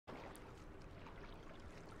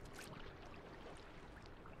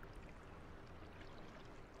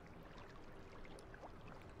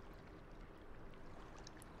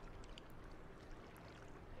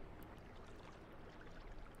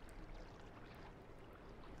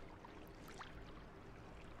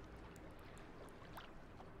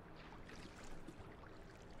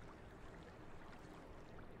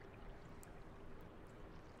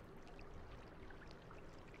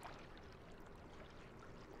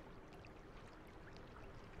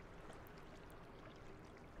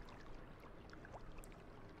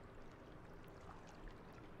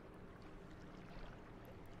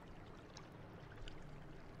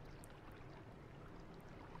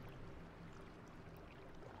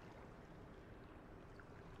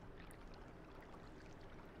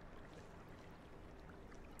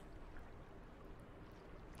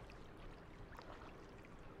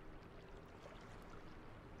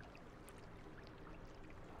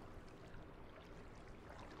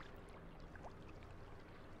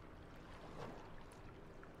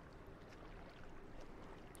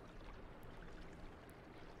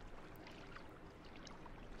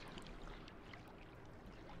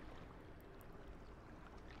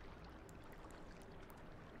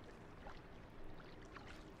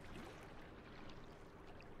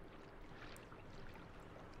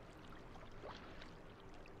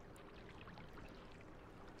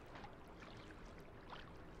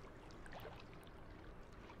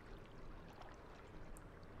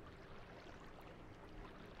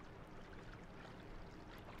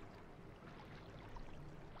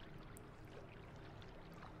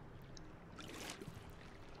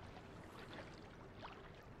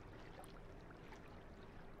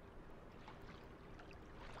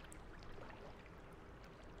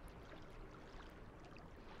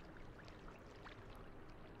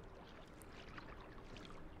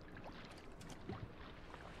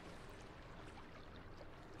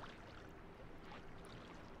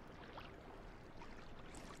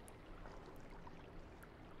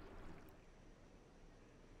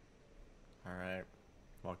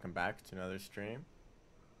welcome back to another stream.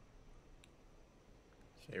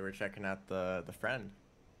 Today we're checking out the Friend.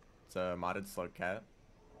 It's a modded slug cat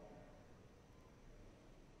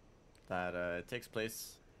that it takes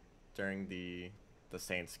place during the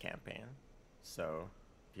Saints campaign. So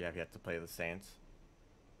if you have yet to play the Saints,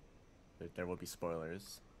 there will be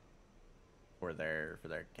spoilers for their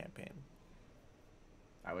campaign.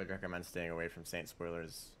 I would recommend staying away from Saint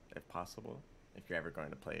spoilers if possible, if you're ever going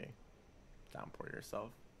to play Downpour yourself.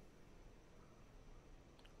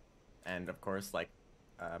 And of course, like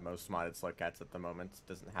most modded slug cats at the moment,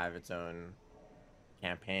 doesn't have its own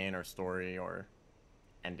campaign or story or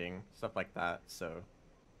ending, stuff like that. So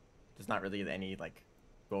there's not really any like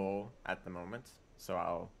goal at the moment. So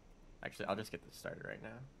I'll just get this started right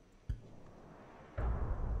now.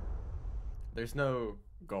 There's no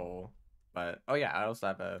goal, but oh yeah, I also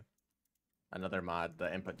have another mod,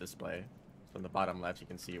 the input display. So in the bottom left, you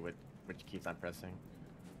can see which keys I'm pressing.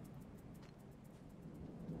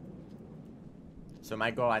 So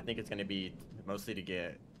my goal, I think, is going to be mostly to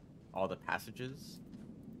get all the passages.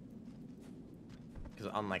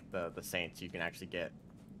 Because unlike the Saints, you can actually get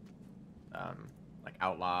like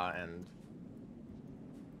Outlaw and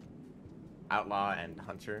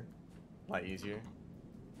Hunter a lot easier.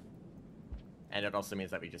 And it also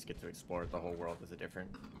means that we just get to explore the whole world as a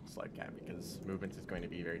different slug cat, because movement is going to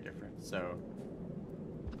be very different. So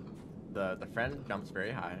the Friend jumps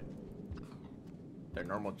very high. Their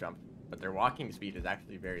normal jump, but their walking speed is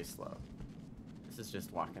actually very slow. This is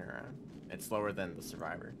just walking around. It's slower than the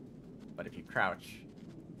Survivor. But if you crouch,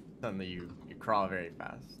 suddenly you crawl very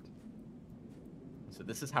fast. So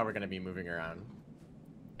this is how we're going to be moving around.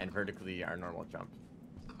 And vertically, our normal jump.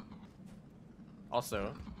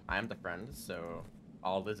 Also, I am the Friend, so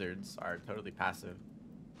all lizards are totally passive.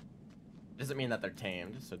 Doesn't mean that they're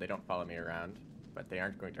tamed, so they don't follow me around, but they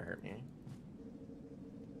aren't going to hurt me.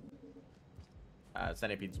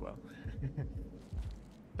 Centipedes will.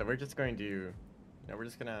 So we're just going to,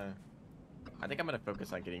 I think I'm gonna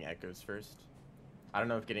focus on getting echoes first. I don't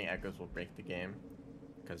know if getting echoes will break the game,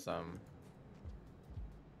 because how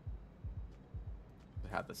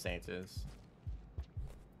the Saints is.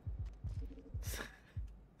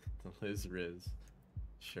 The Liz Riz,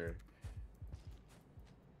 sure.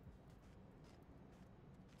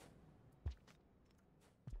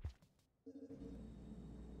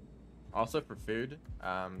 Also for food,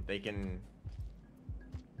 they can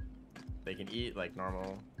eat like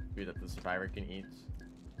normal food that the Survivor can eat.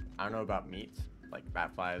 I don't know about meat, like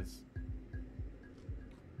bat flies.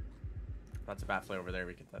 If that's a bat fly over there,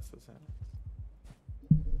 we can test this out.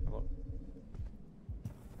 Hello.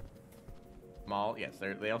 Maul, yes,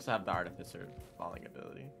 they also have the Artificer falling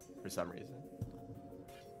ability for some reason.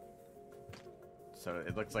 So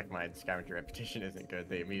it looks like my scavenger reputation isn't good.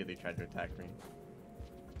 They immediately tried to attack me.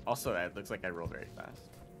 Also, it looks like I roll very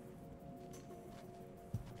fast.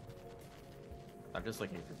 I'm just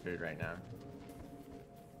looking for food right now.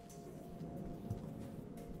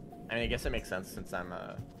 I mean, I guess it makes sense since I'm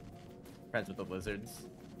friends with the lizards.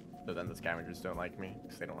 So then the scavengers don't like me,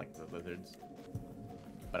 because they don't like the lizards.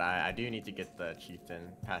 But I do need to get the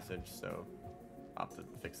Chieftain passage, so I'll have to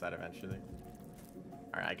fix that eventually.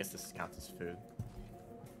 Alright, I guess this counts as food.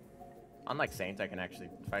 Unlike Saint, I can actually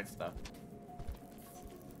fight stuff.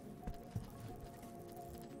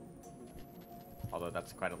 Although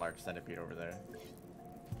that's quite a large centipede over there.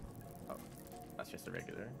 Oh, that's just a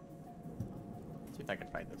regular. Let's see if I can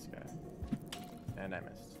fight this guy. And I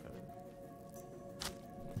missed.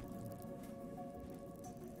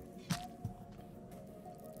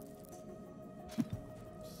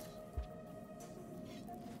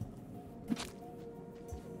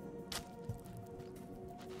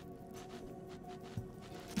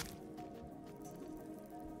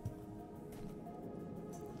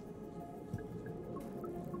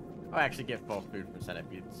 I actually get full food from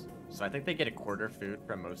centipedes. So I think they get a quarter food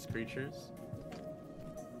from most creatures.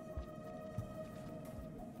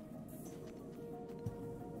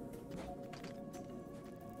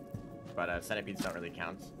 But centipedes don't really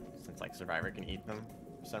count, since like Survivor can eat them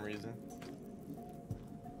for some reason.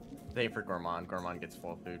 Same for Gourmand. Gourmand gets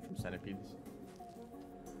full food from centipedes.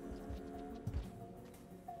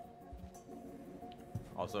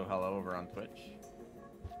 Also, hello over on Twitch.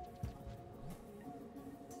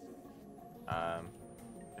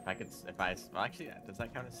 Well, actually, does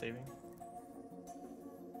that count as saving?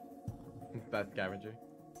 That scavenger.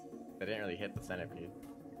 They didn't really hit the centipede.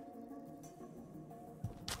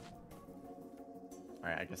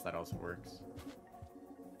 Alright, I guess that also works.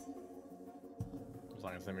 As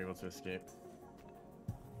long as I'm able to escape.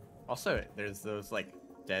 Also, there's those, like,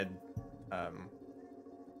 dead,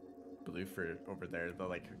 blue for over there, the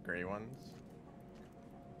like gray ones.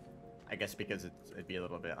 I guess because it'd be a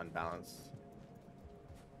little bit unbalanced.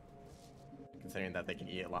 Considering that they can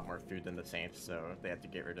eat a lot more food than the Saints, so they have to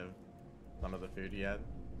get rid of some of the food he had.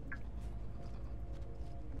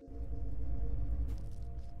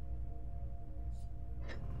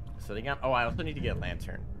 So they got, oh, I also need to get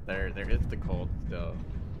Lantern. There is the cold still.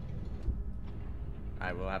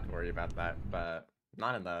 I will have to worry about that, but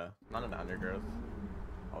not in the undergrowth.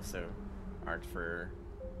 Also, art for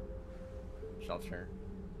shelter.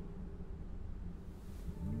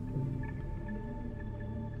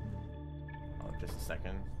 Oh, just a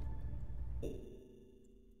second.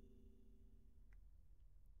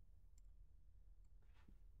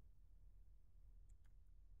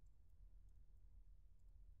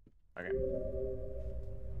 Okay. So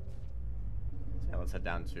yeah, let's head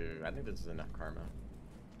down to, I think this is enough karma.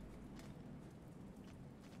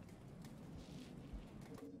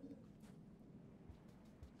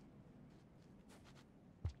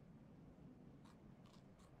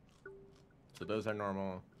 So those are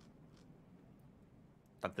normal.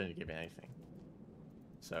 That didn't give me anything.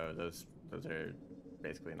 So those are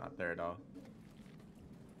basically not there at all.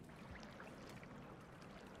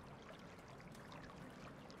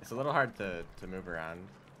 It's a little hard to move around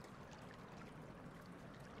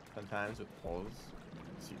sometimes with poles.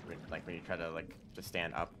 So like when you try to like just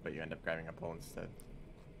stand up, but you end up grabbing a pole instead.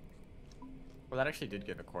 Well, that actually did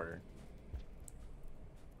give a quarter.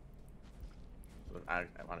 So I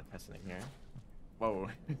want to test something here. Whoa,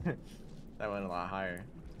 that went a lot higher.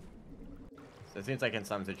 So it seems like in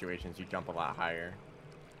some situations you jump a lot higher.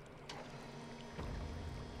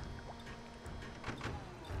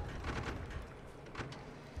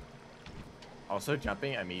 Also,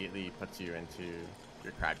 jumping immediately puts you into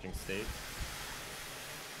your crouching state.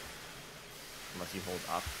 Unless you hold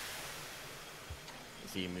up. You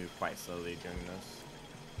see you move quite slowly doing this.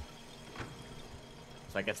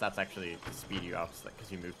 So I guess that's actually to speed you up,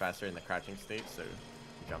 because you move faster in the crouching state, so your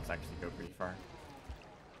jumps actually go pretty far.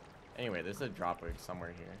 Anyway, there's a drop wig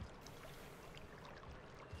somewhere here.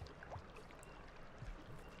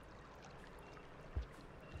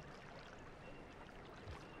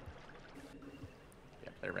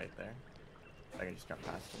 Yep, they're right there. I can just jump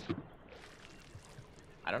past them.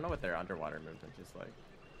 I don't know what their underwater movement is like.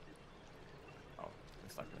 Oh, I'm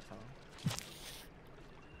stuck in the tunnel.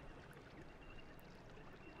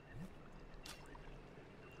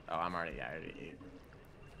 Oh, I already ate.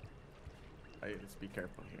 Let's be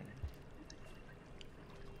careful here.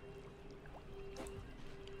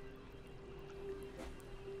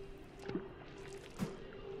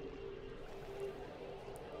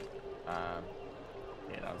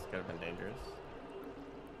 Yeah, that could have been dangerous.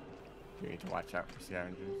 You need to watch out for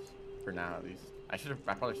scavengers. For now, at least. I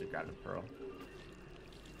probably should have grabbed a pearl.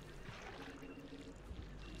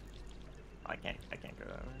 I can't go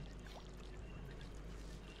that way.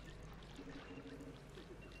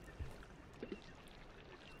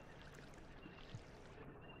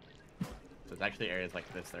 So it's actually areas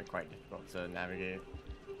like this that are quite difficult to navigate.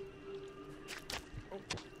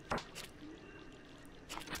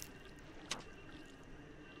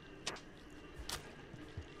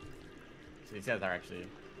 So these guys are actually,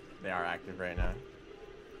 they are active right now.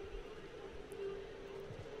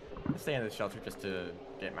 I'm staying in the shelter just to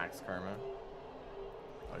get max karma.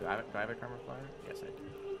 Oh, do I have a karma flyer? Yes, I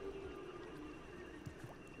do.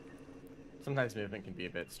 Sometimes movement can be a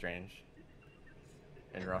bit strange.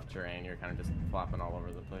 In rough terrain, you're kind of just flopping all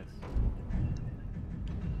over the place.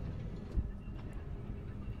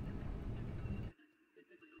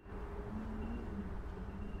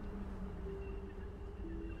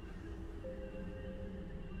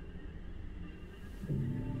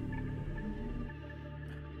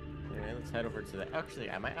 Anyway, let's head over to the...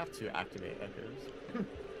 Actually, I might have to activate echoes.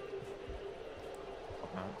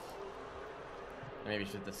 Maybe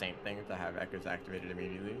it's just the same thing to have echoes activated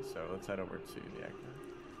immediately, so let's head over to the echo.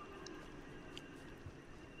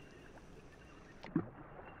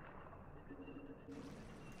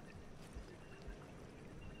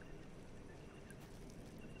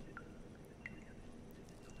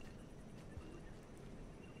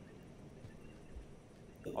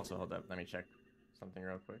 Also, hold up, let me check something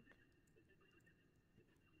real quick.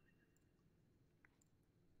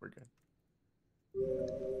 We're good.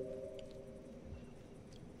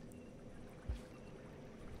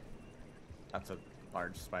 That's a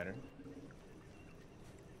large spider.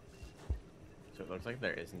 So it looks like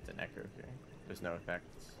there isn't an echo here. There's no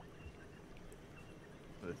effects.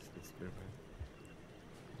 This movement.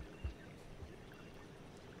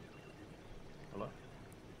 Hello?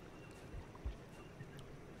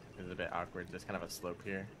 It's a bit awkward. There's kind of a slope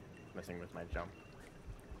here. messing with my jump.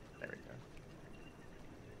 There we go.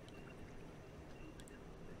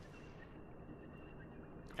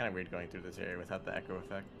 Kind of weird going through this area without the echo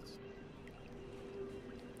effects.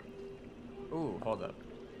 Ooh, hold up.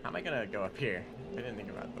 How am I gonna go up here? I didn't think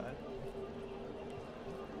about that.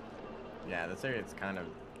 Yeah, this area is kind of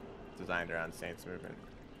designed around Saint's movement.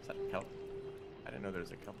 Is that a kelp? I didn't know there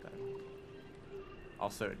was a kelp down here.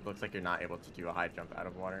 Also, it looks like you're not able to do a high jump out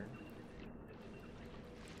of water.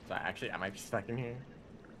 So actually, I might be stuck in here.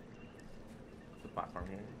 The platform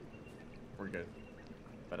here. We're good.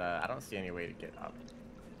 But I don't see any way to get up.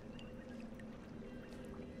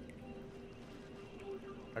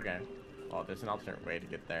 Okay. Well, there's an alternate way to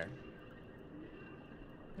get there.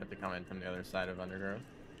 You have to come in from the other side of Undergrowth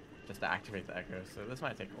just to activate the echo, so this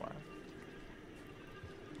might take a while.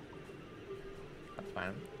 That's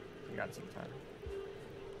fine. We got some time.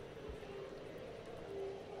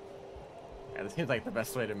 Yeah, this seems like the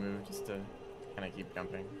best way to move, just to kind of keep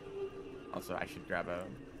jumping. Also, I should grab a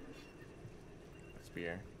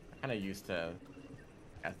spear. I'm kind of used to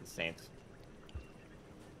as the Saint.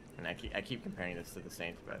 And I keep comparing this to the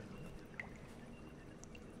Saint, but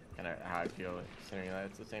kind of how I feel considering that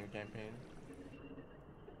it's the same campaign.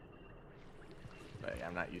 But yeah,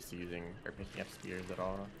 I'm not used to using or picking up spears at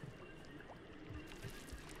all.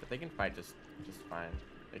 But they can fight just fine,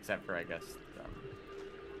 except for I guess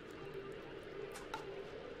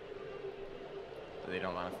they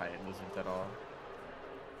don't want to fight lizards at all.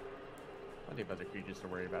 Plenty of other creatures to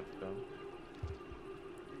worry about though.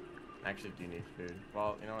 I actually do need food.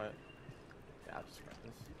 Well, you know what? Yeah, I'll just grab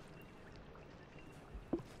this.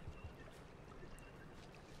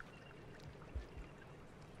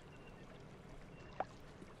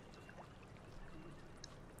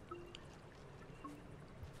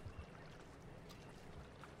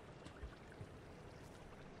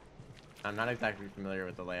 I'm not exactly familiar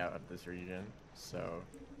with the layout of this region, so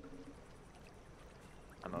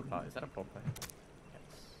I don't know about, is that a full play?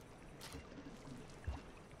 Yes.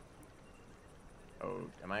 Oh,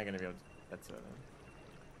 am I gonna be able to, that's a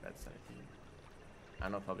red centipede. I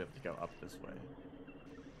don't know if I'll be able to go up this way.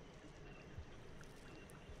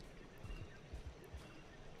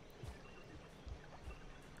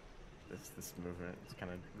 This movement is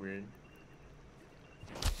kind of weird.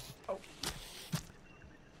 Oh.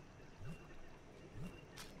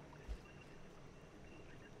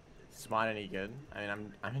 Smart any good? I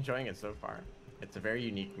mean, I'm enjoying it so far. It's a very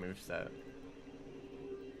unique moveset.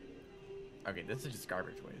 Okay, this is just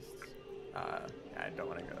garbage waste. Yeah, I don't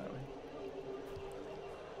want to go that way.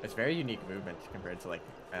 It's very unique movement compared to like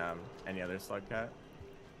any other slug cat.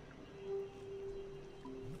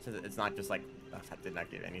 So it's not just like that did not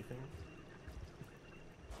give anything.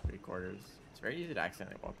 3/4. It's very easy to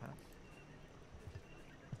accidentally wall pass.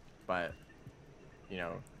 But you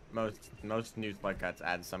know, most new slug cats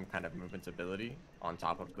add some kind of movement ability on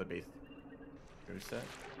top of the base moveset.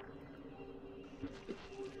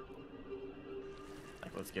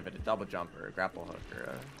 Like let's give it a double jump or a grapple hook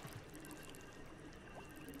or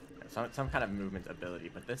some kind of movement ability,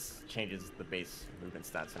 but this changes the base movement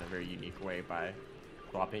stats in a very unique way by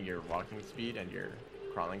swapping your walking speed and your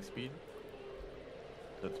crawling speed.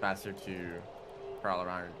 So it's faster to crawl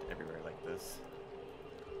around everywhere like this.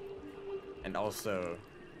 And also,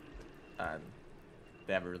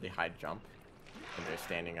 they have a really high jump when they're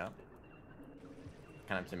standing up,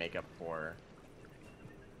 kind of to make up for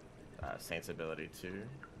Saint's ability to.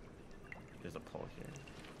 There's a pull here.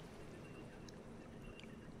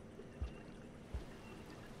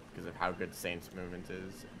 Because of how good Saint's movement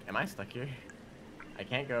is. Am I stuck here? I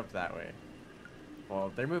can't go up that way.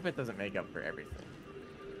 Well, their movement doesn't make up for everything.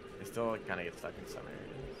 They still kind of get stuck in some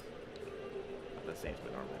areas that the Saints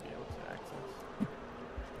would normally be able to access.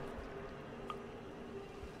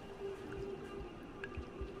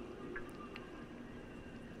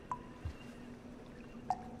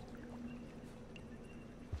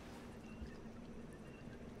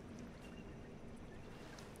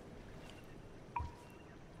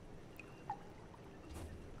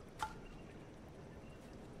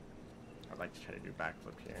 I'd like to try to do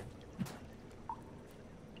backflip here.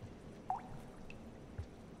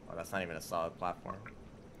 Oh, that's not even a solid platform.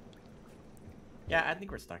 Yeah, I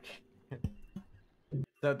think we're stuck.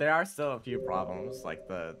 So there are still a few problems, like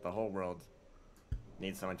the whole world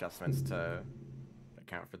needs some adjustments to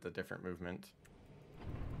account for the different movement.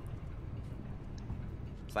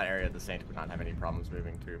 So that area of the Saint would not have any problems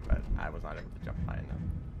moving through, but I was not able to jump high enough.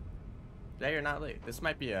 Yeah, you're not late. This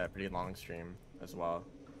might be a pretty long stream as well.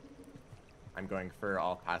 I'm going for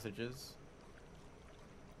all passages.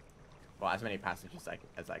 Well, as many passages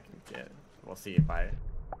as I can get. We'll see if I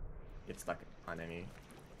get stuck on any.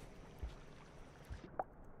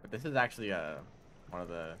 This is actually one of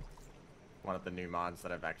the new mods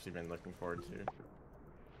that I've actually been looking forward to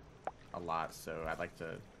a lot. So I'd like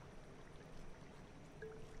to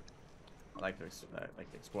like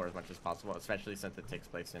explore as much as possible, especially since it takes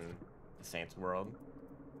place in the Saints world.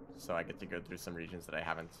 So I get to go through some regions that I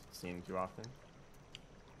haven't seen too often.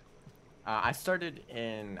 I started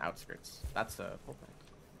in Outskirts. That's a full thing.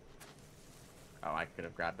 Oh, I could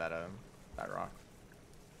have grabbed that rock.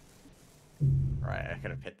 Right, I could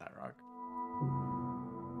have hit that rock.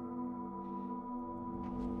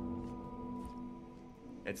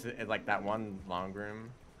 It's like that one long room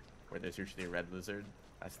where there's usually a red lizard.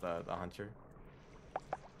 That's the hunter.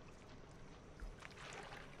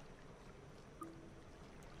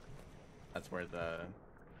 That's where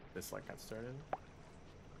this like got started.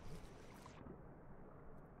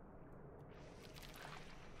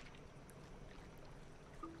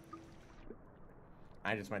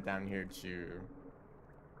 I just went down here to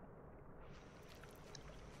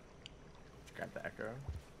grab the echo.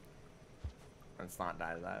 Let's not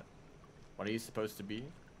die to that. What are you supposed to be?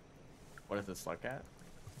 What is the slug cat?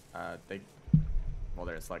 Well,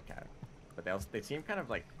 they're a slug cat, but they seem kind of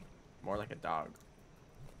like more like a dog.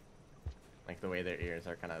 Like the way their ears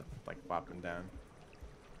are kind of like flopping down.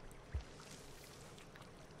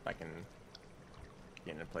 If I can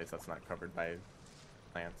get in a place that's not covered by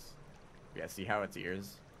plants. Yeah, see how its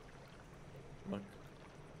ears look?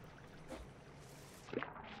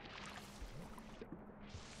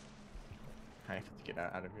 I have to get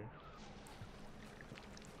out of here.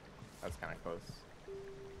 That was kind of close.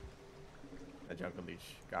 The jungle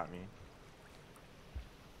leech got me.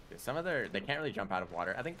 Some of they can't really jump out of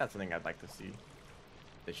water. I think that's something I'd like to see.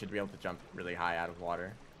 They should be able to jump really high out of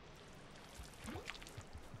water.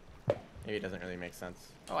 Maybe it doesn't really make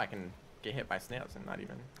sense. Oh, I can get hit by snails and not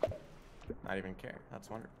even care. That's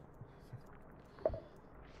wonderful.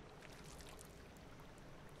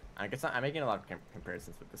 I guess I'm making a lot of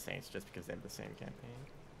comparisons with the Saints just because they have the same campaign.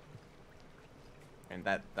 And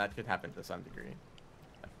that could happen to some degree.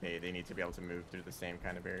 Like they need to be able to move through the same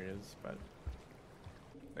kind of areas, but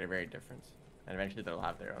they're very different. And eventually they'll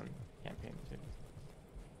have their own campaign too.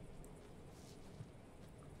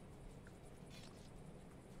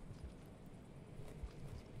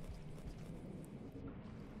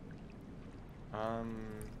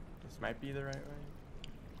 This might be the right way.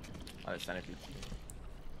 Oh, there's centipede.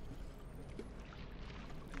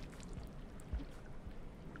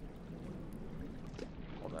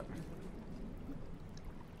 Hold up.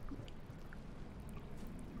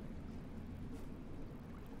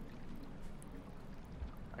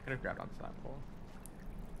 I could have grabbed onto that pole.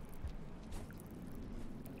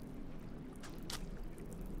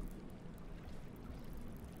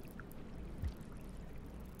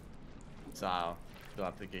 So I'll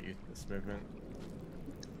have to get used to this movement.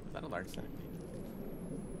 Is that a large centipede?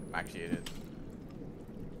 Actually, it is.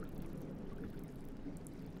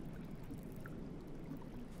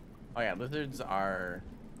 Oh yeah, lizards have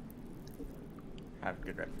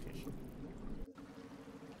good reputation.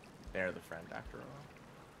 They're the friend after all.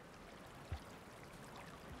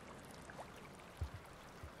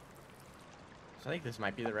 So I think this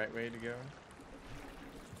might be the right way to go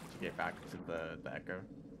to get back to the echo.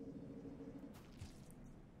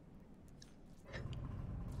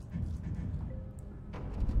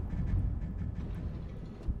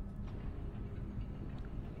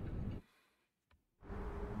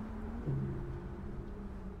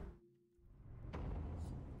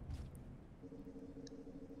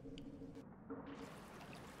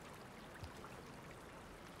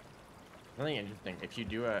 Something interesting. If you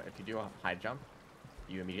do a high jump,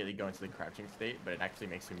 you immediately go into the crouching state, but it actually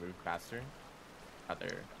makes you move faster.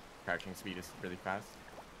 Their crouching speed is really fast.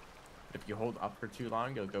 But if you hold up for too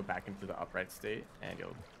long, you'll go back into the upright state and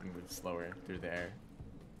you'll move slower through the air.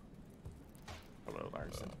 Hello,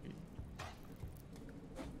 large centipede.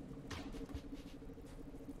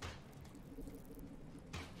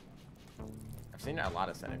 I've seen a lot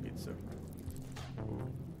of centipedes so far.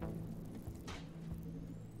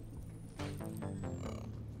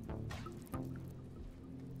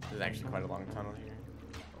 There's actually quite a long tunnel here.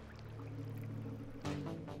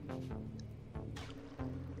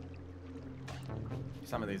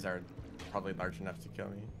 Some of these are probably large enough to kill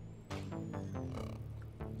me.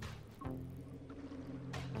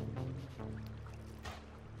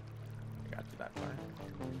 Got to that far.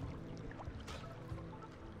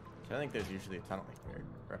 So I think there's usually a tunnel here,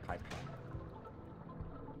 or a pipe.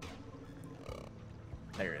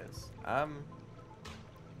 There it is. How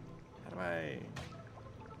do I...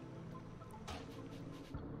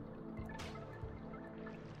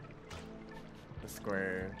 The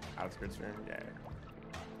square outskirts room? Yeah.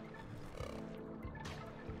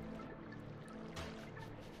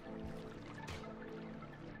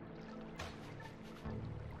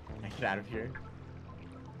 Get out of here.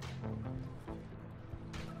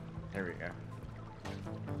 There we go.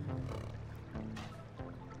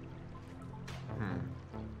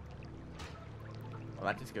 Well,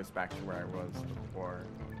 that just goes back to where I was before.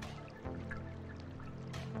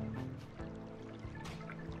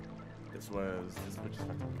 This was just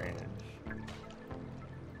fucking drainage.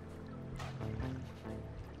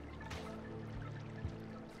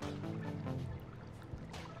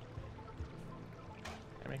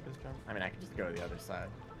 Can I make this jump? I mean, I could just go to the other side.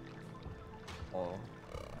 Oh.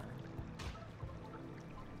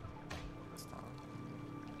 Stop.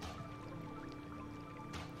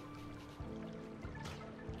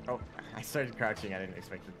 Oh, I started crouching. I didn't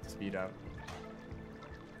expect it to speed up.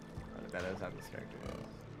 But that is how this character is.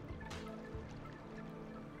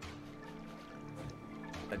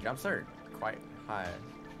 The jumps are quite high.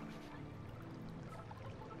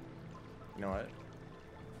 You know what?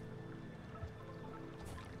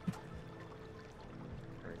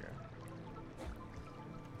 There we go.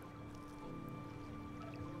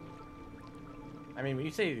 I mean, when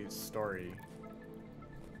you say story,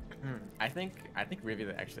 I think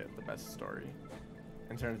Rivia actually has the best story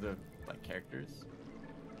in terms of like characters.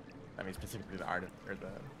 I mean, specifically the art or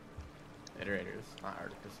the iterators, not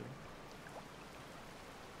artificer.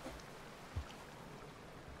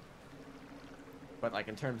 But like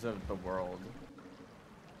in terms of the world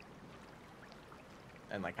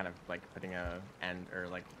and like kind of like putting a end or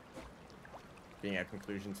like being a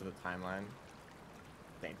conclusion to the timeline,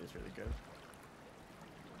 I think it's really good.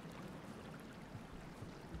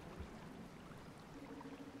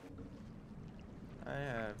 I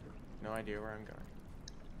have no idea where I'm going.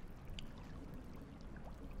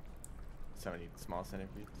 So many small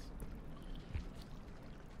centipedes.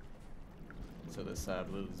 So this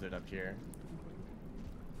blue lizard up here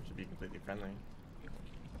should be completely friendly.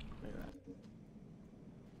 Look at that.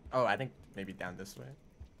 Oh, I think maybe down this way.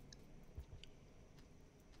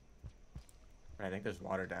 I think there's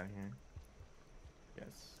water down here.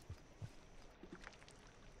 Yes.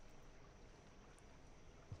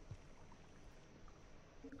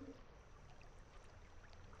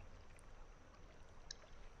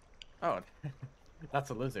 Oh, that's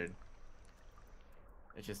a lizard.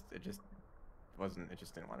 It just wasn't, it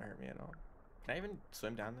just didn't want to hurt me at all. Can I even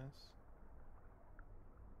swim down this?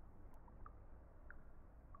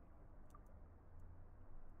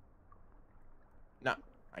 No,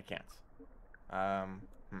 I can't. I'm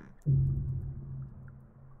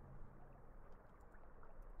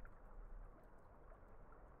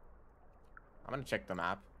gonna check the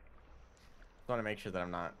map. I want to make sure that I'm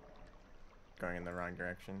not going in the wrong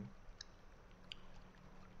direction.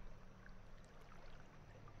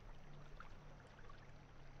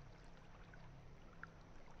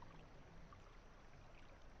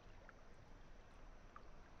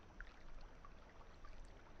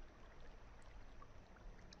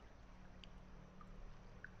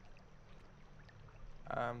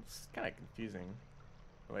 It's kind of confusing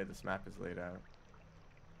the way this map is laid out.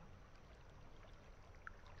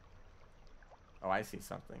 Oh, I see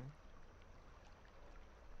something.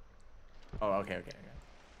 Oh, okay.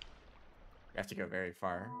 You have to go very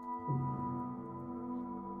far.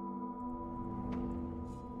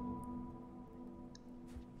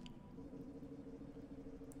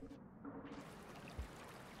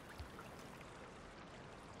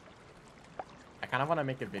 I kind of want to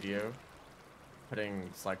make a video putting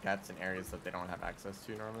slug cats in areas that they don't have access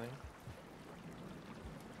to normally.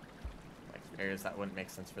 Like areas that wouldn't make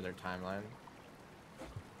sense for their timeline.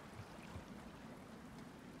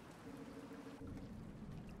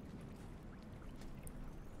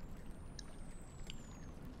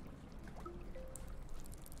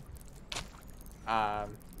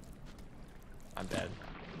 I'm dead.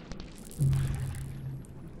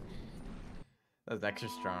 That was extra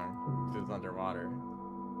strong because it was underwater.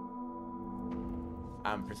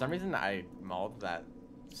 For some reason I mauled that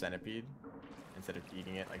centipede instead of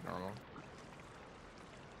eating it like normal.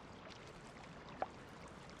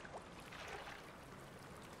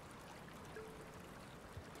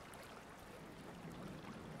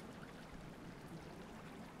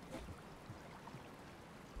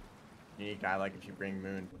 Unique guy, like if you bring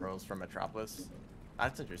moon pearls from Metropolis.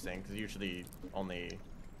 That's interesting because usually you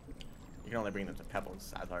can only bring them to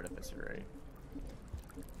Pebbles as Artificer, right?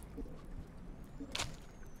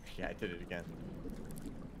 Yeah, I did it again.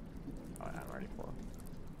 Oh, I'm already full.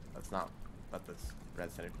 Let's not let this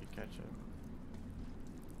red centipede catch it.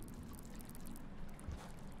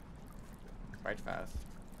 Quite fast.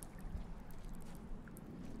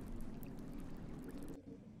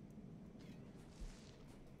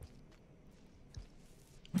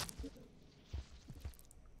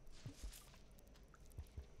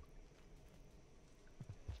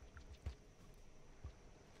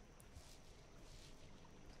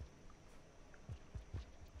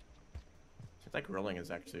 It's like rolling is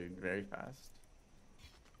actually very fast.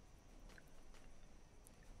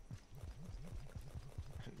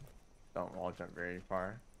 Don't wall jump very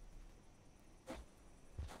far.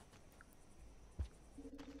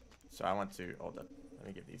 So I want to hold up. Let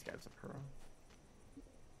me give these guys a pearl.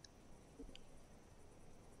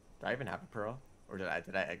 Do I even have a pearl? Or did I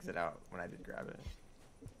exit out when I did grab it?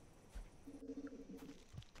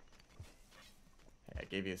 Hey, I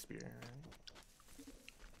gave you a spear.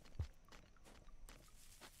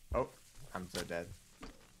 Oh, I'm so dead.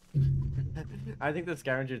 I think the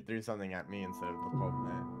scavenger threw something at me instead of the pole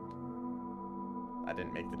plant. I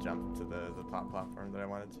didn't make the jump to the top platform that I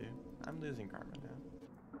wanted to. I'm losing karma now.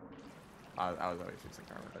 I was always losing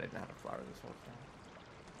karma, but I didn't have a flower this whole time.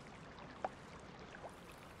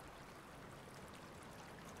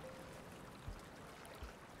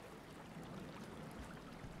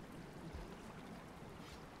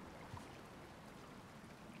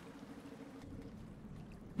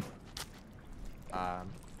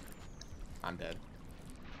 I'm dead.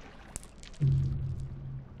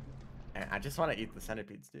 And I just want to eat the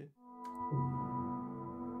centipedes, dude.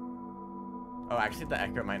 Oh, actually, the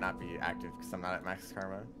echo might not be active because I'm not at max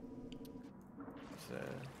karma. So,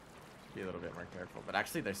 be a little bit more careful. But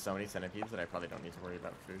actually, there's so many centipedes that I probably don't need to worry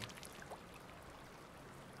about food.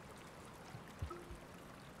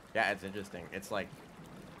 Yeah, it's interesting. It's like,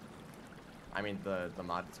 I mean, the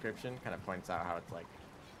mod description kind of points out how it's like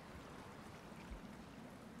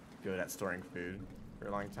good at storing food for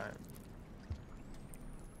a long time.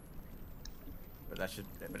 But that should,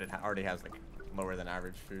 but it already has like lower than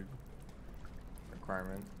average food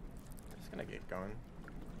requirement. I'm just gonna get going.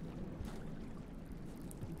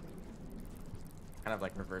 Kind of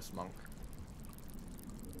like reverse monk.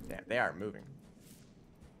 Yeah, they are moving.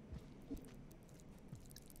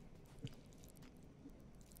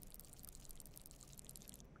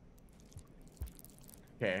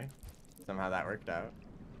 Okay, somehow that worked out.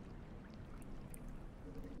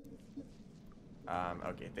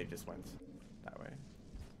 Okay, they just went that way.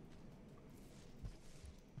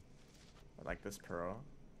 I like this pearl.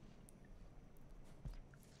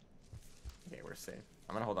 Okay, we're safe.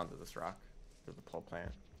 I'm gonna hold on to this rock through the pole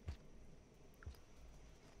plant.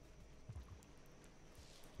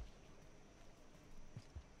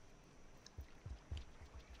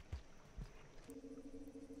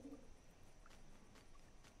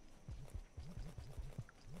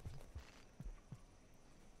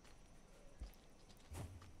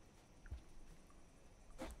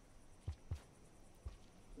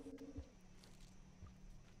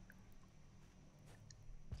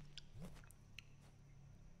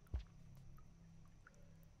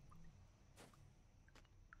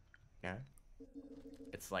 Yeah.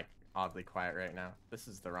 It's like oddly quiet right now. This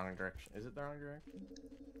is the wrong direction. Is it the wrong direction?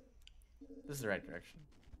 This is the right direction.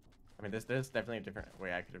 I mean, there's definitely a different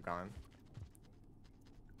way I could have gone.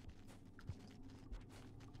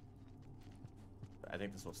 But I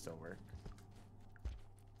think this will still work.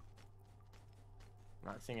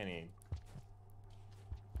 I'm not seeing any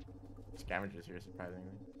scavengers here,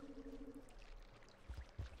 surprisingly.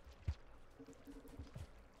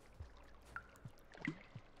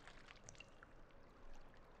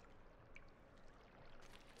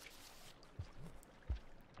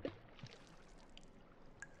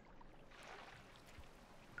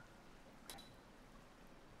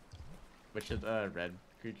 Which of the red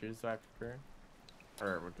creatures do I prefer?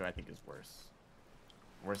 Or what do I think is worse?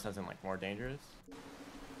 Worse as in like more dangerous?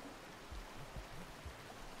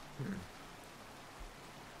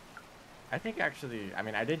 I think actually, I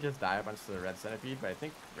mean, I did just die a bunch to the red centipede, but I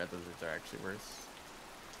think red lizards are actually worse.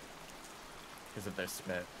 Because of their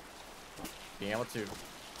spit. Being able to,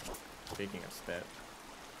 speaking of spit,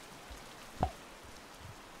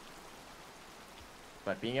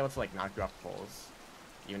 but being able to like knock you off poles,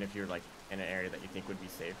 even if you're like in an area that you think would be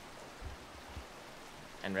safe.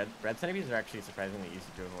 And red centipedes are actually surprisingly easy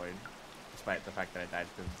to avoid, despite the fact that I died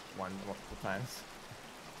to one multiple times.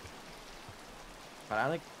 But I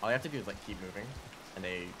like, all you have to do is like keep moving, and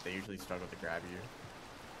they usually struggle to grab you.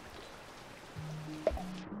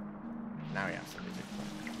 Now we have some music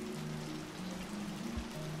playing.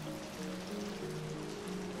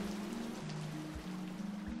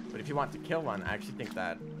 But if you want to kill one, I actually think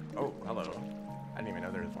that, oh, hello. I didn't even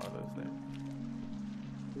know there was one of those there.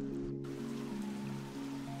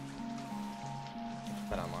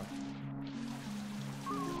 That unlocked.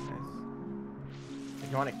 Nice.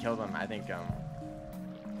 If you want to kill them, I think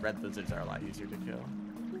red lizards are a lot easier to kill.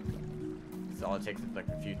 Because all it takes is like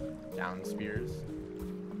a few down spears.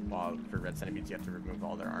 While for red centipedes you have to remove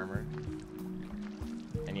all their armor.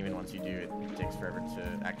 And even once you do, it takes forever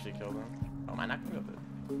to actually kill them. Oh, am I not gonna go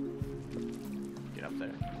get up there.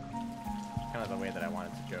 Kind of the way that I want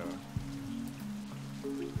it to go.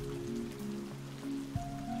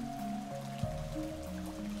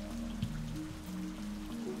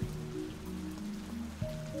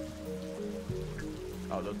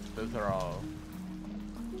 Oh, those are all.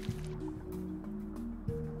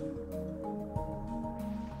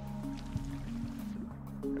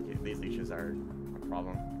 Okay, these leashes are a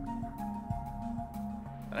problem.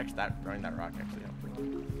 Throwing that rock actually helped a lot.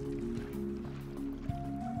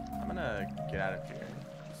 I'm gonna get out of here.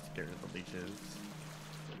 Just get rid of the leeches.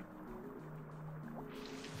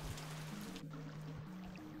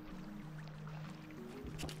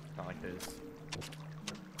 Not like there's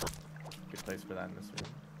good place for that in this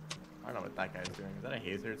room. I don't know what that guy's doing. Is that a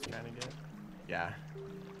hazer it's trying to get? Yeah.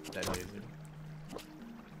 Dead hazer.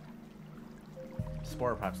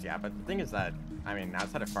 Spore puffs, yeah, but the thing is that, I mean,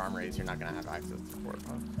 outside of farm raids, you're not gonna have access to spore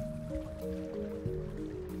puffs.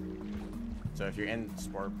 So if you're in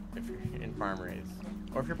farm raids,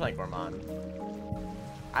 or if you're playing Gourmand,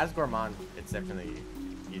 as Gourmand, it's definitely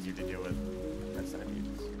easier to deal with than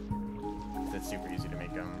centipedes. Because it's super easy to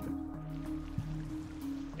make a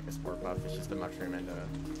spore puff. It's just a mushroom and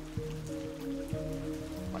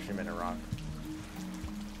a rock.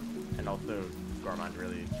 And also, Gourmand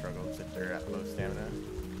really struggles if they're at low stamina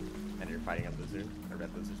and you're fighting a lizard, a red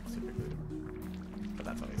lizard specifically. But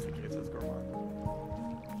that's always the case as Gourmand.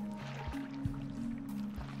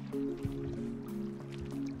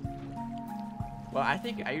 Well, I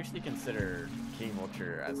think I usually consider King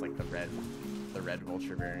Vulture as like the red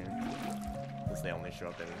vulture variant, since they only show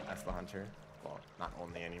up as the hunter. Well, not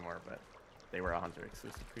only anymore, but they were a hunter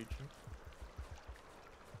exclusive creature.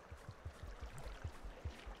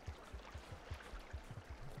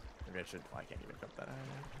 Maybe I should. Well, I can't even jump that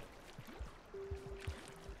high.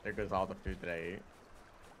 There goes all the food that I ate.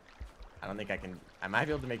 I don't think I can. I might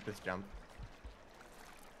be able to make this jump.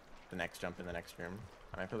 The next jump in the next room.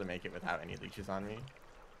 I might be able to make it without any leeches on me.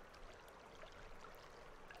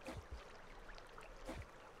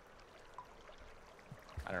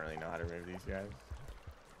 I don't really know how to remove these guys.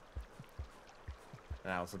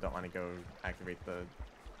 And I also don't want to go activate the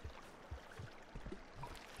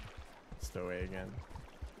stowaway again.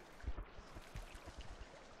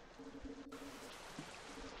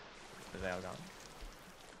 Are they all gone?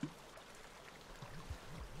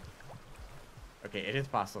 Okay, it is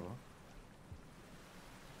possible.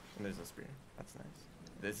 And there's a spear. That's nice.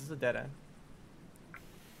 This is a dead end.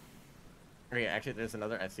 Okay, actually there's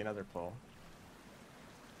another, I see another pole.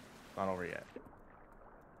 Not over yet.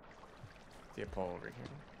 See a pole over here.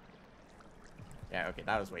 Yeah, okay,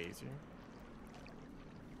 that was way easier.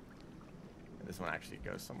 And this one actually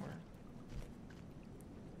goes somewhere.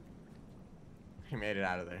 He made it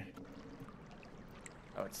out of there.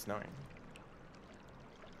 Oh, it's snowing.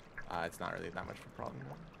 It's not really that much of a problem.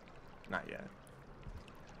 Not yet.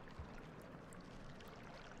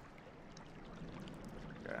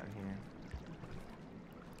 Go down here.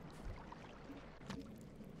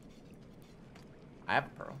 I have a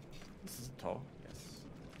pearl. This is a toll. Yes.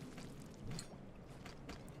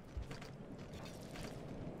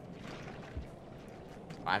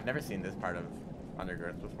 I've never seen this part of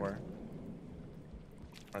Undergrowth before.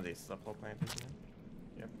 Are these supple planters here?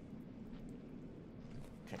 Yep.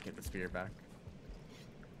 Can't get the spear back.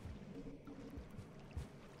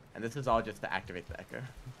 And this is all just to activate the echo.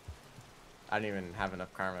 I don't even have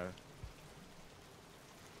enough karma.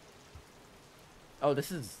 Oh,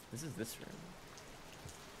 this is this room.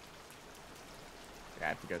 Yeah, I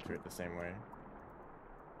have to go through it the same way.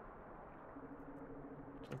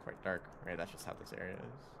 It's getting quite dark. Maybe that's just how this area is.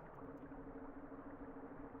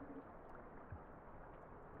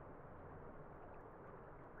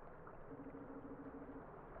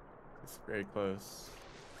 It's very close.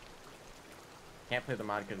 Can't play the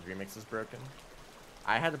mod because Remix is broken.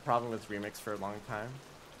 I had a problem with Remix for a long time.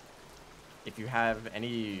 If you have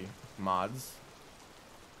any mods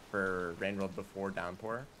for Rain World before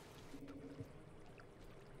Downpour,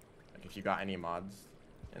 like if you got any mods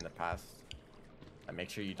in the past, make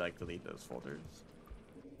sure you like delete those folders.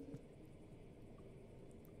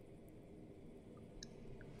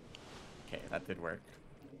 Okay, that did work.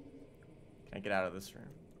 Can I get out of this room?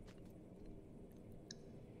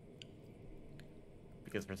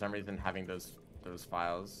 Because for some reason having those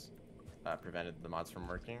files prevented the mods from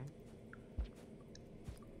working.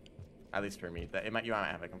 At least for me. You might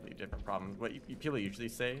have a completely different problem. What people usually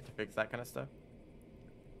say to fix that kind of stuff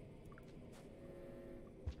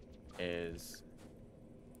is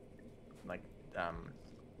like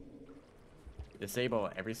disable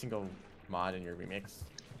every single mod in your remix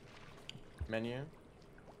menu,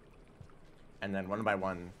 and then one by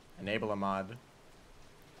one enable a mod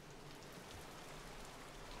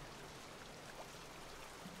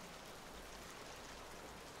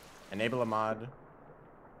enable a mod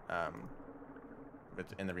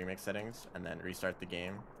in the remix settings, and then restart the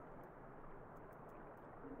game.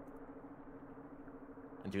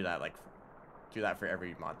 And do that for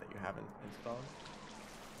every mod that you haven't installed.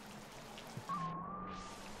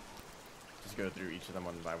 Just go through each of them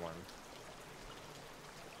one by one.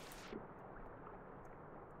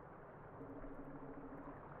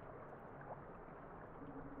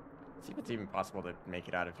 See if it's even possible to make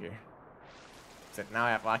it out of here. So now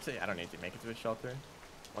I have, well, actually, I don't need to make it to a shelter.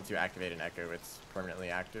 Once you activate an echo, it's permanently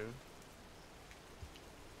active.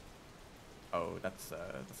 Oh, that's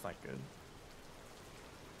not good.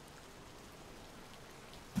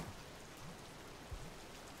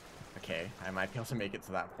 Okay, I might be able to make it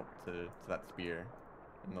to that spear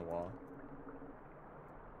in the wall.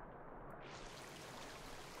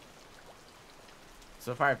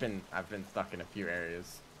 So far, I've been stuck in a few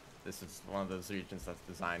areas. This is one of those regions that's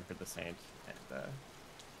designed for the Saint, and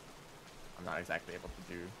I'm not exactly able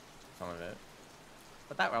to do some of it,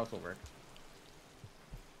 but that also work.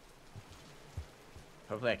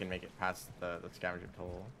 Hopefully, I can make it past the scavenger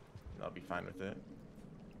toll. And I'll be fine with it.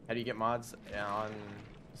 How do you get mods on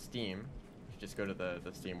Steam? You just go to the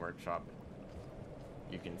Steam Workshop.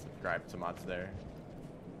 You can subscribe to mods there.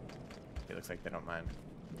 It looks like they don't mind.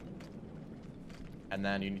 And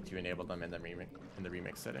then you need to enable them in the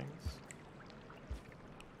remix settings.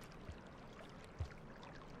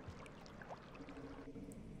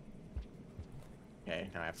 Okay,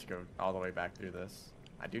 now I have to go all the way back through this.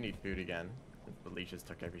 I do need food again. The leeches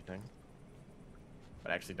took everything.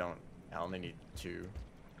 But I actually don't. I only need 2.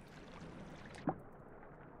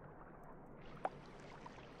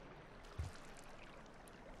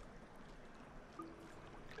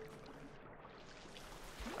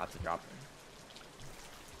 Lots of dropping.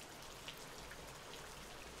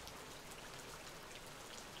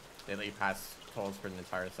 They let you pass tolls for an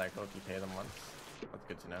entire cycle if you pay them once. That's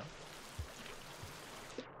good to know.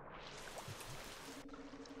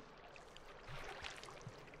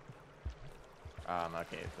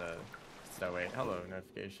 Okay, so wait, hello,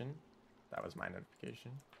 notification. That was my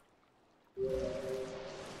notification.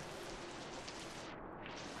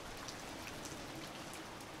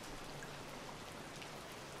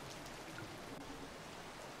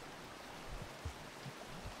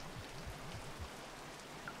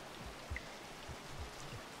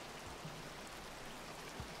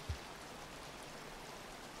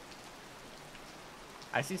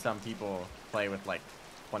 I see some people play with like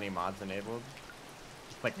 20 mods enabled.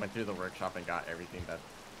 Like went through the workshop and got everything that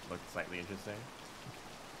looked slightly interesting.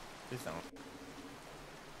 Please don't.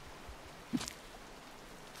 I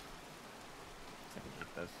can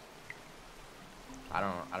keep this. I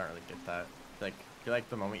don't really get that. Like, I feel like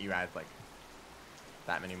the moment you add like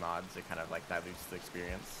that many mods, it kind of like dilutes the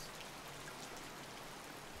experience.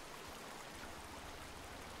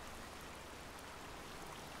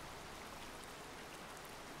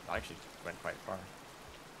 That actually went quite far.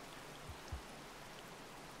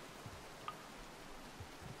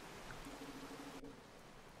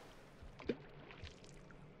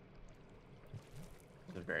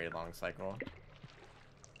 It's a very long cycle.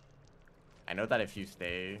 I know that if you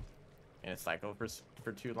stay in a cycle for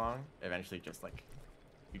too long, eventually just like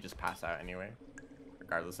you just pass out anyway,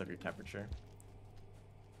 regardless of your temperature.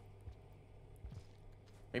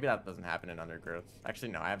 Maybe that doesn't happen in Undergrowth.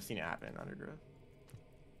 Actually, no, I have seen it happen in Undergrowth.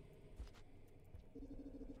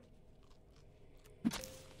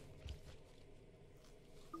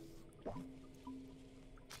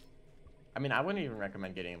 I mean, I wouldn't even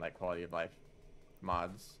recommend getting like quality of life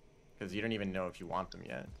mods because you don't even know if you want them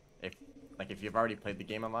yet. If you've already played the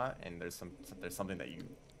game a lot and there's something that you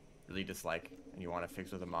really dislike and you want to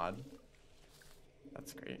fix with a mod,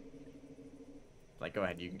 that's great. Like, go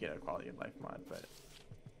ahead, you can get a quality of life mod, but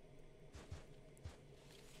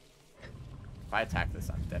if I attack this,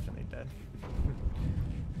 I'm definitely dead.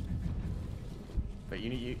 But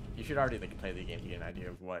you should already like play the game to get an idea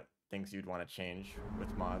of what things you'd want to change with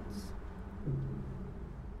mods.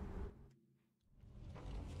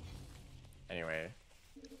 Anyway,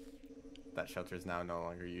 that shelter is now no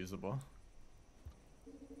longer usable.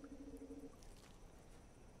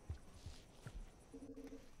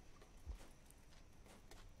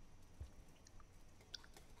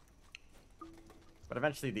 But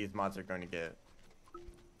eventually these mods are going to get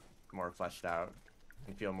more fleshed out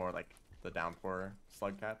and feel more like the Downpour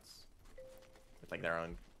Slugcats, with like their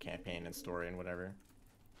own campaign and story and whatever.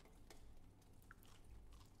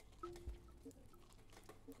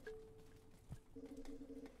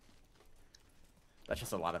 That's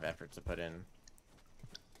just a lot of effort to put in,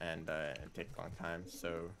 and it takes a long time, so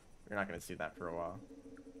you're not going to see that for a while.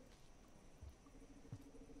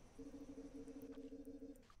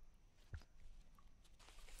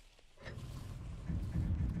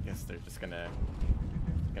 guess they're just gonna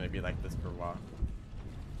be like this for a while.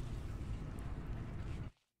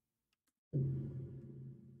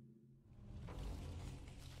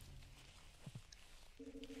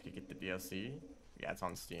 Did you get the DLC? Yeah, it's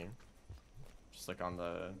on Steam. Just look on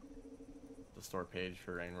the store page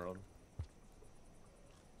for Rain World.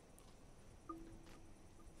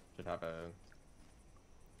 Should have a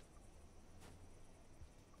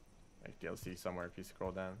like DLC somewhere if you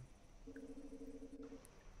scroll down.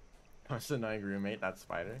 Most annoying roommate, that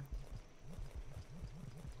spider.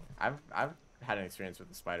 I've had an experience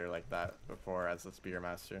with a spider like that before as a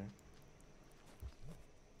Spearmaster.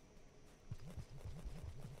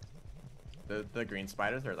 The green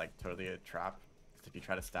spiders are like totally a trap. 'Cause if you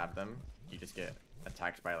try to stab them, you just get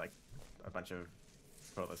attacked by like a bunch of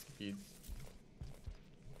Prolescapides.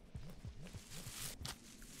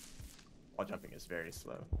 While jumping is very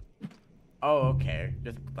slow. Oh, okay.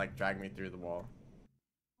 Just like drag me through the wall.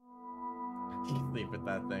 You sleep with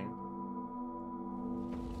that thing.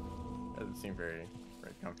 Doesn't seem very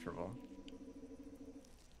comfortable.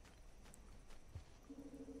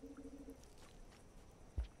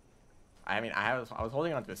 I mean, I was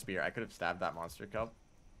holding onto a spear. I could have stabbed that monster kelp,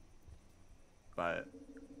 but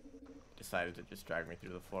decided to just drag me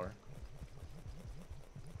through the floor.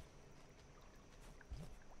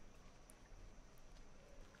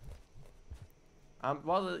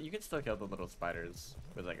 Well, you can still kill the little spiders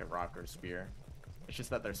with like a rock or spear. It's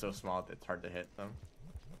just that they're so small that it's hard to hit them.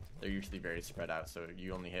 They're usually very spread out, so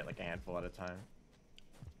you only hit like a handful at a time.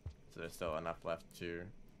 So there's still enough left to...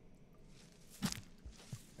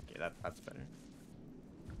 Okay, that's better.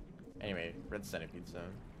 Anyway, red centipede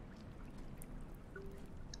zone.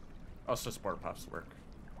 Also, spore puffs work.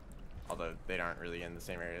 Although they aren't really in the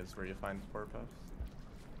same areas where you find spore puffs.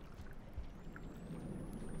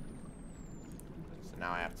 So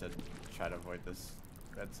now I have to try to avoid this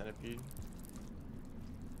red centipede.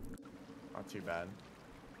 Not too bad.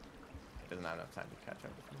 It doesn't have enough time to catch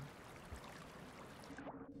up with me.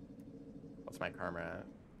 What's my karma at?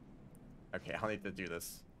 Okay, I'll need to do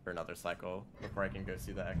this for another cycle before I can go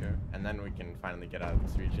see the Echo. And then we can finally get out of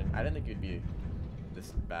this region. I didn't think it'd be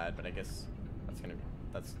this bad, but I guess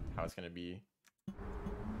that's how it's gonna be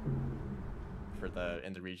for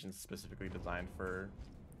in the regions specifically designed for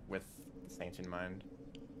with Saint in mind.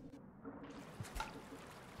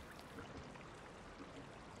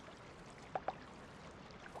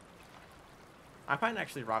 I find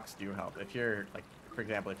actually rocks do help. If you're like, for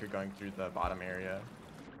example, if you're going through the bottom area,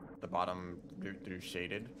 the bottom through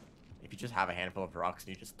shaded, if you just have a handful of rocks and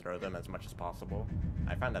you just throw them as much as possible,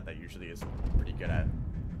 I find that usually is pretty good at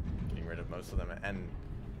getting rid of most of them, and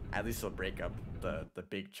at least it'll break up the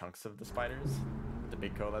big chunks of the spiders, the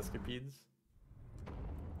big Coelescapides.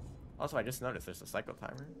 Also, I just noticed there's a cycle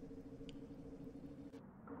timer.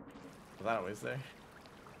 Was that always there?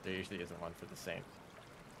 There usually isn't one for the Saint,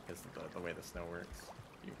 because of the way the snow works.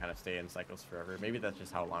 You can kind of stay in cycles forever. Maybe that's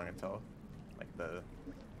just how long until like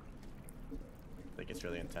it gets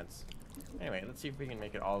really intense. Anyway, let's see if we can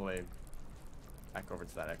make it all the way back over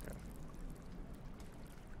to that Echo.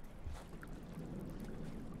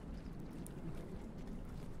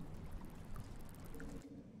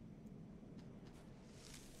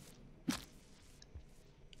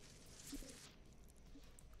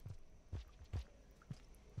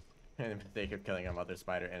 And the mistake of killing a mother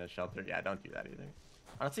spider in a shelter. Yeah, don't do that either.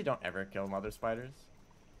 Honestly, don't ever kill mother spiders.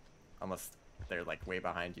 Unless they're like way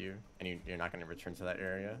behind you and you're not going to return to that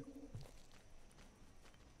area.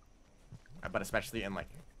 But especially in like...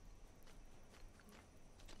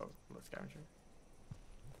 Oh, little scavenger.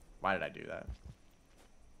 Why did I do that?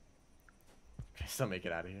 Can I still make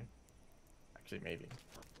it out of here? Actually, maybe.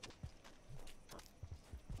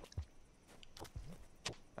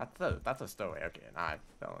 That's a stowaway. Okay, now I've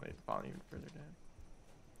fallen even further down.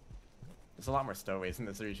 There's a lot more stowaways in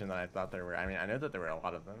this region than I thought there were. I mean, I know that there were a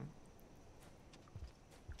lot of them.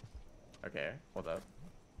 Okay, hold up.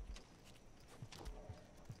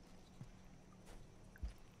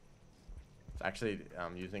 It's actually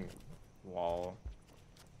using wall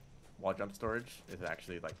jump storage is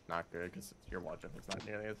actually like not good because your wall jump is not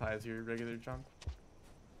nearly as high as your regular jump.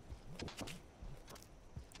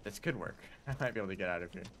 This could work. I might be able to get out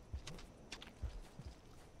of here.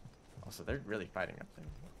 Also, they're really fighting up there.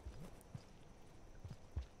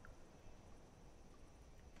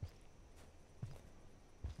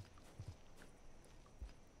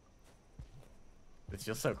 It's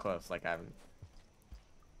just so close, like I'm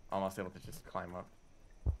almost able to just climb up.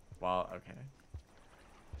 Well, okay.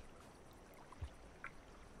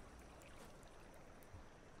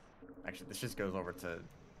 Actually, this just goes over to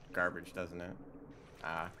garbage, doesn't it?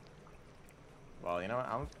 Ah. Well, you know what?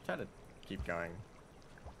 I'll try to keep going.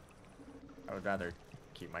 I would rather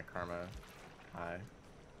keep my karma high.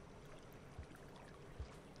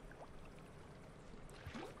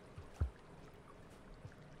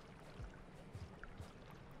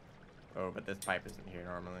 Oh, but this pipe isn't here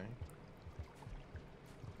normally.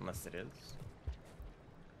 Unless it is.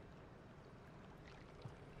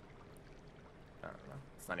 I don't know.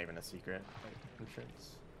 It's not even a secret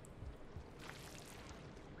entrance.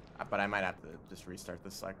 But I might have to just restart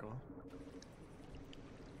this cycle.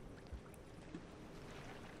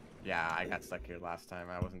 Yeah, I got stuck here last time.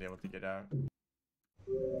 I wasn't able to get out.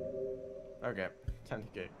 Okay, time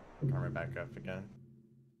to get karma back up again.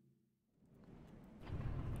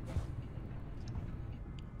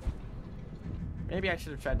 Maybe I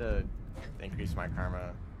should have tried to increase my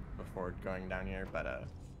karma before going down here, but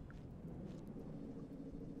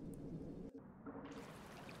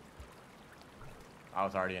I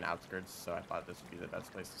was already in outskirts, so I thought this would be the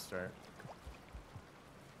best place to start.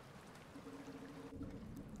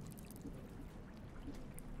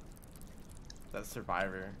 That's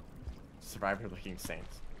Survivor looking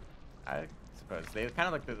saints. I suppose they kind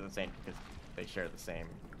of look the same because they share the same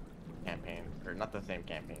campaign, or not the same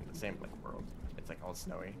campaign, the same like world. It's like all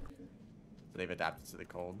snowy, so they've adapted to the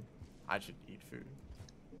cold. I should eat food.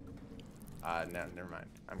 No, never mind.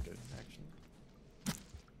 I'm good actually.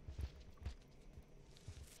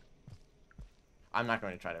 I'm not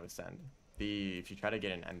going to try to ascend. If you try to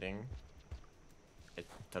get an ending, it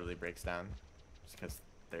totally breaks down, just because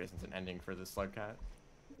there isn't an ending for the slug cat,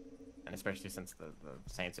 and especially since the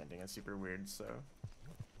Saints ending is super weird. So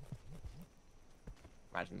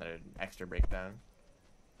imagine that an extra breakdown.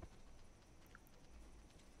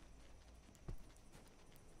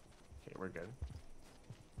 Okay, we're good.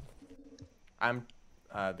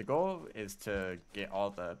 The goal is to get all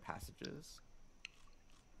the passages.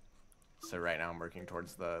 So right now I'm working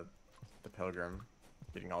towards the pilgrim,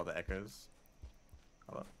 getting all the echoes.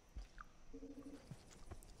 Hello.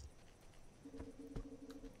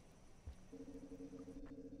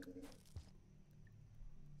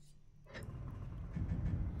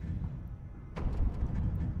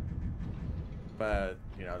 But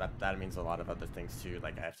you know that means a lot of other things too.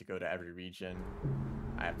 Like I have to go to every region.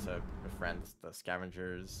 I have to befriend the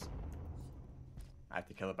scavengers. I have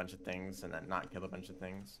to kill a bunch of things and then not kill a bunch of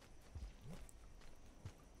things.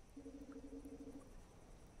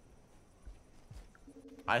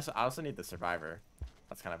 I also need the survivor.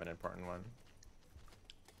 That's kind of an important one.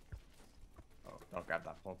 Oh, don't grab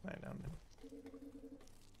that pole plant down there.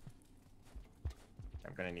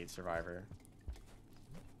 I'm gonna need survivor.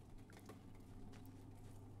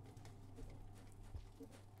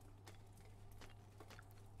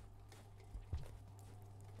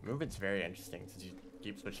 Movement's very interesting since you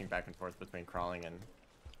keep switching back and forth between crawling and...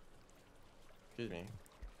 Excuse me.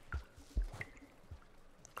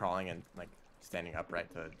 Crawling and, like, standing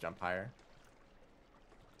upright to jump higher.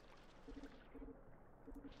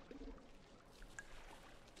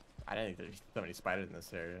 I didn't think there's so many spiders in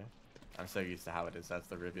this area. I'm so used to how it is as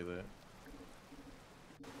the rivulet.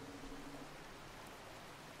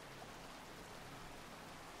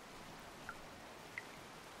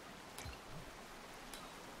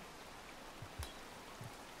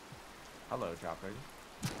 Hello, Chopper.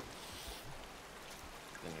 Didn't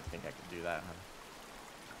even think I could do that, huh?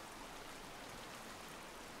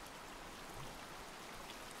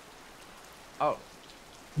 Oh.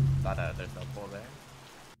 Thought there's no pole there.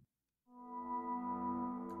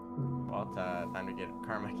 Well, it's time to get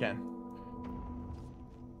karma again.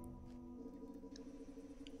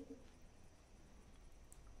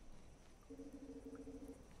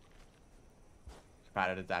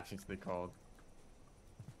 Bad at adapting to the cold.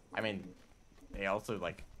 I mean, they also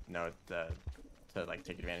like know to like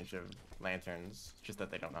take advantage of lanterns, just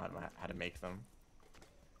that they don't know how to make them.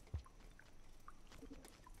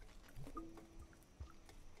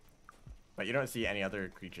 But you don't see any other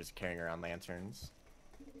creatures carrying around lanterns.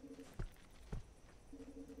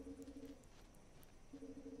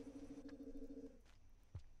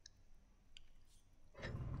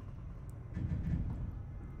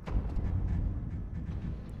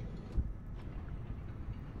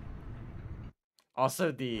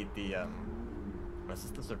 Also, was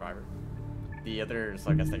this the survivor? The other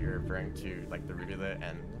sluggas that you're referring to, like the rivulet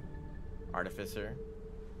and artificer,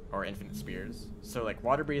 or infinite spears. So like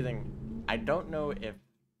water breathing, I don't know if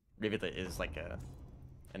rivulet is like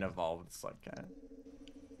an evolved slugcat.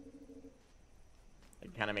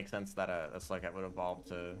 It kind of makes sense that a slugcat would evolve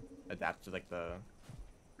to adapt to like the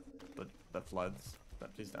floods,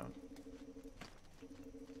 but please don't.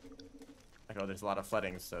 Like, oh, there's a lot of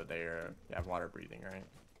flooding, so they have water breathing, right?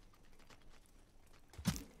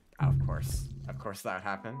 Of course that would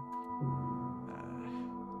happen.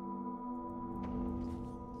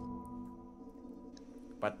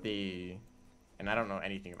 But the... And I don't know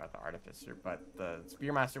anything about the Artificer, but the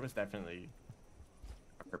Spearmaster was definitely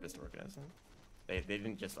a purposed organism. They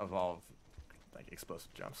didn't just evolve like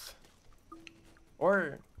explosive jumps.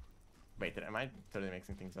 Or... Wait, am I totally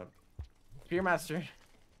mixing things up? Spearmaster...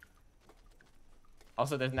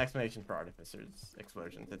 Also, there's an explanation for Artificer's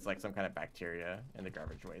explosions. It's like some kind of bacteria in the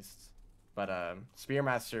garbage wastes. But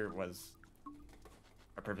Spearmaster was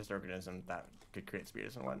a purposed organism that could create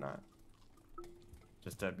spears and whatnot.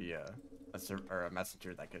 Just to be a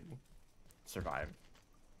messenger that could survive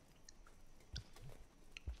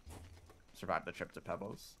the trip to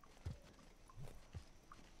Pebbles.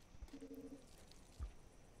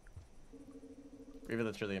 Riva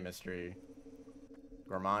is truly a mystery.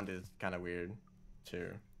 Gourmand is kind of weird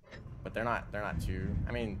too, but they're not too.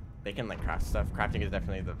 I mean, they can like craft stuff. Crafting is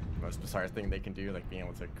definitely the most bizarre thing they can do, like being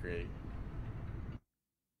able to create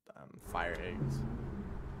fire eggs.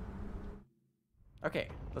 Okay,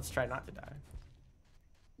 let's try not to die.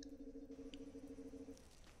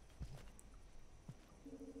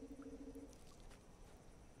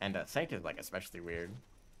 And Sanct is like especially weird.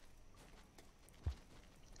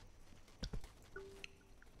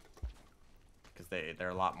 Because they're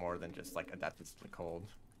a lot more than just like adapted to the cold.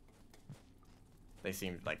 They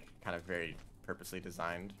seem like kind of very purposely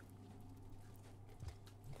designed.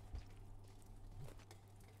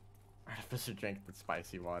 Artificer drink with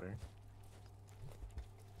spicy water.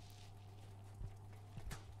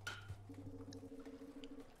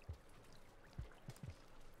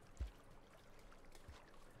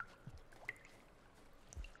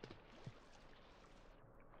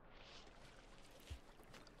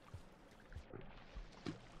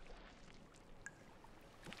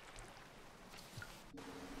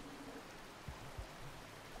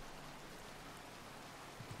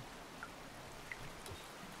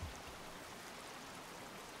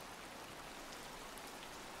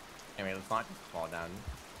 Anyway, let's not just fall down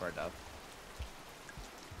for a death.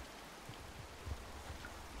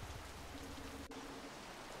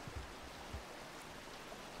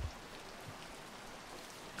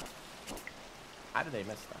 How did they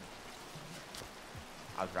miss that?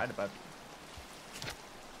 I was right above you.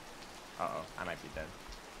 Uh-oh, I might be dead.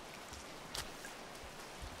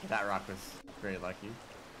 That rock was very lucky.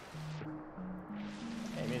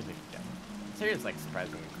 Hey, music again. This area is like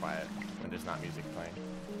surprisingly quiet when there's not music playing.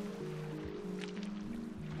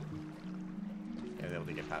 Able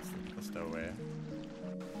to get past the stowaway.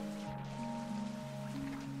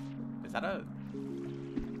 Is that a...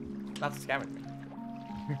 That's a scavenger.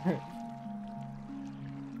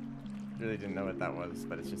 Really didn't know what that was,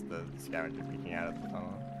 but it's just the scavenger peeking out of the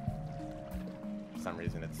tunnel. For some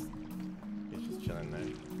reason he's just chilling there.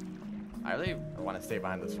 I really want to stay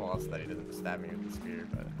behind this wall so that he doesn't stab me with the spear,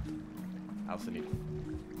 but I also need to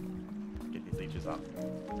get these leeches off me.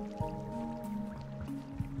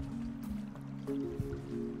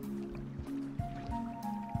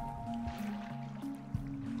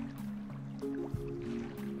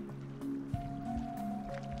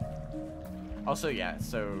 Also, yeah,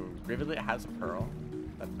 so Rivulet has a pearl.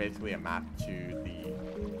 That's basically a map to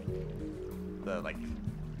the like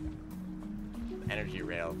energy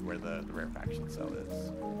rail where the rarefaction cell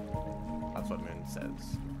is. That's what Moon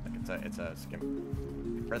says. Like it's a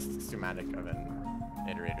schematic of an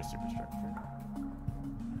iterator superstructure.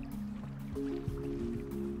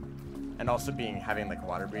 And also having like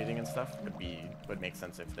water breathing and stuff would make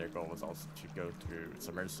sense if their goal was also to go through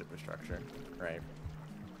submerged superstructure, right?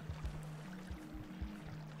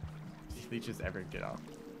 Leeches ever get off.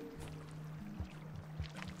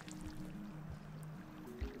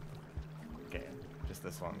 Okay, just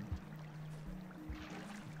this one.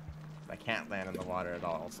 I can't land in the water at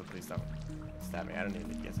all, so please don't stab me. I don't even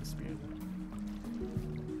think he has a spear.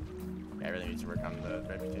 Yeah, I really need to work on the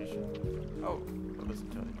reputation. Oh, well, this is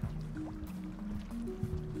totally gone.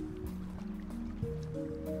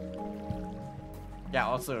 Yeah,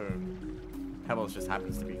 also, Pebbles just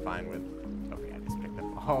happens to be fine with... Okay, I just picked up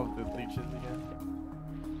all of the leeches again.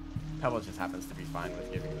 Pebbles just happens to be fine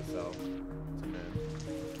with giving the cell to Moon.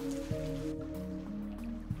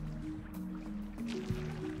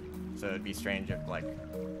 So it'd be strange if, like,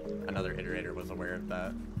 another iterator was aware of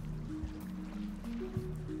that.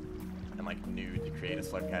 And, like, knew to create a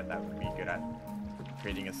slugcat that would be good at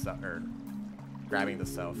creating a cell, or grabbing the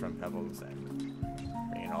cell from Pebbles and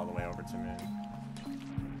bringing it all the way over to Moon.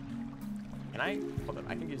 Can I... Hold up,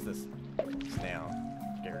 I can use this snail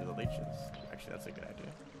to get rid of the leeches. Actually, that's a good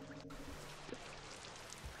idea.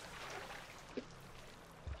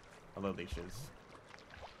 Hello, leeches.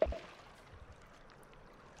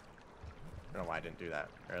 I don't know why I didn't do that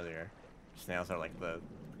earlier. Snails are like the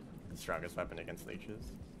strongest weapon against leeches.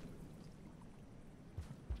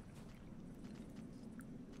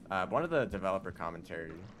 One of the developer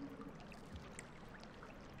commentary,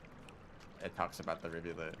 it talks about the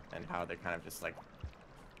rivulet and how they kind of just like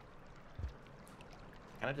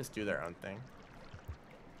just do their own thing.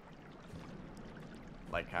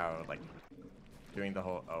 Like how like doing the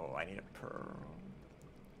whole, oh, I need a pearl.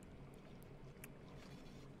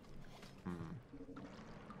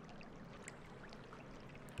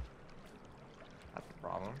 That's the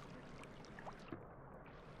problem.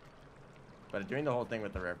 But doing the whole thing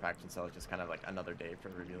with the rarefaction cell is just kind of like another day for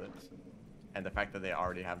rivulets. And the fact that they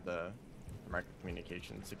already have the market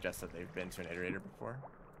communication suggests that they've been to an iterator before.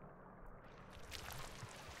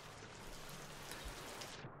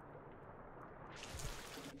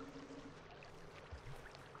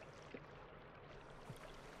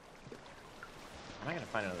 I'm not gonna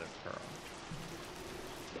find another pearl.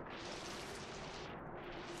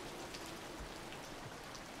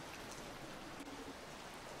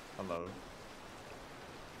 Hello.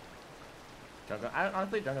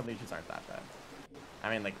 Honestly, jungle leeches aren't that bad. I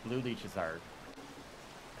mean, like, blue leeches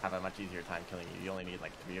have a much easier time killing you. You only need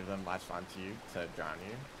like 3 of them latched onto you to drown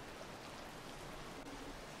you.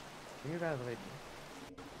 Move out of the way.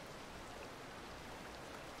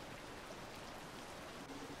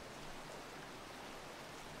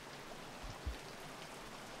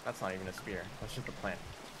 That's not even a spear. That's just a plant.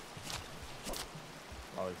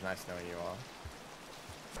 Always nice knowing you all.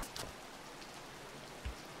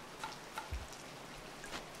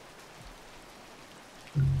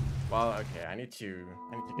 Well, okay, I need to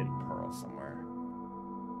get a pearl somewhere.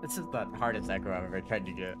 This is the hardest echo I've ever tried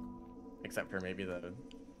to get, except for maybe the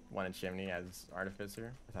one in Chimney as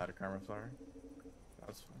Artificer without a Karma Flower. That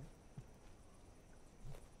was fun.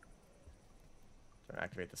 Trying to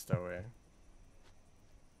activate the stowaway.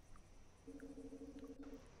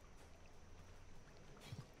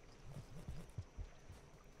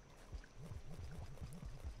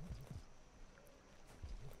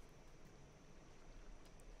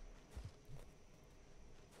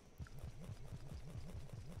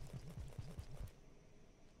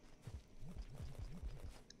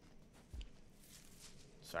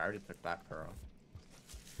 So I already took that pearl.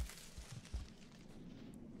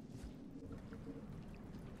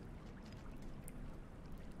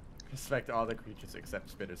 Respect all the creatures except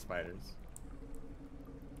spitter spiders.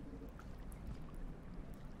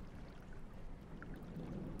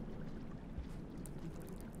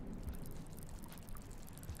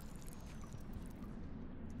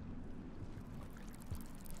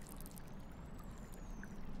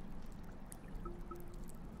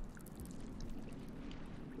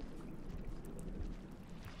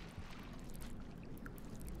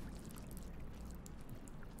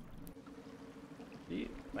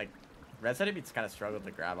 Like, red centipedes kind of struggle to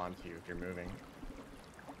grab onto you if you're moving.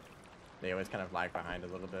 They always kind of lag behind a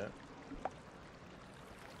little bit.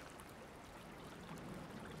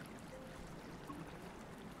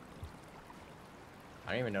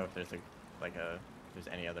 I don't even know if there's there's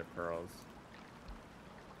any other pearls.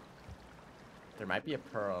 There might be a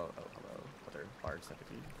pearl. Oh, hello, other large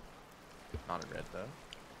centipede. Not a red though,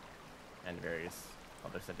 and various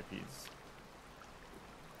other centipedes.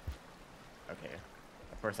 Okay.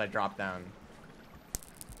 Of course, I dropped down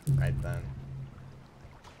right then.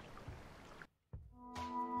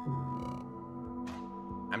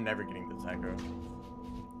 I'm never getting this echo.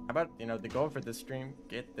 How about, you know, the goal for this stream?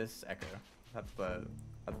 Get this echo. That's the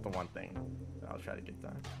one thing that I'll try to get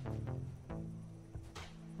done.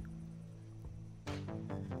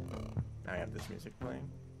 Now I have this music playing.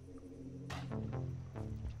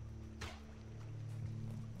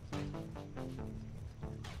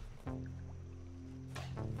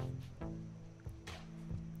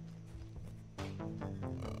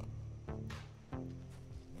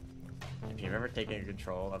 If you've ever taken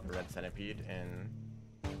control of a red centipede in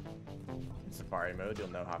Safari mode, you'll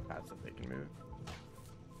know how fast they can move.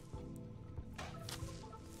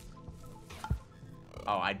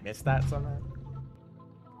 Oh, I missed that somehow.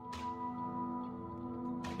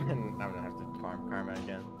 I'm gonna have to farm karma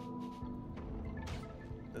again.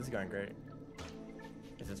 This is going great.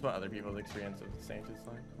 Is this what other people's experience of the Saints is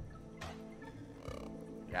like?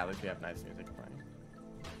 Yeah, at least we have nice music playing.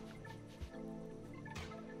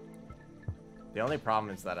 The only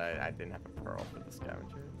problem is that I didn't have a pearl for the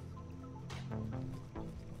scavengers.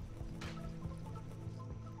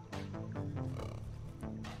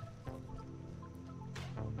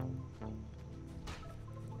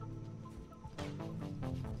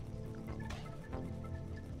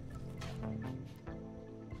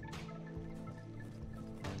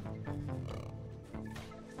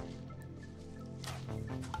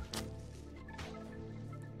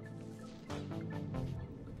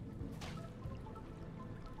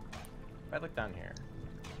 If I look down here.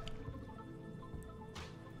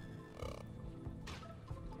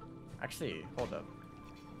 Actually, hold up.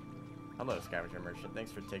 Hello, scavenger merchant.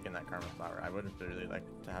 Thanks for taking that karma flower. I would have really liked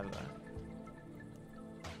to have that.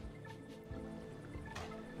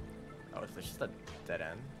 Oh, is this just a dead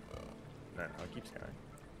end? No, it keeps going.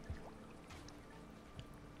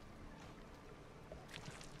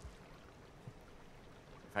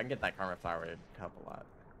 If I can get that karma flower, it'd help a lot.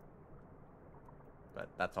 But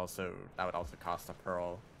that would also cost a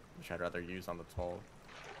pearl, which I'd rather use on the toll.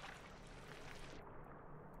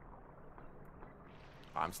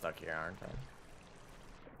 Oh, I'm stuck here, aren't I?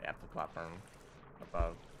 They have the platform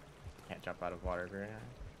above. Can't jump out of water very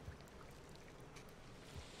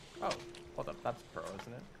high. Oh, hold up, that's pearl,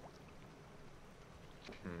 isn't it?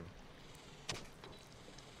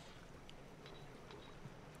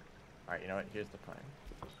 Alright, you know what? Here's the plan.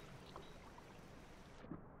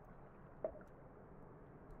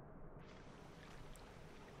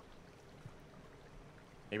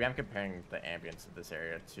 Maybe I'm comparing the ambience of this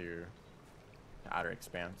area to the Outer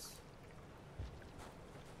Expanse.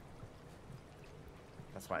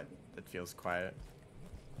 That's why it feels quiet.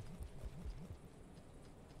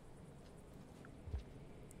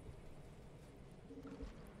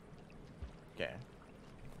 Okay.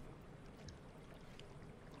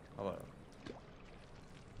 Hello.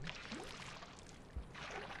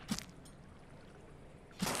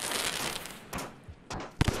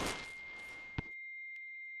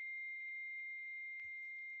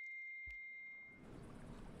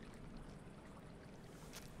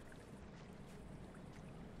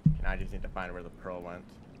 And I just need to find where the pearl went.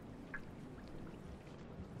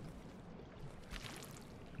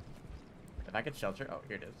 If I could shelter, oh,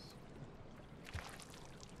 here it is.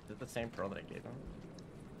 Is it the same pearl that I gave him?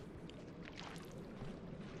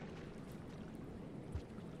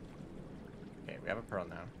 Okay, we have a pearl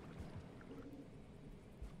now.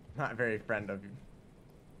 Not very friend of you.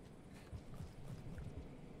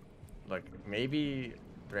 Look, maybe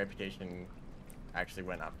the reputation actually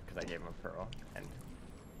went up because I gave him a pearl, and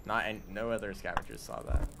no other scavengers saw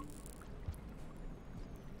that.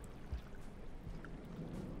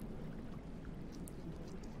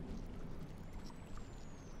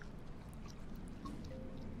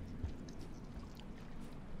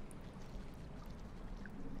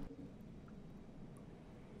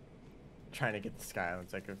 Trying to get the Sky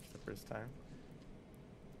Islands Echo for the first time.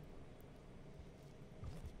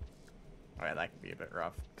 Alright, that could be a bit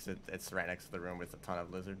rough because it's right next to the room with a ton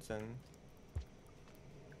of lizards and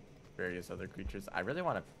various other creatures. I really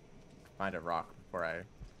want to find a rock before I...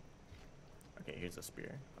 Okay, here's a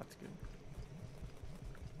spear. That's good.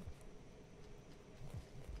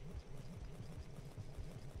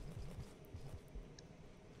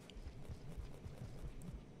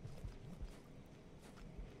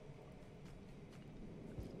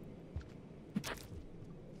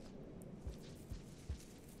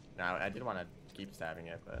 Now, I did want to keep stabbing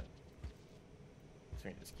it, but so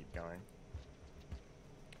we can just keep going.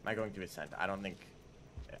 Am I going to ascend? I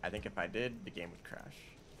think if I did, the game would crash.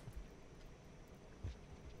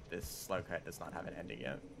 This slug hut does not have an ending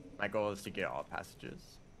yet. My goal is to get all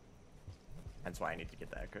passages. Hence why I need to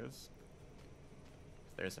get the echoes.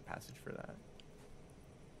 There's a passage for that.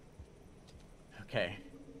 Okay.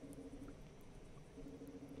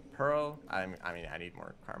 Pearl, I mean, I need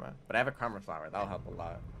more karma. But I have a karma flower, that'll help a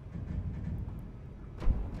lot.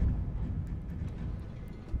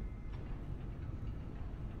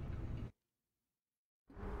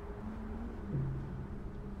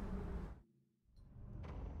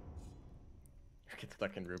 Get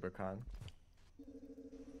stuck in Rubicon.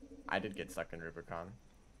 I did get stuck in Rubicon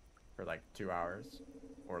for like 2 hours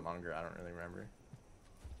or longer, I don't really remember.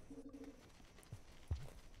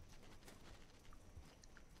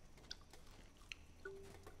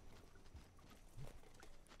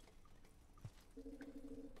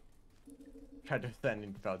 Tried to ascend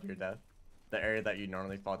and fell to your death. The area that you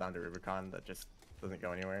normally fall down to Rubicon that just doesn't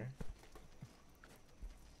go anywhere.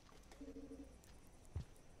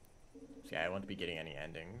 So yeah, I won't be getting any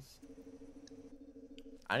endings.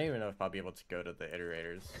 I don't even know if I'll be able to go to the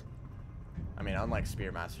iterators. I mean, unlike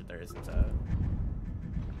Spearmaster, there isn't a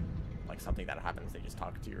like something that happens, they just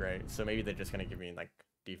talk to you, right? So maybe they're just gonna give me like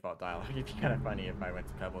default dialogue. It'd be kind of funny if I went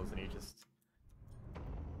to Pebbles and he just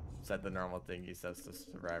said the normal thing he says to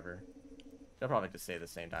Survivor. They'll probably just say the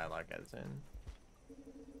same dialogue as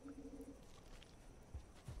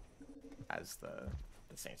the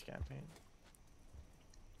Saints campaign,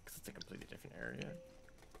 because it's a completely different area.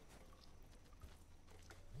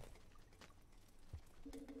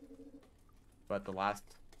 But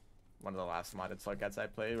one of the last modded slugheads I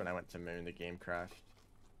played, when I went to Moon, the game crashed.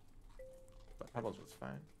 But Pebbles was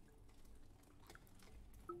fine.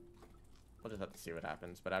 We'll just have to see what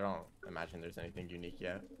happens, but I don't imagine there's anything unique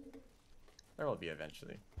yet. There will be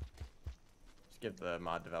eventually. Just give the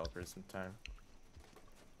mod developers some time.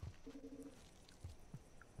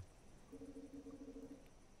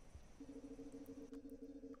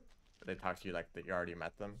 But they talk to you like that you already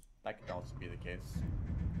met them. That could also be the case.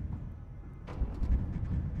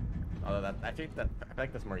 Although I feel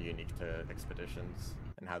like that's more unique to expeditions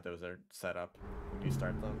and how those are set up when you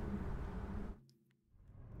start them.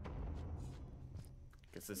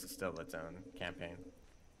 Because this is still its own campaign.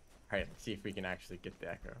 Alright, let's see if we can actually get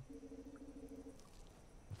the Echo.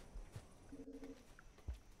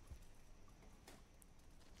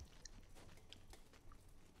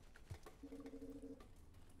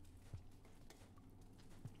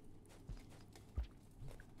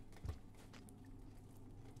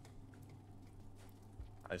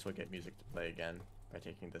 I just will get music to play again by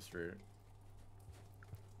taking this route.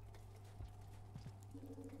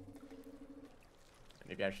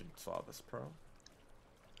 Maybe I should solve this pro.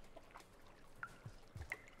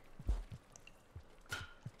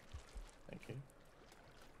 Thank you.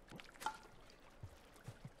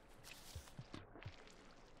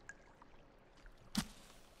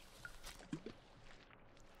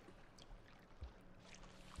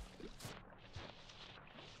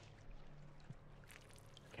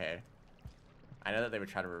 Okay. I know that they would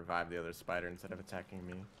try to revive the other spider instead of attacking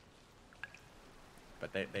me.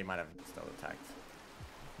 But they might have still attacked.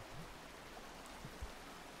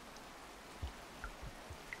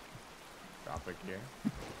 Drop a gear.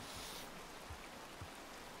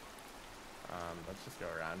 Let's just go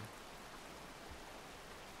around.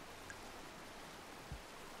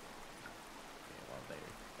 Okay, well,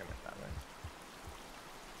 they went that way.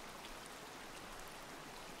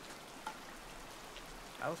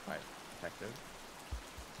 That was quite effective.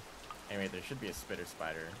 Anyway, there should be a spitter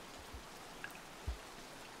spider.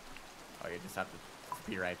 Oh, you just have to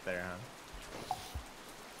be right there, huh?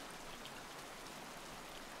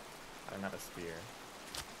 I don't have a spear.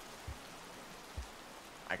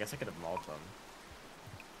 I guess I could have mauled them.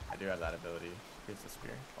 I do have that ability. Here's the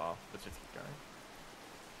spear. Well, let's just keep going.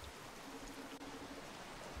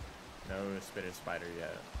 No spitter spider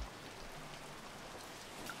yet.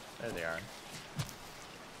 There they are.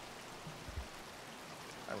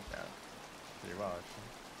 That worked out pretty well, actually.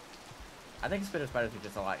 I think spitter spiders are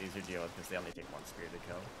just a lot easier to deal with because they only take one spear to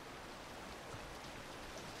kill.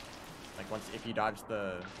 Like if you dodge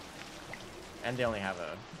the, and they only have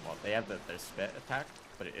a, well, they have their spit attack,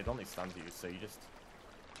 but it only stuns you. So you just,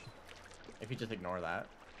 if you just ignore that,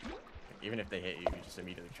 even if they hit you, you just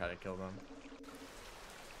immediately try to kill them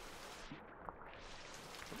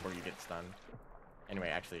before you get stunned. Anyway,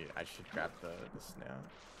 actually, I should grab the snail.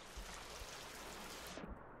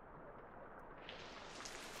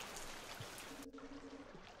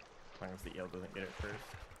 As long as the eel doesn't get it first.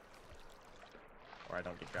 Or I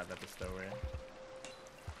don't get grabbed at the stowaway.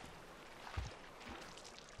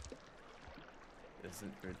 This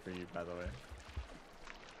isn't food for you, by the way.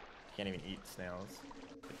 You can't even eat snails.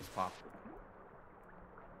 They just pop.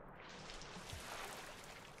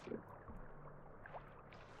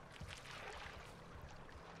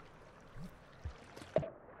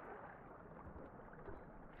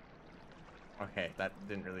 Okay, that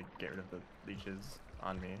didn't really get rid of the leeches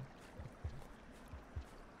on me.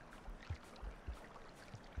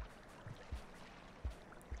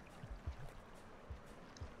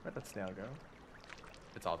 Where'd that snail go?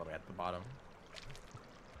 It's all the way at the bottom.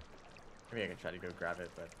 Maybe I can try to go grab it,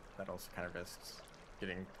 but that also kind of risks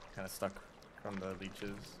getting kind of stuck from the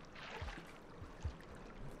leeches.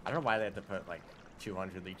 I don't know why they had to put like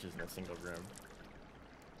 200 leeches in a single room.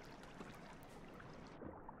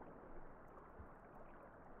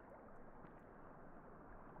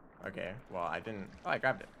 Okay, well I didn't, oh I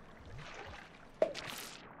grabbed it.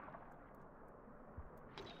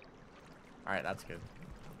 Alright, that's good.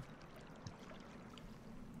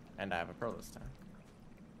 And I have a pro this time.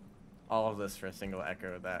 All of this for a single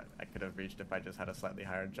echo that I could have reached if I just had a slightly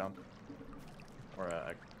higher jump. Or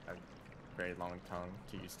a very long tongue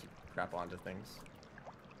to use to grapple onto things.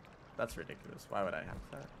 That's ridiculous. Why would I have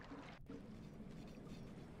that?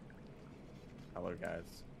 Hello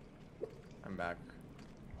guys. I'm back.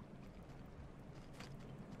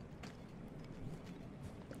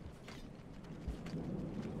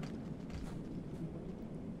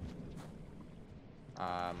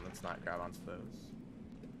 Let's not grab onto those.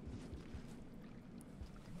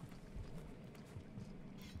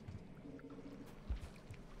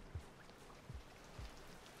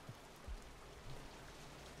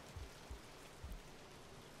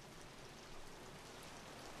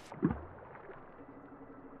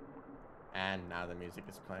 And now the music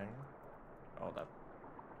is playing. Hold up.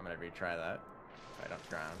 I'm gonna retry that so I don't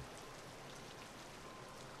drown.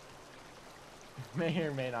 May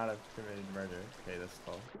or may not have committed murder. Okay, this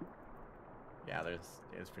skull. Yeah,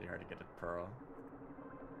 it's pretty hard to get a pearl.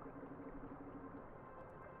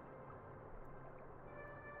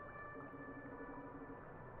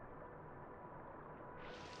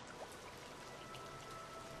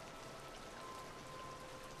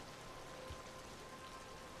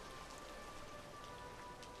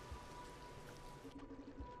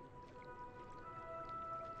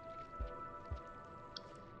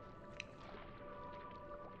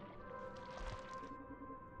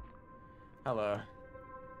 Hello.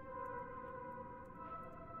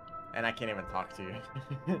 And I can't even talk to you.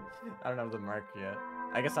 I don't have the mark yet.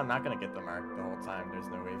 I guess I'm not gonna get the mark the whole time. There's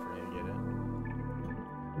no way for me to get it.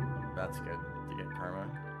 That's good to get karma.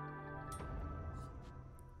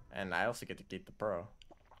 And I also get to keep the pearl.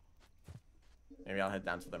 Maybe I'll head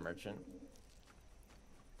down to the merchant.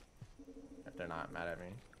 If they're not mad at me.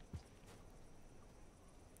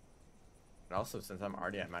 But also, since I'm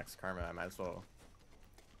already at max karma, I might as well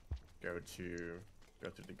go through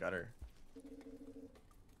the gutter.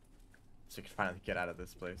 So we can finally get out of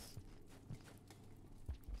this place.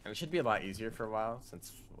 And it should be a lot easier for a while,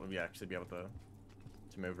 since we'll actually be able to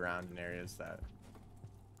move around in areas that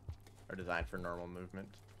are designed for normal movement.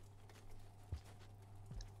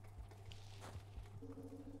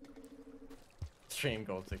 Stream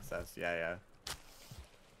goal success, yeah.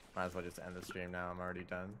 Might as well just end the stream now, I'm already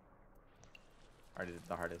done. Already did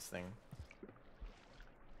the hardest thing.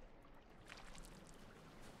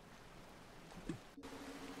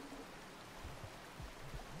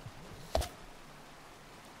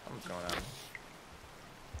 What's going on?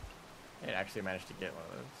 It actually managed to get one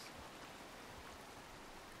of those.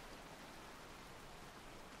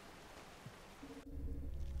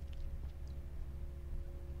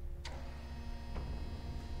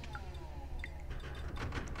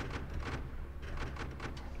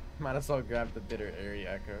 Might as well grab the bitter airy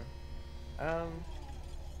echo.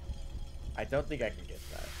 I don't think I can get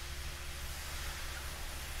that.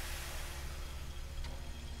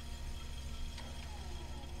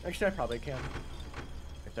 Actually, I probably can.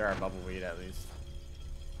 If there are bubble weed, at least.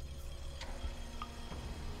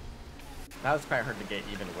 That was quite hard to get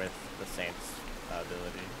even with the Saint's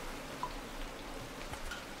ability.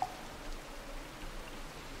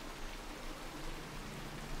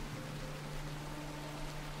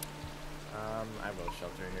 I will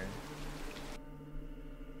shelter here.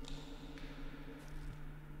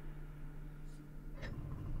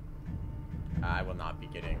 I will not be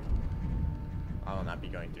getting... I will not be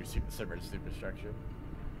going through submerged superstructure.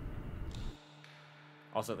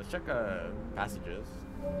 Also, let's check passages.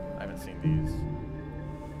 I haven't seen these.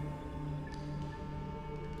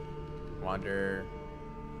 Wander.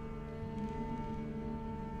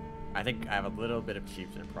 I think I have a little bit of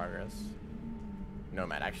chiefs in progress.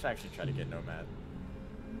 Nomad. I should actually try to get Nomad.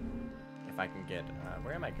 If I can get...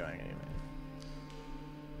 where am I going anyway?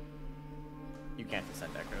 You can't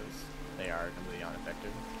descend echoes. They are completely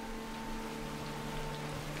unaffected.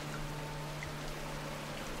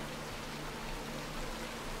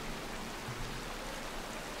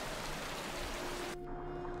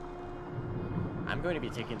 I'm going to be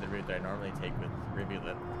taking the route that I normally take with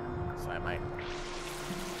Rivulet, so I might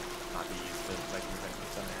not be used to like moving to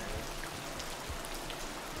some areas.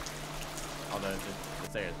 Although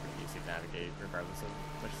this area is pretty easy to navigate regardless of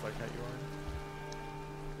which slug cut you are.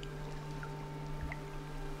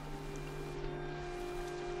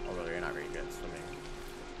 Although you're not very good at swimming.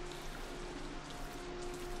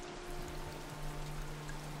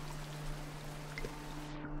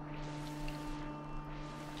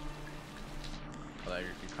 Although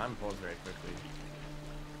you climb poles very quickly.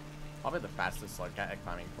 Probably the fastest slug cat at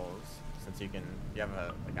climbing poles, since you have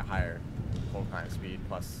a higher pole climb speed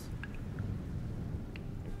plus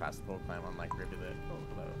fast pole climb on like Rivulet. Oh,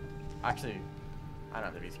 hello. Actually, I don't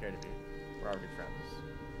have to be scared of you. We're already friends.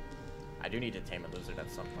 I do need to tame a lizard at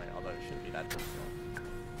some point, although it shouldn't be that difficult.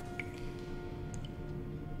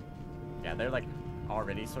 Yeah, they're like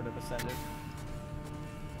already sort of ascended.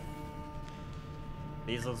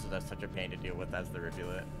 These lizards are such a pain to deal with as the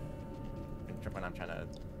Rivulet. When I'm trying to...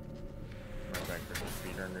 I'm going for the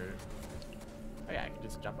speedrun route. Oh yeah, I can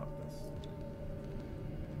just jump up this.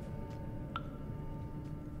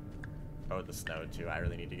 Oh, the snow too. I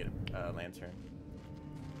really need to get a lantern.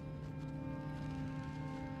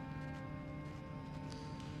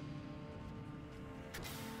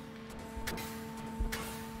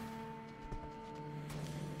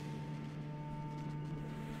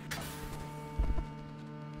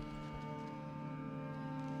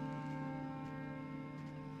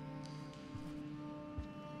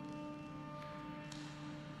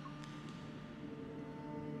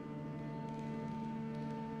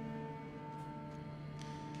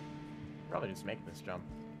 probably just make this jump.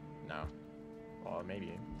 No. Well,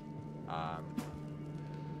 maybe.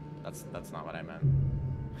 That's not what I meant.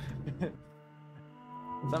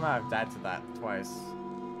 Somehow I've died to that twice.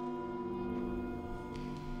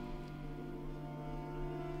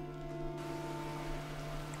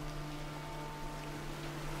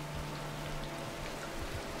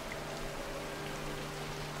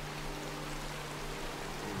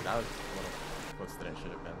 That was a little close than it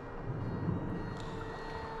should have been.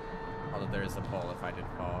 Although there is a pole if I did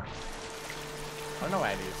fall. I don't know why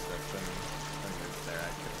I used this when there's there.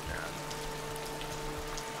 I could have drowned.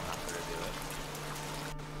 I'm not gonna do it.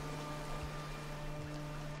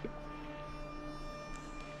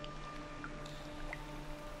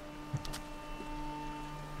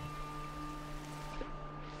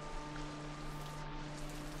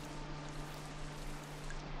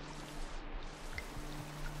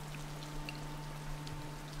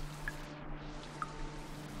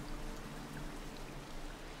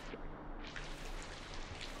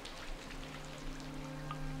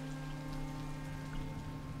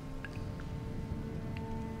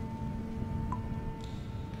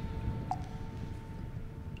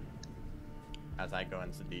 As I go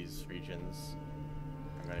into these regions,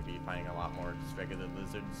 I'm going to be finding a lot more just regular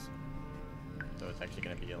lizards. So it's actually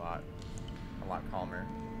going to be a lot calmer.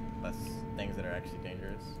 Less things that are actually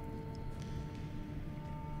dangerous.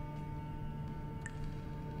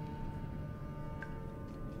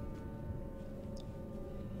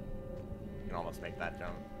 You can almost make that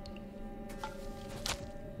jump.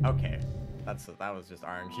 Okay, that was just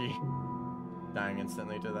RNG. Dying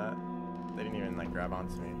instantly to that. They didn't even like grab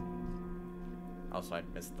onto me. Also, I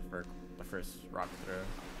missed the first rock throw.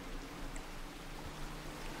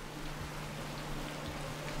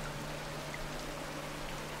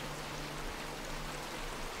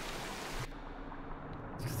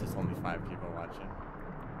 Because there's only 5 people watching.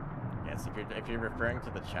 Yes, if you're referring to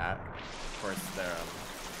the chat, of course, the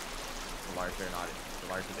larger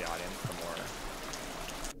the audience, the more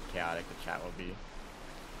chaotic the chat will be.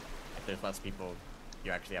 If there's less people,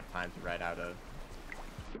 you actually have time to write out a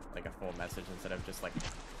full message instead of just like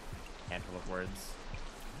a handful of words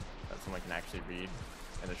that someone can actually read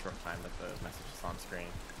in the short time that the message is on screen.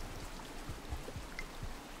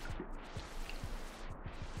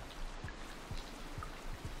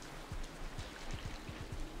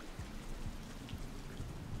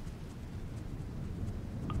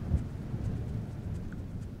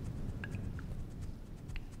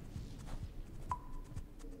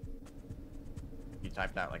 If you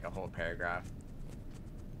typed out like a whole paragraph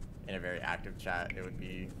in a very active chat, it would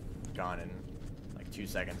be gone in like 2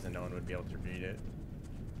 seconds and no one would be able to read it.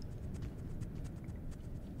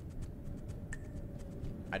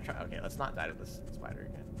 Okay, let's not die to this spider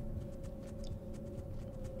again.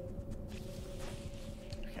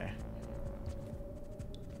 Okay.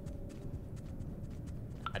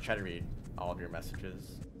 I try to read all of your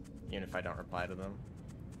messages, even if I don't reply to them.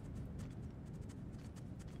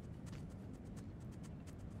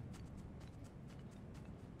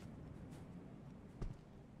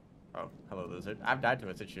 Oh, hello lizard. I've died to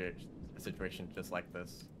a situation just like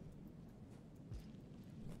this.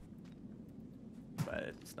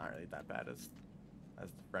 But it's not really that bad as the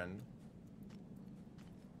friend.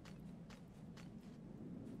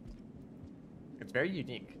 It's very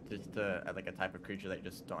unique, just like a type of creature that you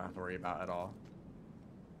just don't have to worry about at all.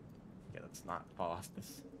 Yeah, let's not fall off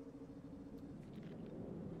this.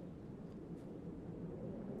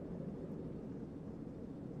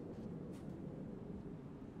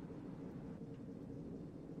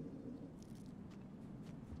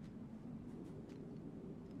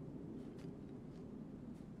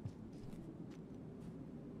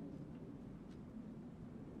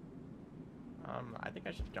 I think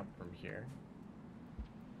I should jump from here.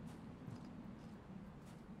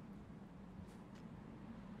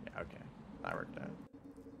 Yeah, okay. That worked out.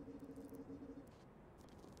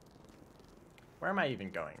 Where am I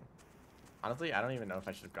even going? Honestly, I don't even know if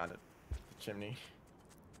I should have gone to the chimney.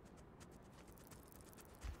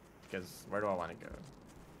 Because where do I want to go?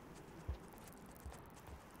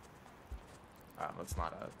 Let's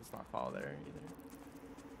not follow there either.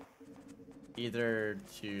 Either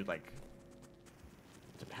to like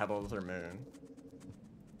to Pebbles or Moon.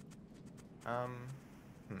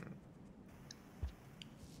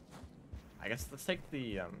 I guess let's take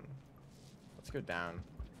the let's go down.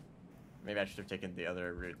 Maybe I should have taken the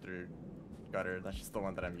other route through Gutter. That's just the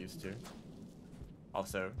one that I'm used to.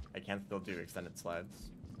 Also, I can still do extended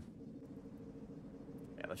slides.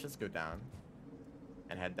 Yeah, let's just go down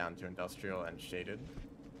and head down to Industrial and Shaded.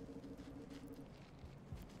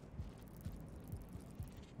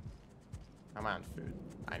 I'm on food.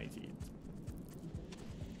 I need to eat.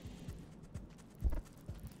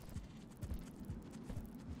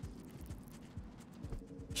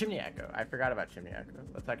 Chimney Echo. I forgot about Chimney Echo.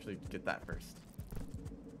 Let's actually get that first.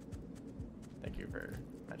 Thank you for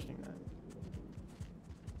mentioning that.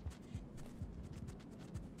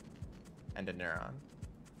 And a neuron.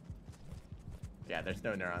 Yeah, there's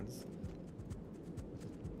no neurons.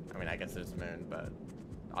 I mean, I guess there's moon, but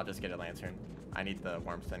I'll just get a lantern. I need the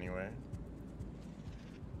warmth anyway.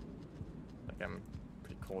 Like, I'm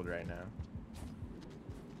pretty cold right now.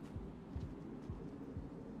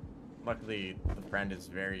 Luckily, the friend is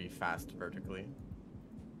very fast vertically.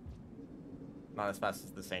 Not as fast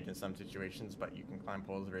as the Saint in some situations, but you can climb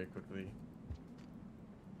poles very quickly.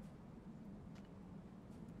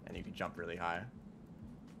 And you can jump really high.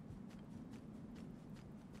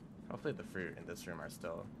 Hopefully the fruit in this room are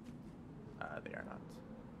still... they are not.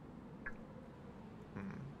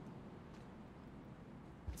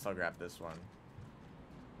 So I'll grab this one.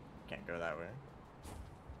 Can't go that way.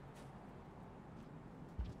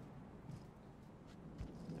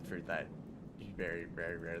 The fruit that you very,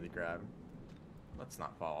 very rarely grab. Let's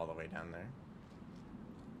not fall all the way down there.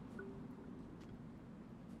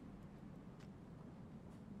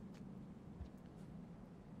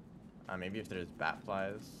 Maybe if there's bat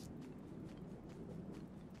flies.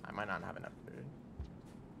 I might not have enough food.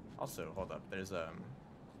 Also, hold up, there's I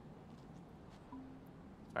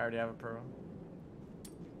already have a pearl.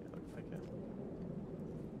 It looks like it.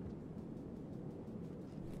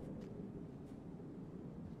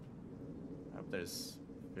 I hope there's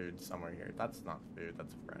food somewhere here. That's not food,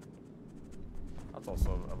 that's a friend. That's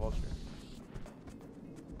also a vulture.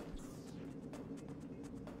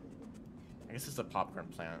 I guess it's a popcorn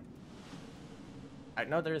plant.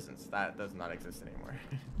 No, there isn't. That does not exist anymore.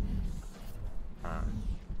 Well,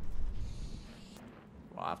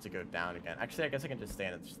 I'll have to go down again. Actually, I guess I can just stay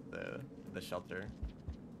in the shelter.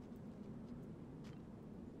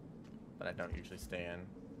 But I don't usually stay in.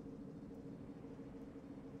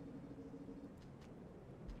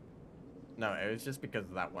 No, it was just because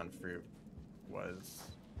that one fruit was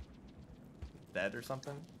dead or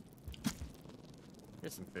something.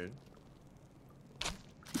 Here's some food.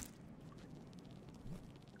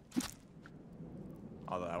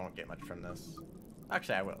 Although I won't get much from this.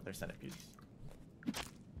 Actually, I will. They're centipedes.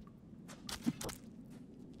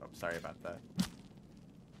 Oh, sorry about that.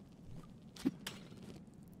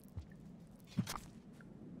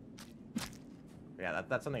 Yeah,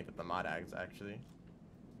 that's something that the mod adds, actually.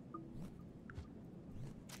 I'm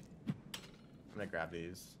gonna grab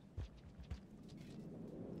these.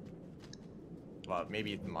 Well,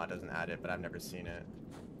 maybe the mod doesn't add it, but I've never seen it.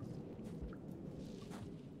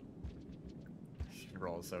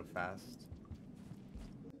 Roll so fast.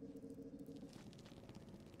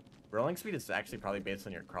 Rolling speed is actually probably based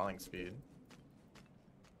on your crawling speed,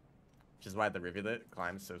 which is why the rivulet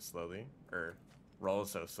climbs so slowly, or rolls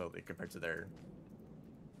so slowly compared to their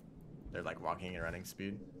like walking and running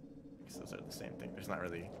speed, because those are the same thing. There's not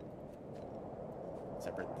really a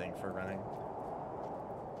separate thing for running.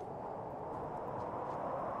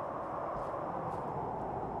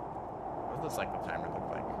 What does the cycle timer look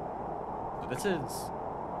like? So this is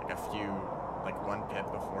like a few, like one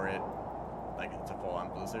pip before it, like it's a full-on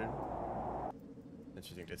blizzard.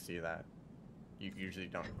 Interesting to see that. You usually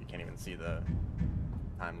don't, you can't even see the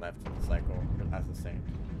time left in the cycle as the same.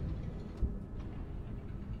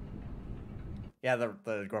 Yeah,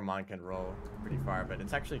 the Gourmand can roll pretty far, but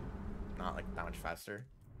it's actually not like that much faster.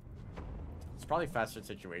 It's probably faster in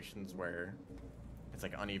situations where it's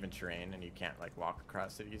like uneven terrain and you can't like walk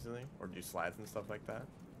across it easily or do slides and stuff like that.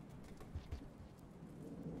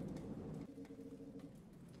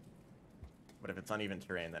 But if it's uneven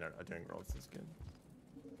terrain, then doing rolls is good.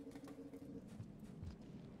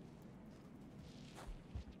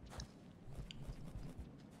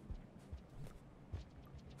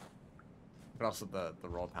 But also the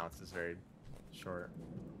roll pounce is very short.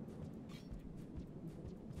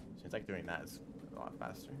 Seems like doing that is a lot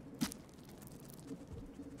faster.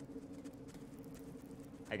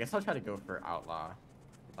 I guess I'll try to go for Outlaw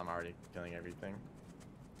if I'm already killing everything.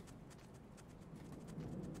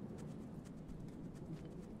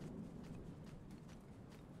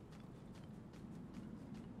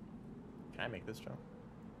 Can I make this jump?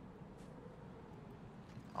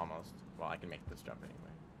 Almost. Well, I can make this jump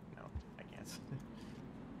anyway. No, I can't.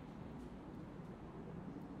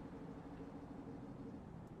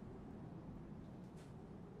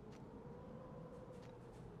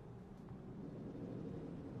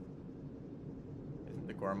 Isn't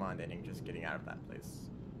the Gourmand ending just getting out of that place?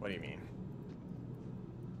 What do you mean?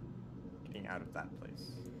 Getting out of that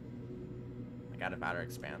place? Like out of Outer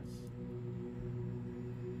Expanse?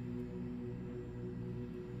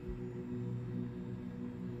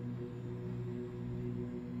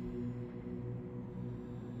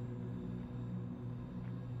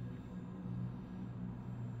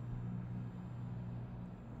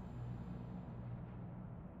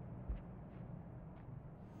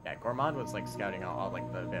 Yeah, Gourmand was like scouting out all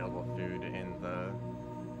like the available food in the,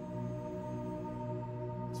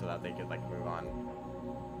 so that they could like move on,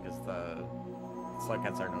 because the slug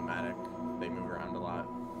cats are nomadic. They move around a lot,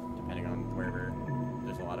 depending on wherever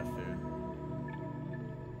there's a lot of food.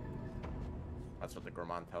 That's what the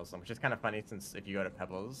Gourmand tells them, which is kind of funny, since if you go to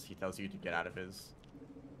Pebbles, he tells you to get out of his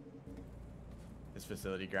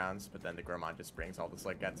facility grounds, but then the Gourmand just brings all the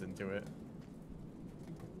slug cats into it.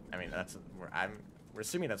 I mean, that's where we're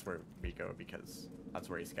assuming that's where we go, because that's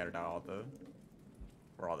where he scattered out all the,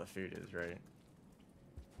 where all the food is, right?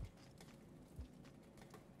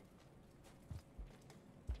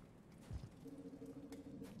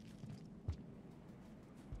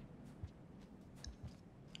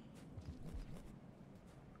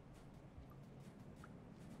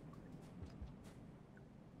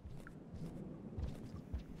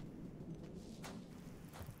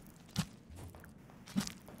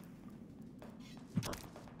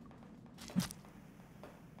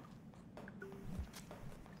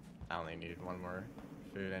 I only needed one more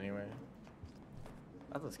food anyway.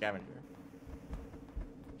 That's a scavenger.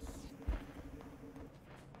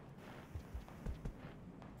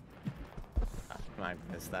 I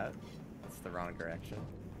missed that. It's the wrong direction.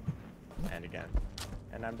 And again.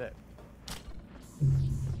 And I'm dead.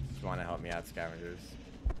 If you want to help me out, scavengers.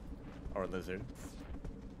 Or lizard.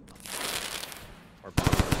 Or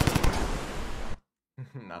bomb.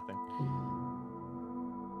 Nothing.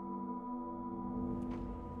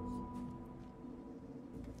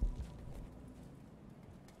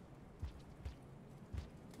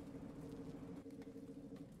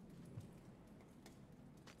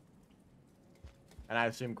 And I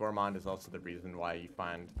assume Gourmand is also the reason why you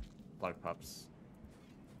find slug pups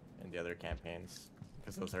in the other campaigns,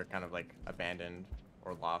 because those are kind of like abandoned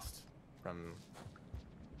or lost from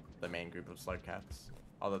the main group of slug cats.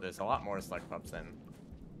 Although there's a lot more slug pups than,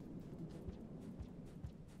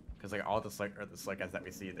 because like all the slug cats that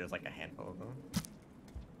we see, there's like a handful of them.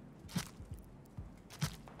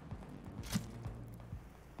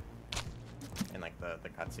 In like the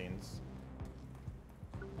cutscenes.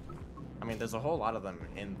 I mean, there's a whole lot of them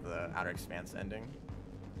in the Outer Expanse ending.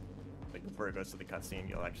 Like before it goes to the cutscene,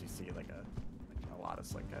 you'll actually see like a lot of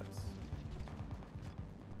slug cats.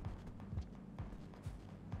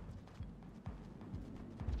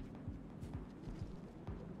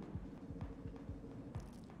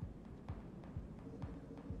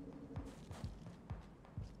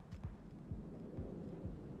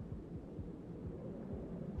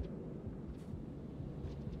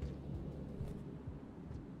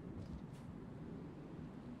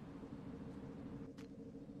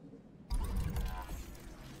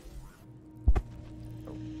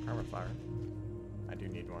 Flower. I do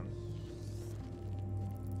need one.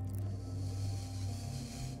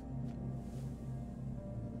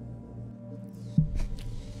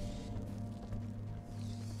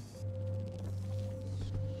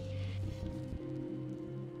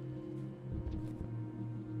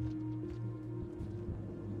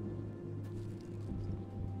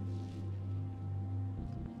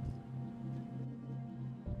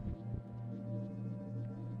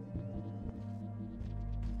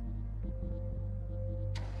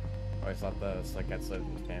 I thought the slug cats lived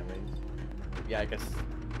in families. Yeah, I guess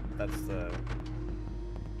that's the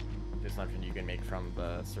assumption you can make from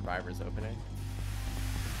the survivors opening.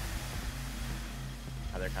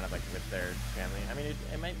 How they're kind of like with their family. I mean,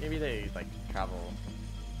 it might, maybe they like travel,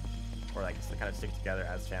 or like kind of stick together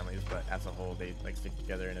as families, but as a whole they like stick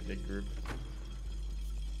together in a big group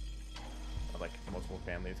of like multiple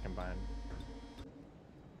families combined.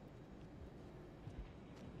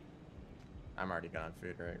 I'm already good on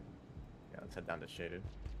food, right? Yeah, let's head down to Shaded.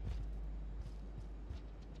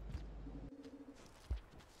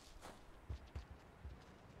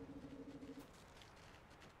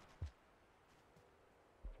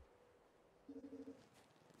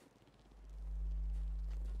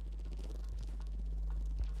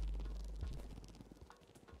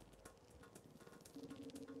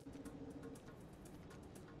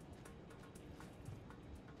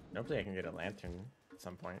 Hopefully I can get a lantern at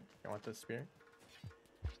some point. You want this spear?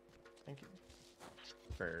 Thank you.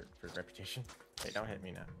 For reputation. Hey, don't hit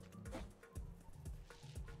me now.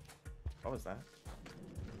 What was that?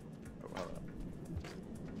 Oh, hold up.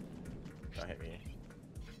 Don't hit me.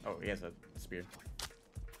 Oh, he has a spear.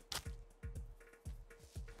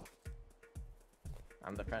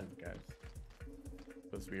 I'm the friend, guys.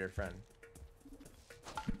 Supposed to be your friend.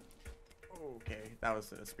 Okay, that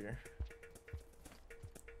was a spear.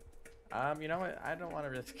 You know what? I don't want to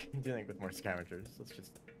risk dealing with more scavengers. Let's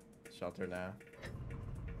just shelter now.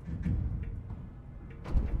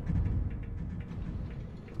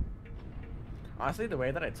 Honestly, the way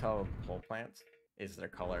that I tell pole plants is their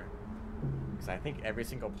color. Because I think every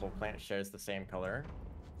single pole plant shares the same color,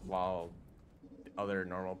 while the other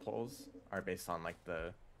normal poles are based on like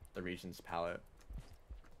the region's palette.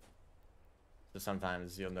 So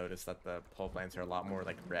sometimes you'll notice that the pole plants are a lot more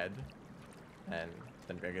like red than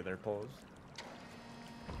regular poles.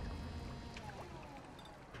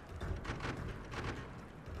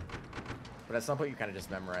 But at some point you kind of just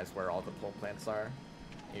memorize where all the pole plants are.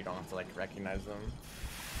 You don't have to like recognize them.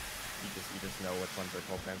 You just know which ones are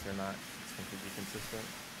pole plants or not. It's completely consistent.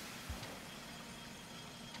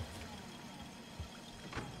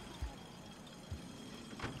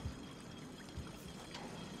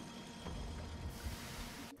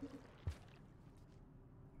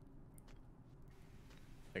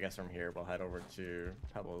 I guess from here we'll head over to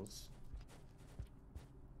Pebbles.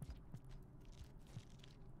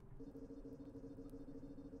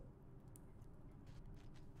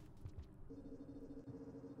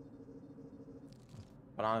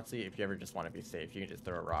 But honestly, if you ever just want to be safe, you can just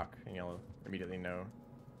throw a rock and you'll immediately know.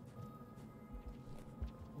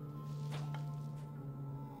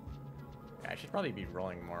 Yeah, I should probably be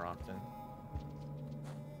rolling more often.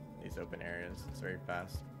 These open areas, it's very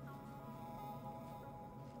fast.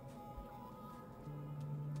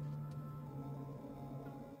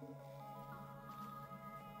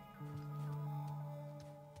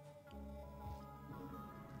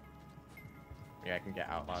 Yeah, I can get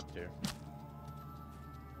outlawed too.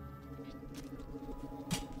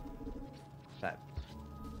 That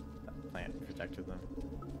plant protected them.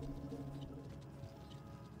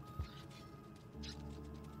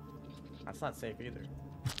 That's not safe either.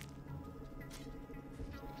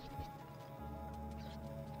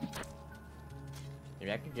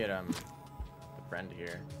 Maybe I could get the friend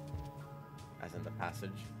here, as in the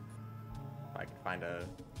passage. If I could find a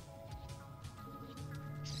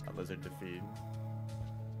lizard to feed.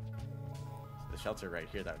 So the shelter right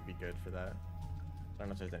here, that would be good for that. I don't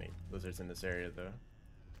know if there's any lizards in this area though.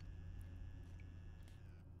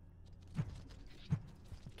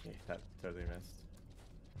 Okay, that totally missed.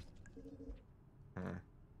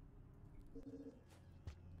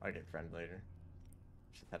 I'll get friend later.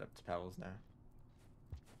 Should head up to Pebbles now.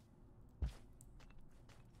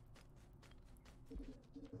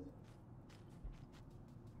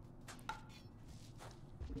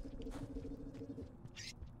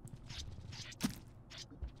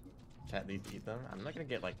 Chat, these eat them. I'm not gonna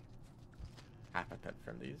get like half a pet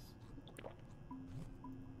from these.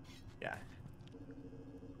 Yeah.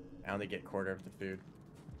 I only get quarter of the food.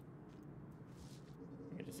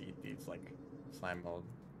 I can just eat these like slime mold.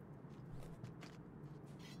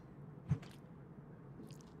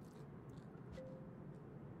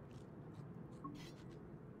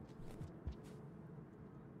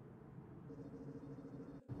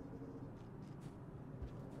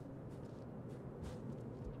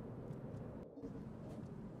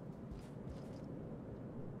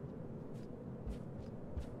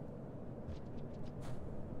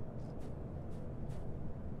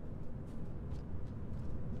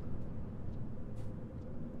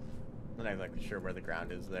 I'm not exactly sure where the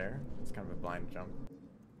ground is there. It's kind of a blind jump.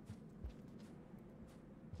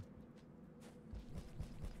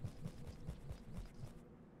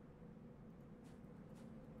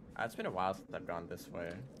 It's been a while since I've gone this way.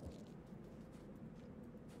 I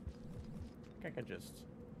think I could just...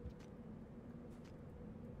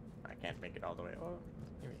 I can't make it all the way. Oh,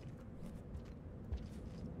 maybe.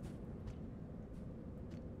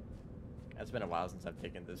 It's been a while since I've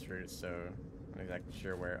taken this route, so I'm not exactly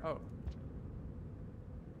sure where... Oh.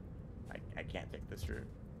 I can't take this route.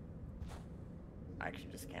 I actually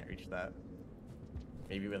just can't reach that.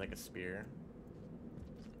 Maybe with like a spear.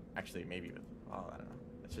 Actually, maybe with... Oh, I don't know.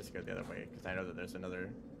 Let's just go the other way, because I know that there's another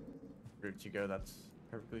route to go that's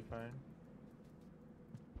perfectly fine.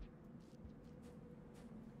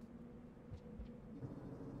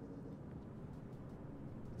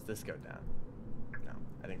 Does this go down? No,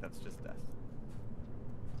 I think that's just death.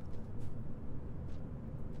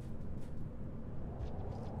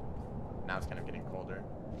 Now it's kind of getting colder.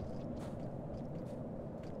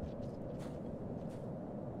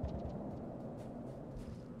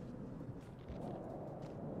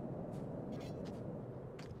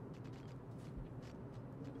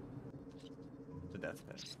 The death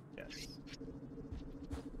pit, yes.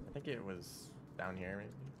 I think it was down here,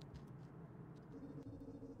 maybe.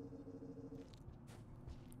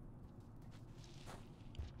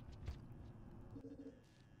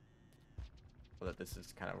 So that this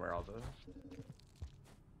is kind of where all the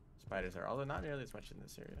spiders are, although not nearly as much in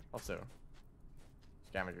this area. Also,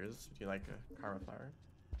 scavengers, would you like a karma flower?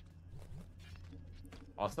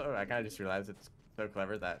 Also, I kind of just realized it's so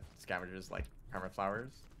clever that scavengers like karma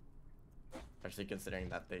flowers, especially considering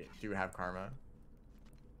that they do have karma.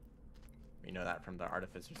 We know that from the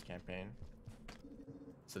Artificers campaign.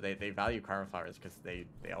 So they value karma flowers because they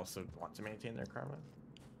also want to maintain their karma.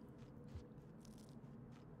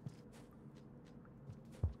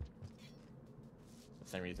 The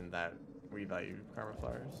same reason that we value karma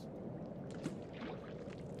flowers.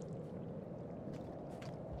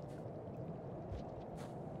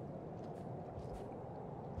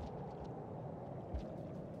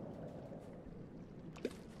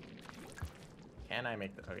 Can I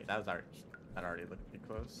make the... Okay, that already looked pretty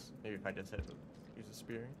close. Maybe if I just use a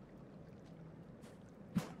spear.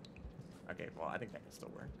 Okay, well, I think that can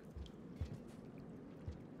still work.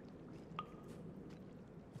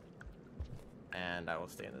 And I will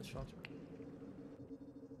stay in this shelter.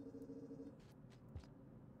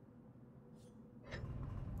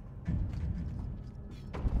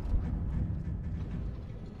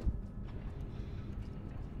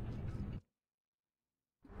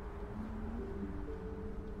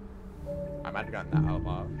 I might have gotten that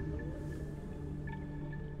outlaw.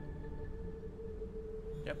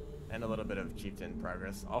 Yep, and a little bit of chieftain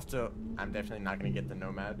progress. Also, I'm definitely not going to get the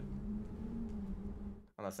nomad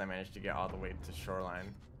unless I manage to get all the way to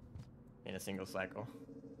shoreline in a single cycle.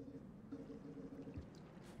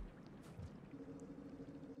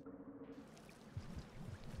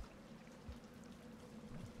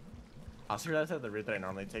 I also realized that the route that I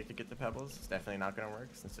normally take to get to Pebbles is definitely not going to work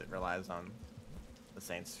since it relies on the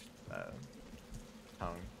Saints'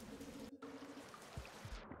 tongue.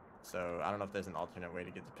 So I don't know if there's an alternate way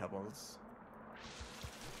to get to Pebbles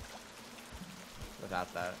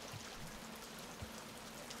without that.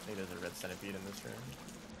 I think there's a red centipede in this room.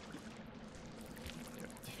 Yep,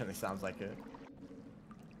 definitely sounds like it.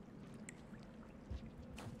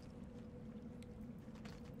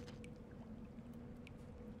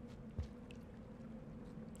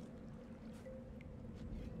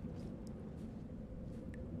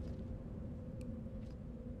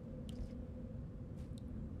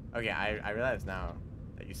 Okay, I realize now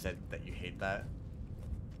that you said that you hate that,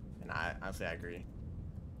 and I honestly I agree.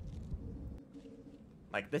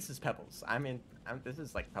 Like, this is Pebbles. This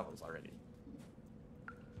is like Pebbles already,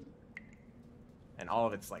 and all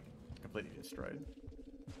of it's like completely destroyed.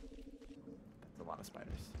 That's a lot of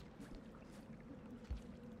spiders.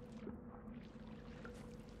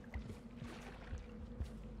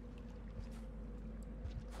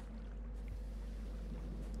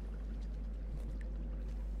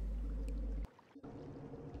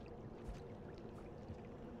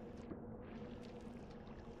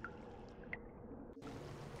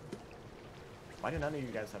 Why do none of you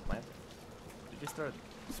guys have lanterns? Did you just throw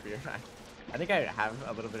a spear? I think I have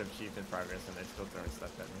a little bit of achievement progress and they're still throwing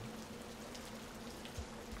stuff at me.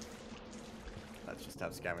 That's just how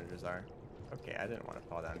scavengers are. Okay, I didn't want to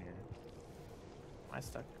fall down here. Am I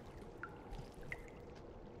stuck?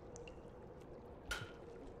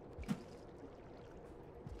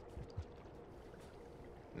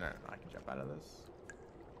 No, I can jump out of this.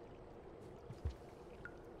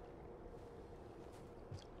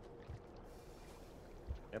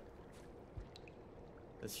 Yep.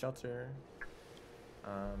 This shelter.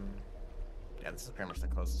 Yeah, this is pretty much the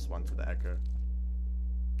closest one to the echo.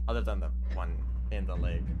 Other than the one in the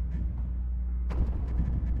lake.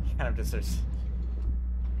 Kind of just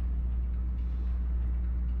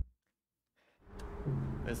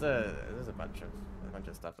there's a bunch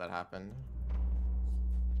of stuff that happened.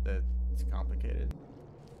 It's complicated.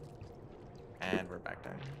 And we're back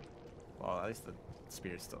down. Well, at least the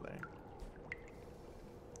spear's still there.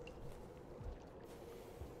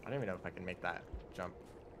 I don't even know if I can make that jump.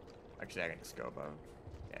 Actually, I can just go above.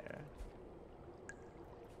 Yeah.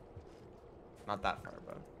 Not that far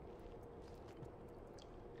above.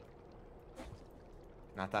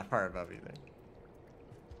 Not that far above either.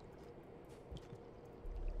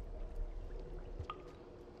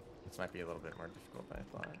 This might be a little bit more difficult than I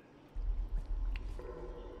thought.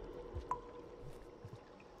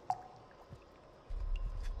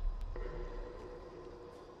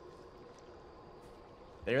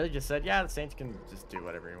 They really just said, yeah, the Saints can just do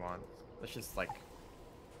whatever he wants. Let's just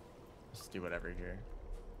do whatever here.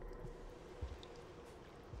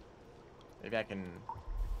 Maybe I can...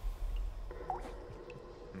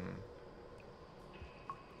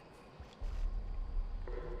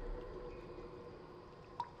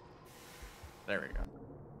 There we go.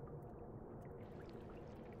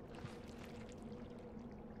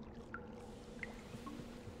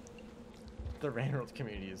 The Rainworld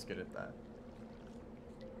community is good at that.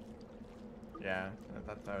 Yeah,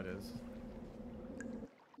 that's how it is.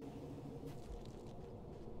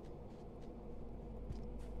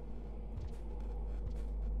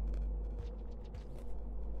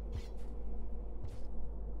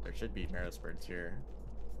 There should be Meros birds here.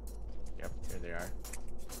 Yep, here they are.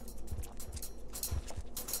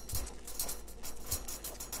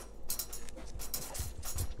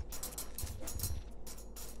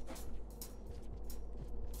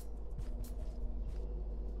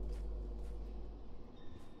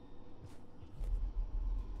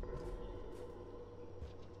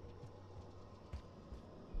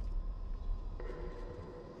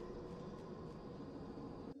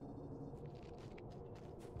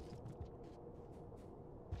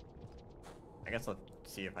 I guess I'll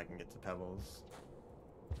see if I can get to Pebbles.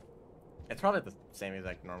 It's probably the same as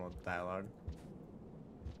like normal dialogue.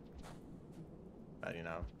 But you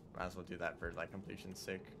know, might as well do that for like completion's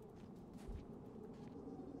sake.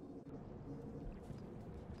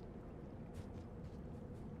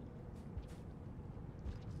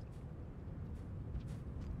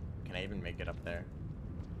 Can I even make it up there?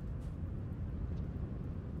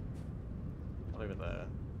 Probably with a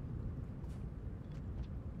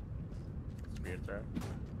spear throw.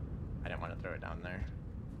 I didn't want to throw it down there.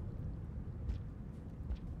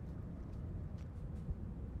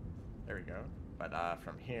 There we go. But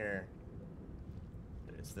from here,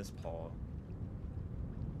 there's this pole.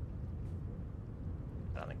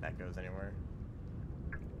 I don't think that goes anywhere.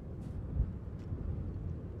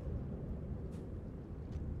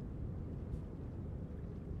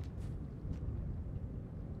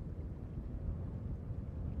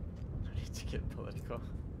 I need to get political.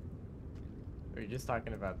 Were you just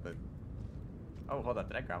talking about the... Oh, hold up.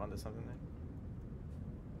 Did I grab onto something there?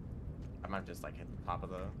 I might just like hit the top of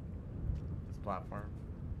this platform.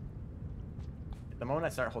 The moment I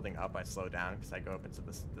start holding up, I slow down because I go up into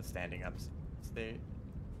the standing up state.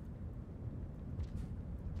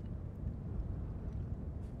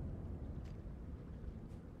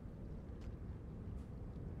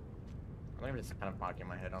 I'm just kind of bonking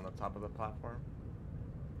my head on the top of the platform.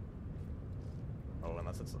 Oh,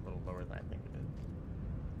 unless it's a little lower than I think it is.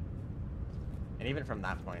 And even from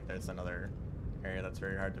that point, there's another area that's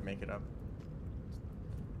very hard to make it up.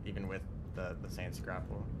 Even with the Saints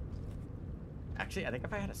grapple. Actually, I think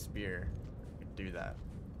if I had a spear, I could do that.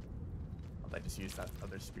 I just use that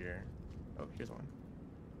other spear. Oh, here's one.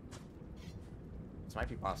 This might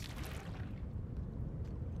be possible.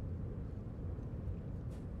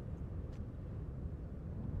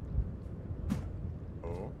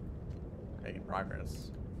 Oh, making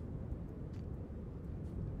progress.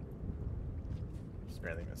 Just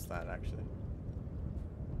barely missed that, actually.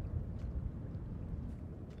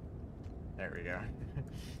 There we go.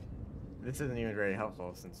 This isn't even very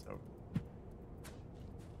helpful since... Oh.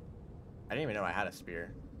 I didn't even know I had a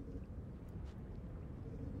spear.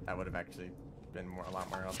 That would have actually been a lot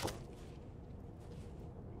more helpful.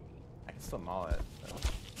 I can still maul it, though.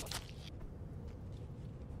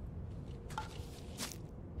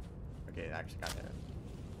 Okay, it actually got hit.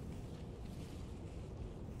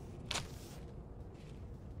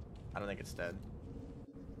 I don't think it's dead.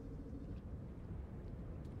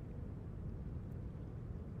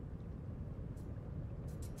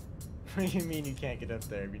 What do you mean you can't get up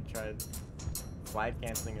there? We tried slide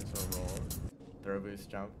canceling into a roll, throw boost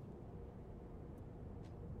jump,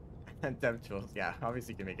 and dev tools. Yeah,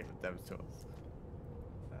 obviously you can make it with dev tools.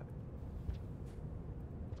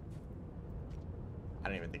 I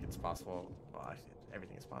don't even think it's possible. Well, actually,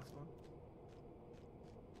 everything is possible.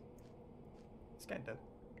 This guy dead.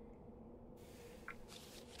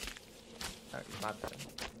 Oh, he's not dead.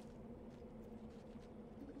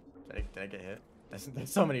 Did I get hit?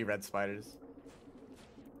 There's so many red spiders.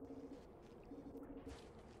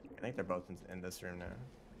 I think they're both in this room now.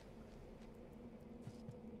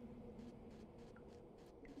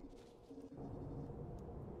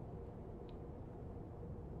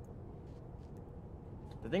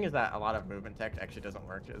 The thing is that a lot of movement tech actually doesn't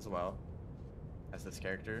work as well as this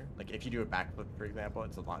character. Like if you do a backflip, for example,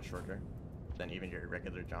 it's a lot shorter than even your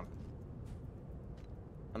regular jump.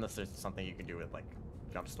 Unless there's something you can do with like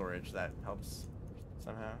jump storage that helps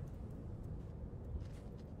somehow.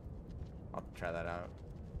 I'll try that out.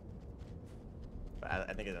 But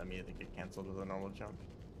I think it immediately get cancelled with a normal jump.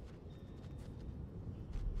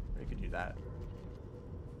 We could do that.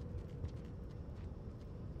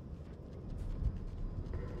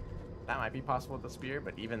 That might be possible with the spear,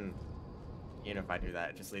 but even if I do that,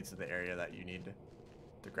 it just leads to the area that you need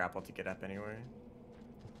to grapple to get up anyway.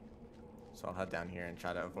 So I'll head down here and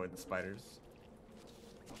try to avoid the spiders.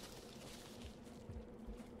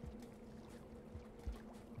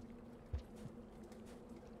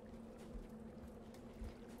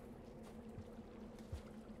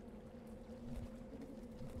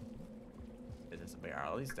 Wait, are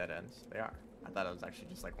all these dead ends? They are. I thought it was actually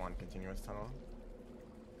just like one continuous tunnel.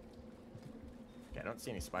 don't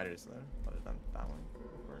see any spiders though, other than that one,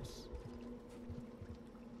 of course.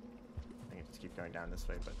 I can just keep going down this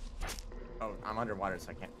way, but... Oh, I'm underwater,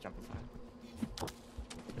 so I can't jump as high.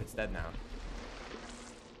 It's dead now.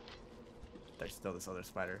 There's still this other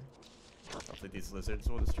spider. Hopefully these lizards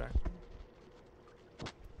will distract me.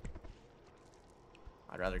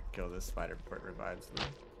 I'd rather kill this spider before it revives me.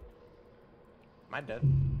 Am I dead?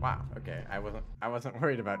 Wow, okay. I wasn't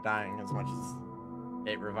worried about dying as much as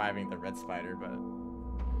it reviving the red spider, but...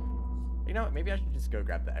 You know what, maybe I should just go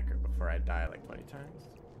grab the echo before I die like 20 times.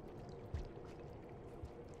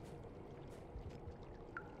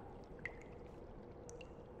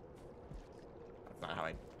 That's not how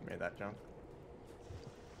I made that jump.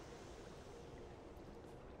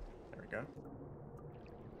 There we go.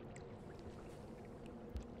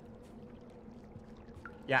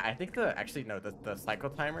 Yeah, I think actually no, the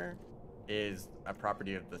cycle timer is a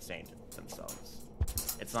property of the Saint themselves.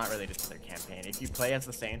 It's not related to their campaign. If you play as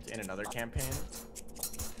the Saint in another campaign,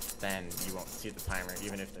 then you won't see the timer,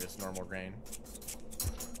 even if there's normal rain.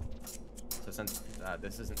 So since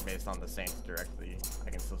this isn't based on the Saint directly,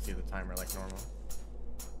 I can still see the timer like normal.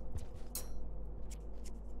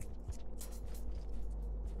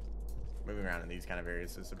 Moving around in these kind of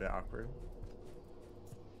areas is a bit awkward.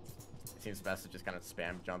 It seems best to just kind of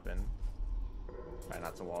spam jump in. Try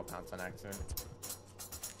not to wall pounce on accident.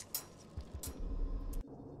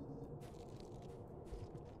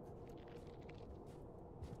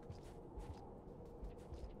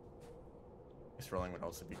 This rolling would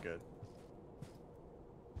also be good.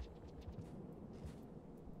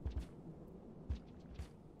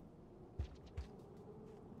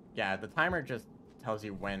 Yeah, the timer just tells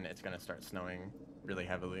you when it's gonna start snowing really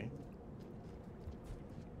heavily.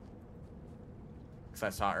 Because I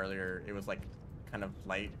saw earlier it was like kind of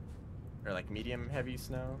light or like medium heavy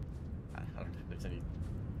snow. I don't know if there's any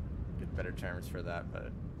good better terms for that,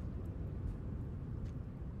 but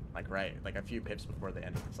like like a few pips before the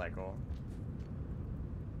end of the cycle.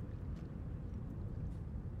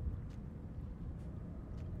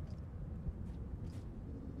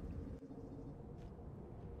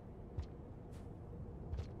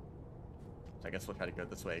 So I guess we'll try to go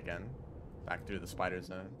this way again. Back through the spider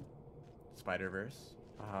zone. Spider-Verse.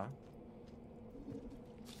 Haha.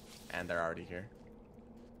 And they're already here.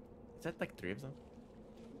 Is that like 3 of them?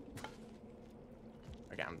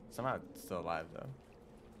 Okay, I'm somehow still alive though.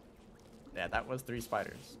 Yeah, that was 3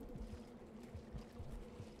 spiders.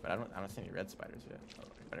 But I don't see any red spiders yet. Oh,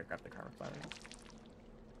 I better grab the karma flower.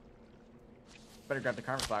 Better grab the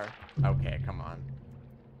karma flower. Okay, come on.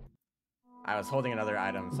 I was holding another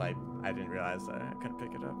item, so I didn't realize that I couldn't pick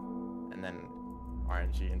it up. And then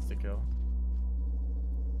RNG insta-kill.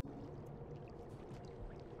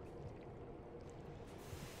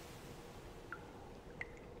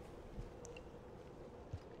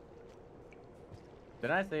 Did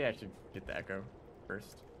I say I should get the echo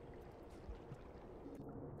first?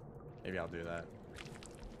 Maybe I'll do that.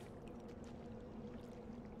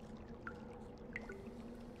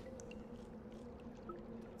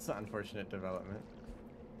 It's an unfortunate development.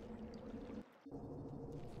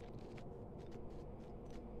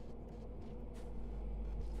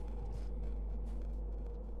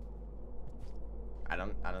 I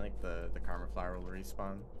don't think the karma flower will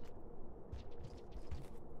respawn.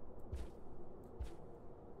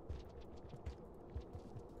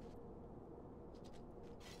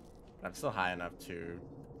 I'm still high enough to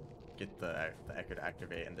get the echo to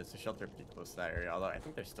activate, and there's a shelter pretty close to that area, although I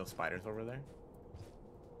think there's still spiders over there.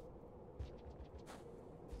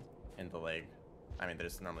 In the lake. I mean,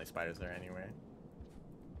 there's normally spiders there anyway.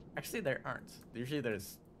 Actually, there aren't. Usually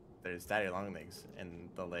there's daddy longlegs in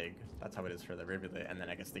the lake. That's how it is for the rivulet, and then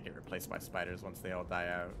I guess they get replaced by spiders once they all die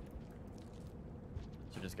out.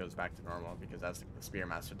 So it just goes back to normal, because as the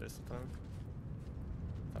Spearmaster, there's a ton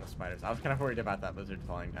of spiders. I was kind of worried about that lizard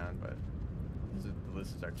falling down, but the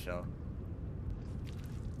lizards are chill.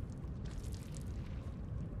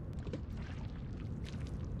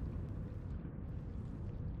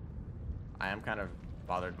 I am kind of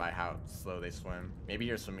bothered by how slow they swim. Maybe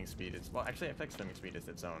your swimming speed is... Well, actually, I feel like swimming speed is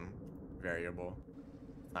its own variable.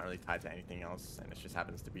 It's not really tied to anything else, and it just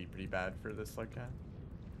happens to be pretty bad for this Slugcat.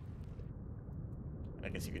 I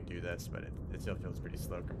guess you can do this, but it still feels pretty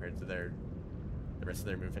slow compared to the rest of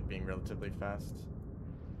their movement being relatively fast.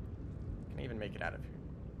 Can I even make it out of here?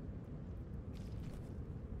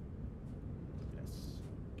 Yes.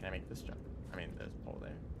 Can I make this jump? I mean, this pole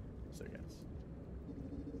there. So yes.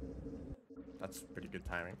 That's pretty good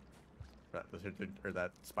timing for that lizard or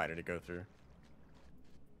that spider to go through.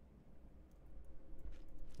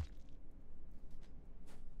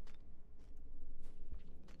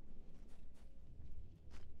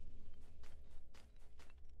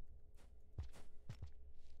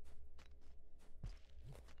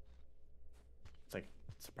 It's like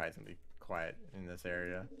surprisingly quiet in this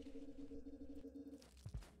area.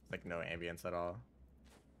 Like no ambience at all.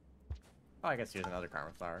 Oh, I guess here's another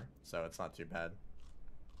karma flower, so it's not too bad.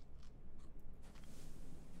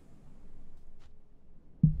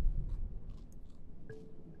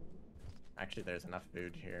 Actually, there's enough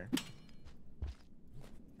food here.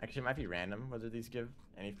 Actually, it might be random whether these give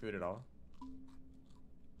any food at all.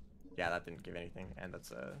 Yeah, that didn't give anything, and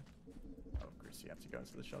that's a... Oh, Greasy, you have to go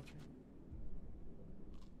into the shelter.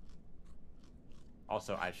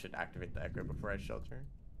 Also, I should activate the echo before I shelter.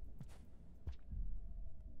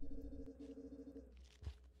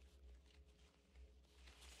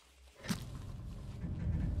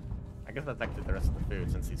 I guess that's actually the rest of the food,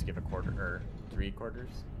 since these give a quarter, or 3 quarters.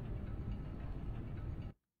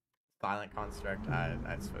 Silent construct, I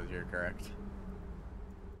suppose you're correct.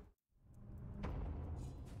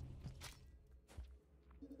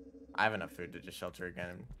 I have enough food to just shelter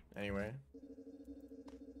again anyway.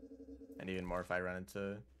 And even more if I run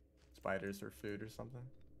into spiders or food or something.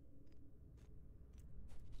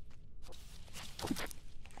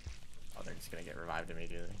 Oh, they're just gonna get revived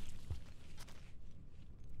immediately.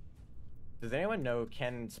 Does anyone know,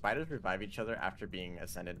 can spiders revive each other after being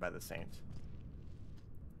ascended by the saint?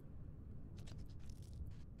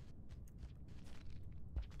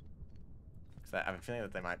 Because I have a feeling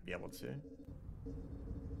that they might be able to.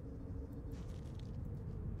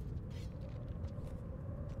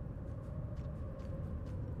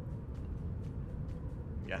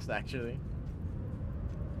 Yes, actually.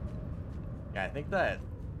 Yeah, I think that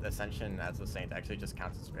Ascension as a saint actually just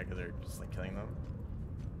counts as regular, just like killing them.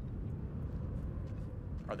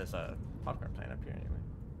 Oh, there's a popcorn plant up here anyway.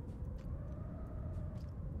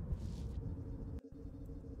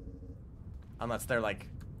 Unless they're like...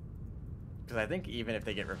 Because I think even if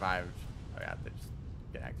they get revived... Oh yeah, they just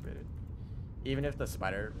get activated. Even if the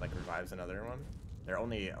spider like revives another one, they're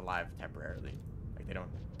only alive temporarily. Like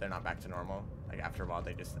they're not back to normal. Like after a while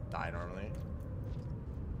they just die normally.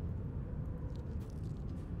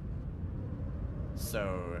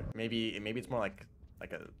 So maybe it's more like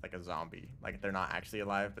a zombie. Like they're not actually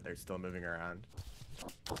alive, but they're still moving around.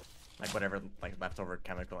 Like whatever like leftover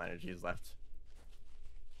chemical energy is left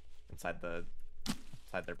inside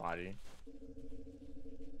their body.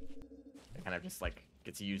 It kind of just like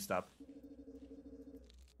gets used up.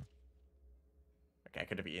 Okay, I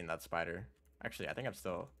could have eaten that spider. Actually, I think I'm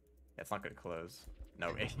still... Yeah, it's not gonna close.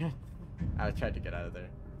 No way. I tried to get out of there.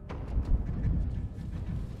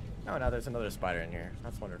 Oh, now there's another spider in here.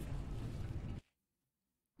 That's wonderful.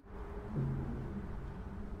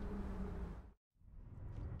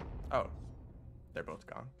 Oh, they're both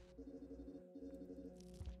gone.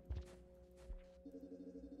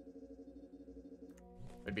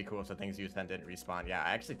 It'd be cool if the things you send didn't respawn. Yeah,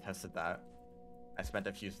 I actually tested that. I spent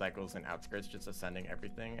a few cycles in Outskirts just ascending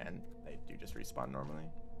everything, and they do just respawn normally.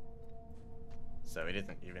 So it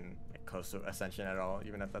isn't even like close to Ascension at all,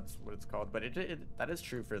 even if that's what it's called. But that is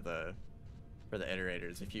true for the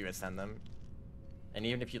iterators. If you ascend them, and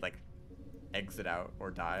even if you like exit out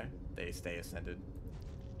or die, they stay ascended.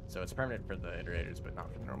 So it's permanent for the iterators, but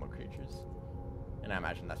not for the normal creatures. And I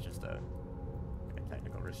imagine that's just a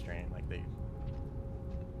technical restraint. Like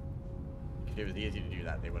if it was easy to do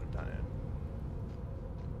that, they would have done it.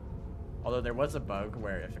 Although there was a bug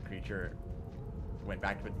where if a creature went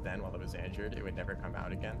back to its den while it was injured, it would never come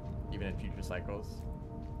out again, even in future cycles.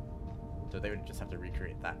 So they would just have to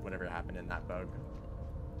recreate that, whatever happened in that bug.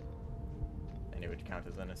 And it would count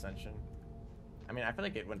as an ascension. I mean, I feel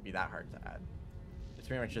like it wouldn't be that hard to add. It's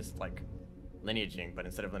pretty much just like lineaging, but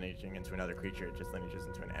instead of lineaging into another creature, it just lineages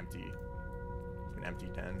into an empty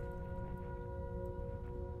den.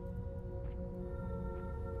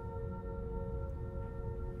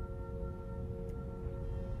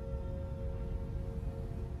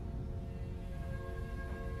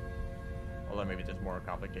 Although maybe there's more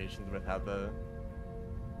complications with how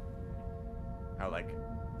like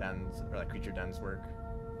dens or like creature dens work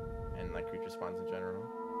and like creature spawns in general.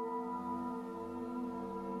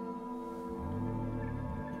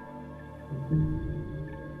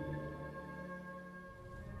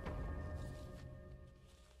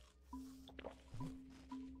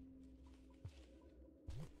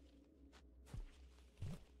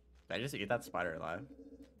 Did I just eat that spider alive?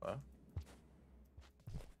 Hello?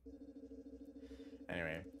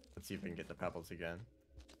 Anyway, let's see if we can get the pebbles again.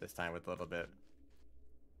 This time with a little bit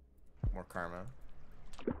more karma.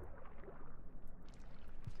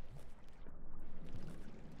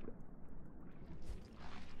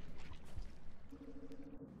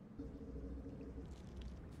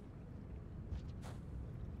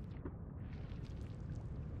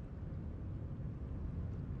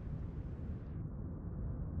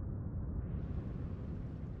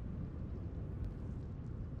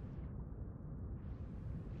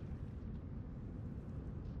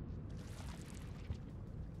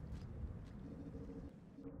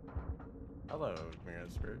 Hello,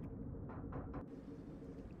 Mira Spirit.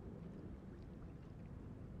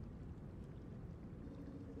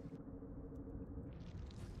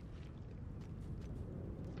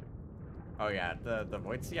 Oh yeah, the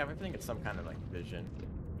Void Sea, I think it's some kind of like vision.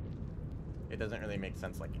 It doesn't really make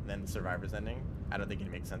sense, like, then the Survivor's ending. I don't think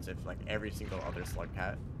it makes sense if like every single other slug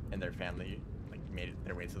cat and their family like made it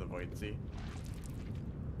their way to the Void Sea.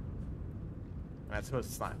 I suppose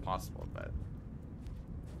it's not impossible, but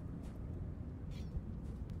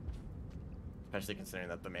especially considering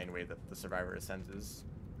that the main way that the Survivor ascends is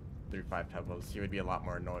through 5 pebbles, he would be a lot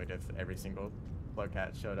more annoyed if every single slug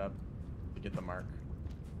cat showed up to get the mark.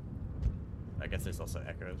 I guess there's also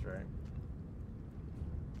echoes, right?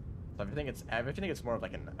 So I think it's more of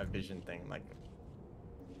like a vision thing, like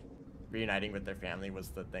reuniting with their family was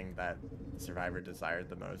the thing that the Survivor desired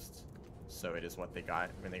the most. So it is what they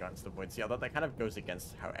got when they got into the Void Sea. Although that kind of goes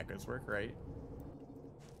against how echoes work, right?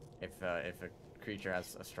 If a creature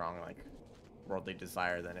has a strong like worldly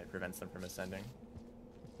desire, then it prevents them from ascending.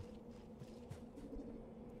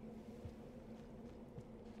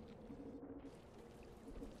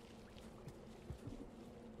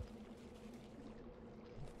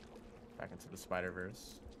 Back into the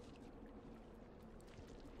Spider-Verse.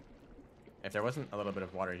 If there wasn't a little bit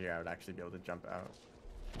of water here, I would actually be able to jump out.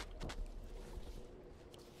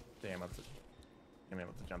 Damn, I'm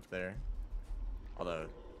able to jump there. Although,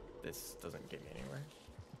 this doesn't get me anywhere.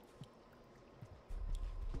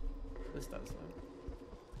 This does, though.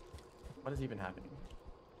 What is even happening?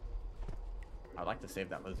 I'd like to save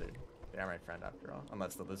that lizard. They are my friend after all.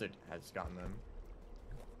 Unless the lizard has gotten them.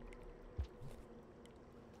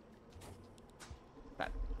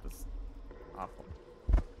 That was awful.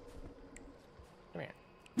 Come here.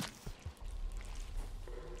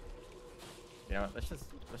 You know what?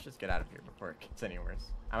 Let's just get out of here before it gets any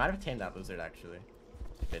worse. I might have tamed that lizard actually,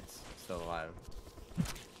 if it's still alive.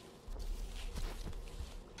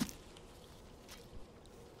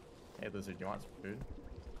 Hey lizard, do you want some food?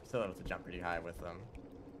 Still able to jump pretty high with them.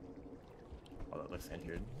 Although it looks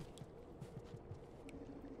injured.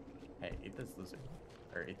 Hey, eat this lizard.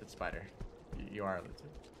 Or eat the spider. You are a lizard.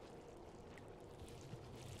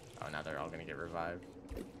 Oh, now they're all gonna get revived.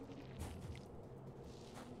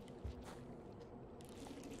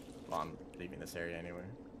 Well, I'm leaving this area anyway.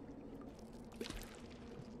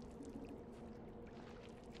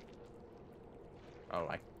 Oh,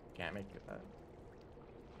 I can't make it that.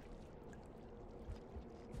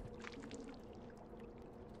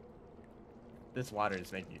 This water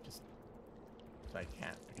is making it just... So I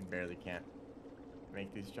can barely can't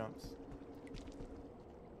make these jumps.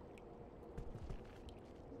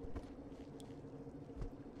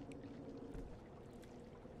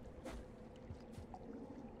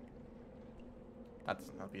 That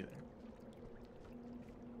doesn't help either.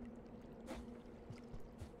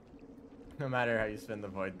 No matter how you spin the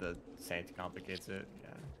void, the Saint complicates it.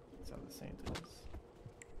 Yeah, that's how the Saint is.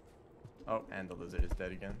 Oh, and the lizard is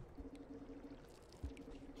dead again.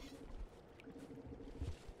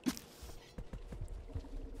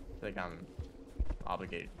 I think I'm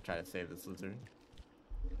obligated to try to save this lizard.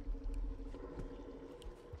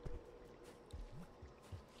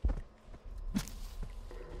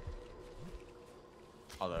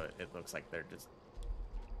 Although it looks like they're just...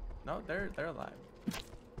 No, they're alive.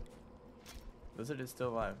 Lizard is still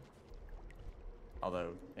alive.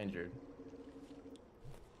 Although injured.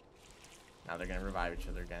 Now they're gonna revive each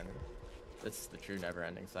other again. This is the true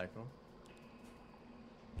never-ending cycle.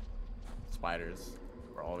 Spiders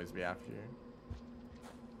will always be after you.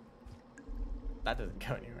 That doesn't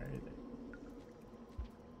go anywhere either.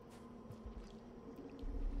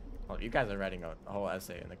 Well, you guys are writing a whole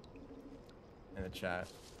essay in the chat.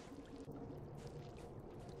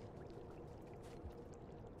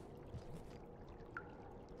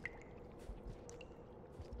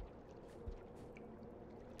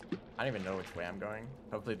 I don't even know which way I'm going.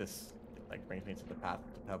 Hopefully this like brings me to the path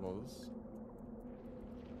to Pebbles.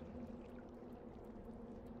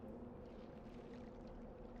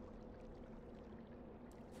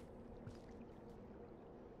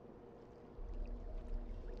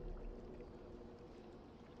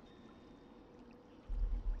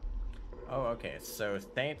 Oh, okay. So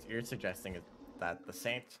Saint, you're suggesting that the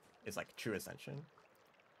Saint is like true ascension,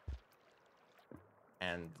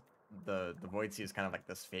 and the Void Sea is kind of like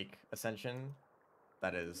this fake ascension,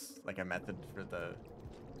 that is like a method for the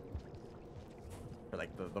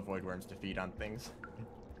void worms to feed on things.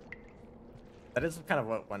 That is kind of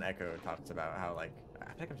what one Echo talks about. How like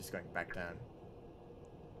I think I'm just going back down.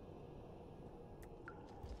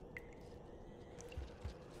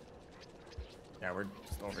 Yeah, we're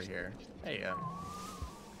just over here. Hey,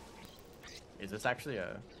 Is this actually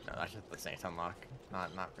a... No, that's just the Saint unlock.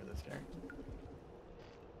 Not for this character.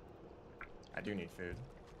 I do need food.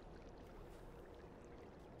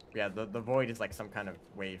 Yeah, the void is like some kind of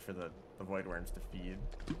way for the void worms to feed.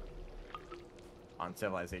 On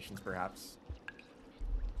civilizations, perhaps.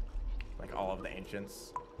 Like all of the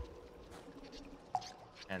ancients.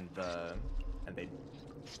 And they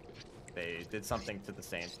did something to the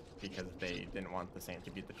Saint because they didn't want the Saint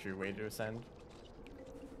to be the true way to ascend.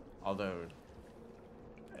 Although,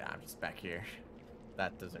 yeah, I'm just back here.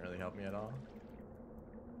 That doesn't really help me at all.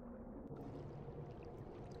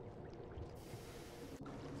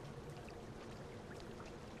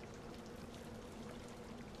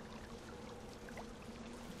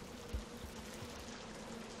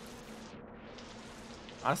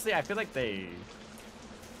 Honestly, I feel like they...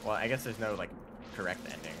 Well, I guess there's no, like, correct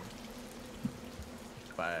ending.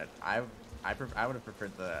 But I would have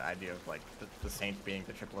preferred the idea of, like, the Saint being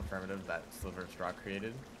the triple affirmative that Sliver of Straw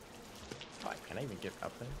created. Oh, can I even get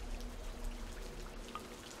up there?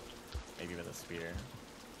 Maybe with a spear.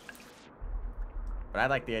 But I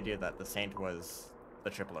like the idea that the Saint was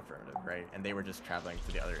the triple affirmative, right? And they were just traveling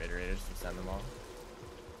to the other iterators to send them all.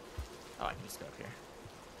 Oh, I can just go up here.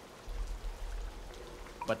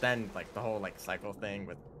 But then, like, the whole, like, cycle thing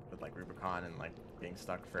with like, Rubicon and, like, being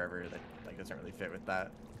stuck forever, that, like, doesn't really fit with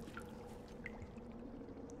that.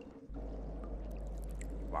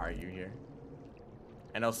 Why are you here?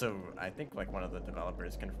 And also, I think, like, one of the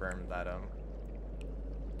developers confirmed that,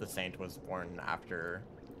 the Saint was born after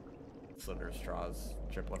Sliver of Straw's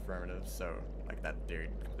triple affirmative, so, like, that theory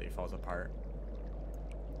completely falls apart.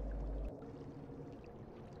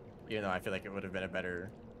 Even though I feel like it would have been a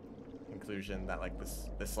better conclusion that, like, this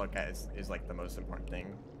Slugcat is like the most important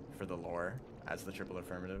thing for the lore as the triple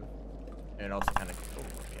affirmative, and it also kind of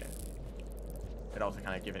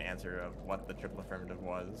give an answer of what the triple affirmative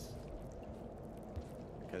was,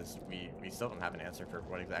 because we still don't have an answer for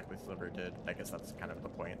what exactly Sliver did. I guess that's kind of the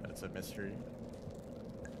point, that it's a mystery.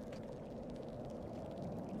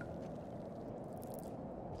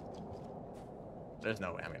 There's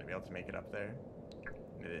no way I'm gonna be able to make it up there.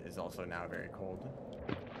 It is also now very cold.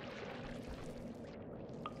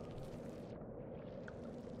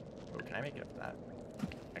 Oh, can I make it up to that?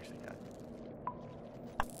 Actually, yeah.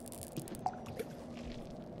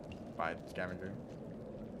 Bye, scavenger.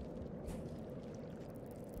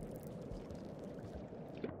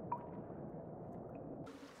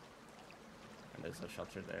 And there's a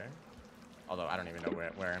shelter there. Although I don't even know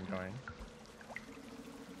where I'm going.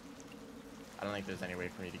 I don't think there's any way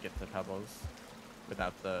for me to get to Pebbles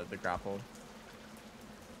without the grapple.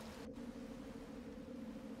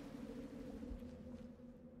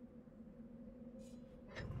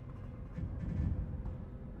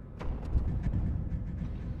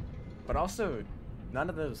 But also, none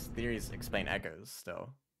of those theories explain echoes still.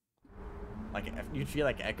 Like, if you'd feel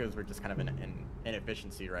like echoes were just kind of an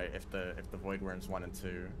inefficiency, right? If the void worms wanted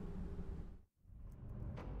to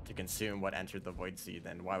consume what entered the void sea,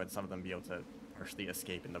 then why would some of them be able to partially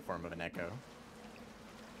escape in the form of an echo?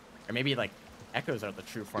 Or maybe, like, echoes are the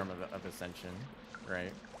true form of ascension,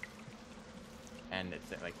 right? And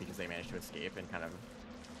it's like because they managed to escape and kind of...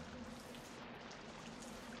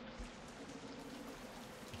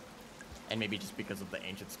 And maybe just because of the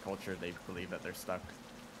ancients' culture, they believe that they're stuck.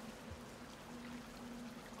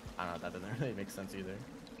 I don't know, that doesn't really make sense either.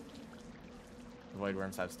 The void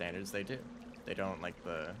worms have standards, they do. They don't like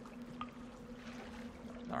the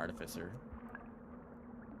artificer.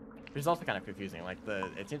 Which is also kind of confusing. Like,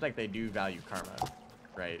 it seems like they do value karma,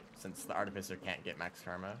 right? Since the artificer can't get max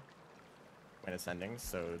karma when ascending,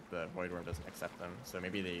 so the void worm doesn't accept them. So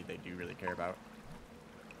maybe they do really care about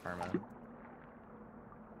karma.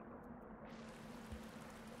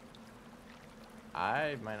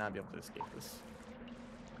 I might not be able to escape this.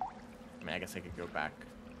 I mean, I guess I could go back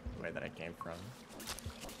the way that I came from.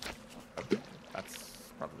 Okay, that's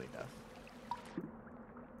probably death.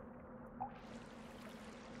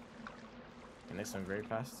 Can they swim very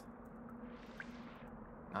fast?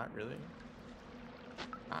 Not really.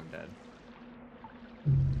 I'm dead.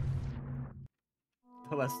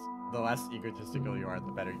 The less egotistical you are,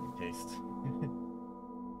 the better you taste.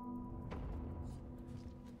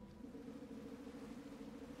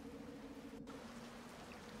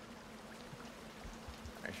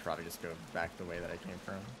 I should probably just go back the way that I came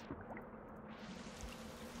from.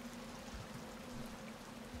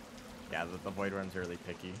 Yeah, the void worms are really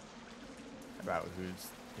picky about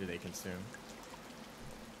who they consume.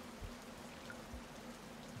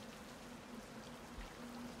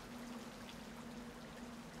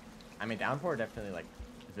 I mean, Downpour definitely, like,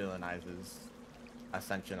 villainizes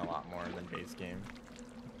Ascension a lot more than base game.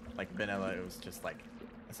 Like vanilla, it was just like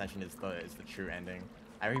Ascension is the true ending.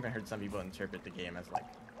 I've even heard some people interpret the game as like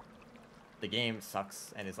the game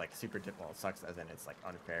sucks and is like super difficult. Sucks as in it's like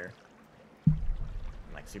unfair, and,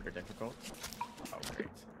 like super difficult. Oh great.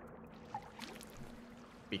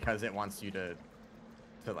 Because it wants you to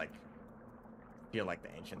like feel like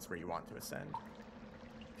the ancients where you want to ascend.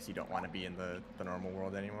 Because you don't want to be in the normal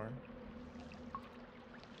world anymore.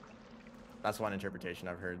 That's one interpretation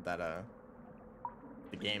I've heard, that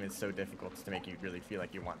the game is so difficult to make you really feel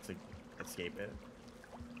like you want to escape it.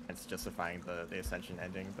 It's justifying the Ascension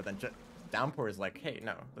ending. But then Downpour is like, hey,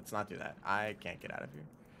 no, let's not do that. I can't get out of here.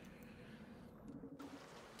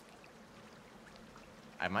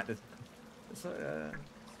 I might this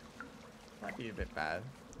might be a bit bad.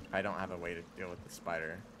 I don't have a way to deal with the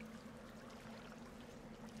spider.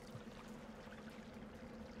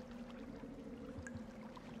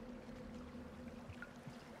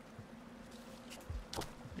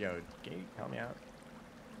 Yo, can you help me out?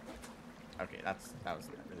 Okay, that was not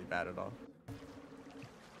really bad at all.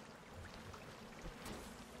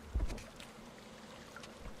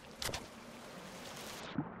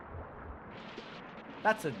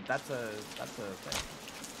 That's a thing.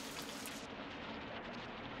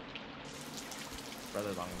 Brother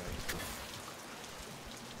Longlegs.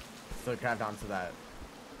 So grabbed onto that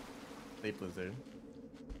leaf lizard.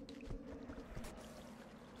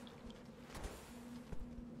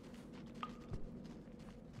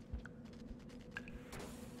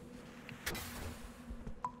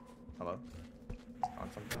 Hello?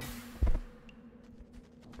 On something?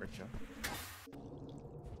 Richa.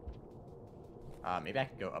 Maybe I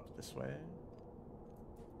could go up this way.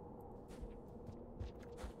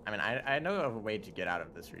 I mean, I know of a way to get out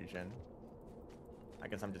of this region. I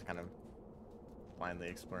guess I'm just kind of blindly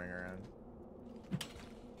exploring around.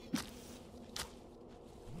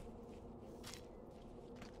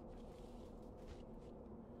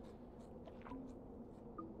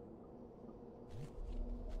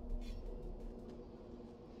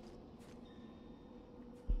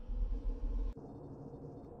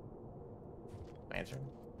 Lantern?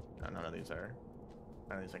 No, none of these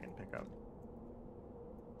I can pick up.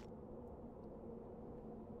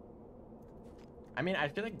 I mean, I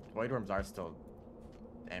feel like Voidworms are still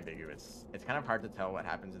ambiguous. It's kind of hard to tell what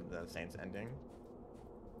happens in the Saints ending.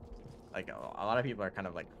 Like, a lot of people are kind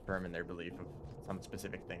of like firm in their belief of some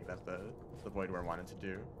specific thing that the Voidworm wanted to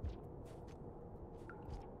do.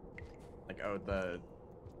 Like, oh, the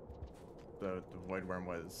Voidworm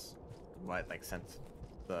was what, like, sent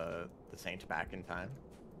the Saint back in time,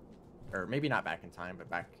 or maybe not back in time, but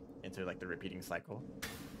back into like the repeating cycle.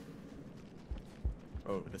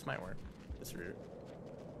 Oh, this might work. This route.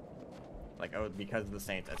 Like, oh, because the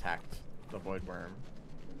Saint attacked the Voidworm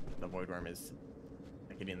is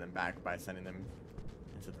like, hitting them back by sending them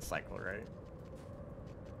into the cycle, right?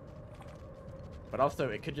 But also,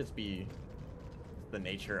 it could just be the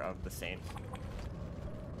nature of the Saint,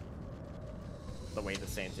 the way the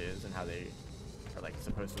Saint is, and how they are like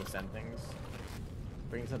supposed to ascend things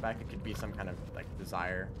brings them back. It could be some kind of like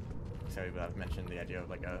desire. So I've mentioned the idea of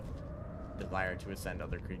like a desire to ascend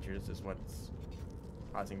other creatures is what's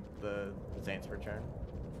causing the Saint to return.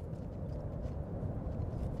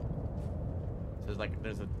 So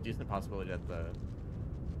there's a decent possibility that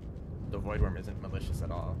the Voidworm isn't malicious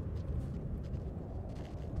at all.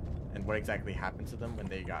 And what exactly happened to them when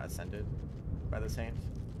they got ascended by the Saint?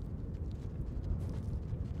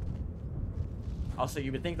 Also,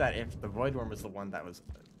 you would think that if the Voidworm was the one that was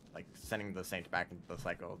like sending the Saint back into the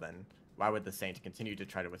cycle, then why would the Saint continue to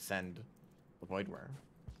try to ascend the Voidworm?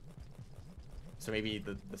 So maybe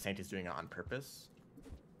the Saint is doing it on purpose?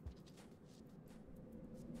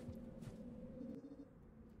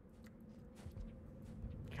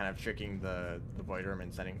 Kind of tricking the Voidworm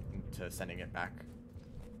and sending it back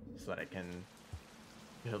so that it can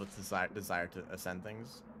feel its desire to ascend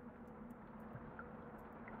things.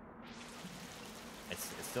 It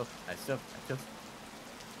still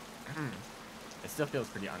feels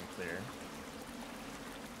pretty unclear.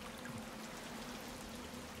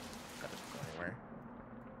 That doesn't go anywhere.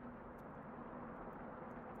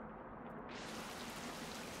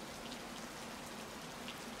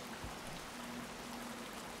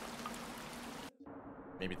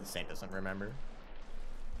 Maybe the Saint doesn't remember.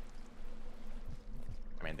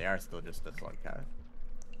 I mean, they are still just a slug cat.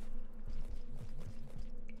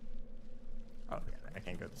 Oh, yeah, I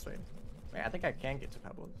can't go this way. Wait, I think I can get to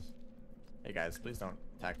Pebbles. Hey guys, please don't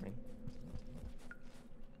attack me.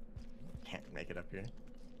 Can't make it up here.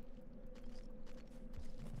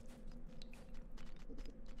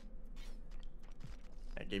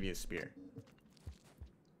 I gave you a spear.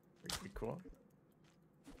 Pretty cool.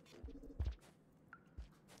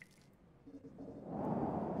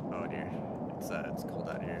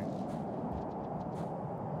 that here.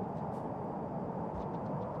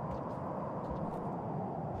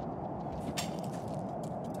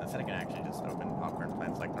 I said I can actually just open popcorn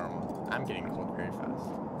plants like normal. I'm getting cold very fast.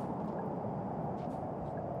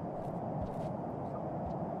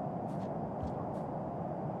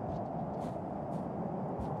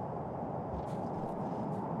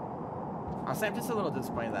 Honestly, I'm just a little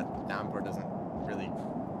disappointed that Downpour doesn't really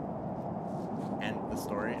end the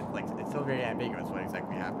story. It's still very ambiguous what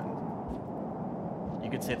exactly happened. You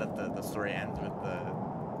could say that the story ends with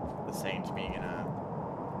the Saint being in a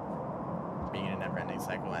never-ending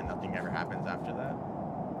cycle and nothing ever happens after that.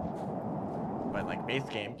 But like base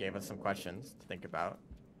game gave us some questions to think about.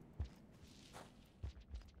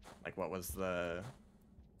 Like what was the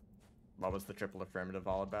triple affirmative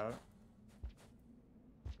all about?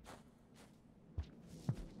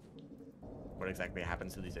 What exactly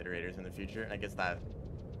happens to these iterators in the future? And I guess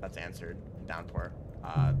that's answered in Downpour.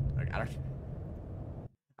 I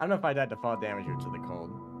don't know if I'd add default damage or to the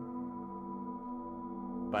cold.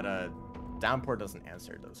 But Downpour doesn't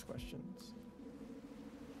answer those questions.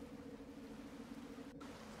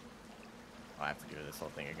 Oh, I have to do this whole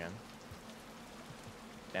thing again.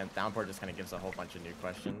 And Downpour just kind of gives a whole bunch of new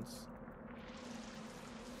questions.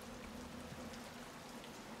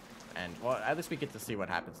 And, well, at least we get to see what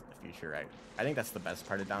happens in the future, right? I think that's the best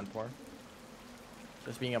part of Downpour.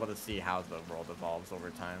 Just being able to see how the world evolves over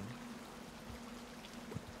time.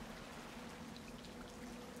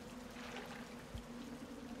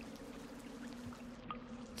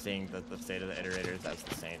 Seeing the state of the iterators as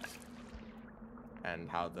the Saints. And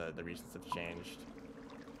how the regions have changed.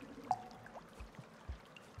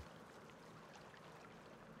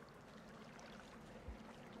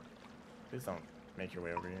 Please don't make your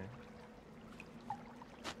way over here.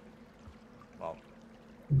 Well,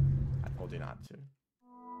 I told you not to.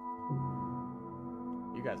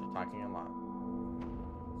 You guys are talking a lot.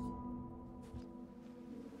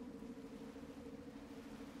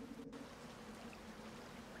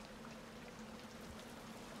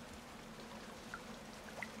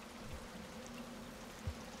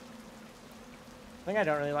 Thing I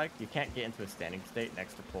don't really like, you can't get into a standing state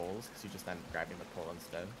next to poles, because you just end up grabbing the pole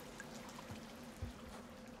instead.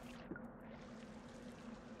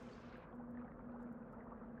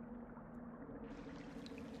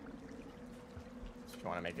 So if you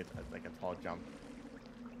want to make it like a tall jump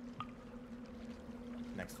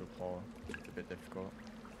next to a pole, it's a bit difficult.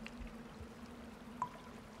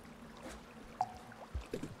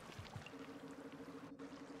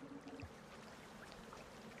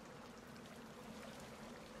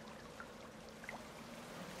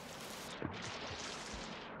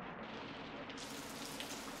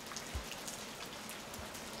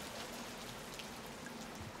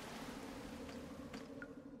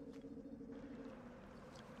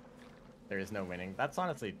 There is no winning. That's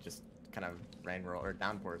honestly just kind of Rain Roll or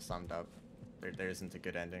Downpour summed up. There isn't a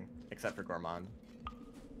good ending, except for Gourmand.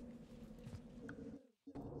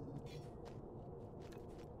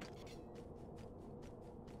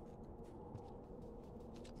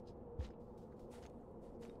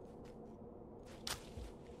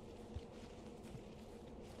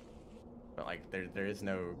 But like there is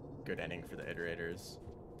no good ending for the iterators.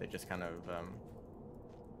 They just kind of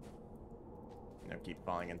you know, keep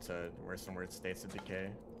falling into worse and worse states of decay.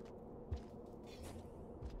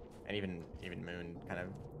 And even Moon kind of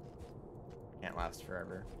can't last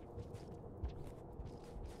forever.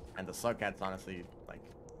 And the Slugcats, honestly, like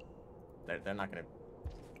they're not gonna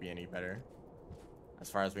be any better. As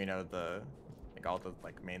far as we know, all the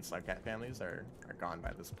like main Slugcat families are gone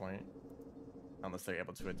by this point, unless they're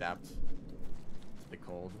able to adapt to the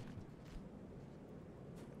cold.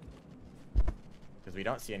 Because we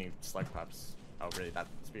don't see any Slug Pups. Oh, really? That's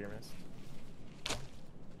Spear Mist?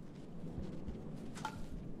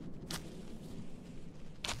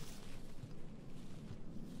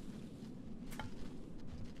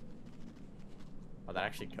 Oh, that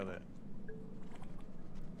actually killed it.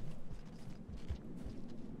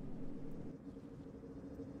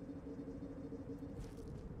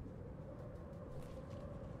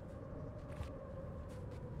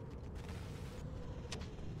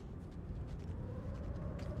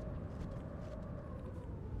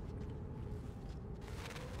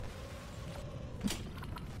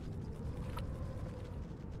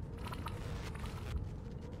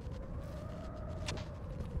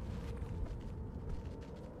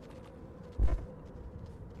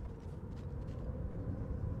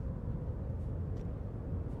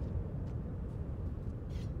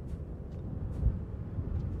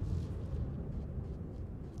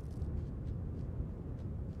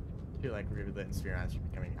 I feel like Rivulet and Spheromancer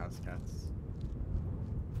becoming house cats.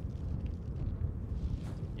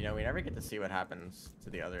 You know, we never get to see what happens to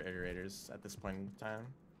the other iterators at this point in time.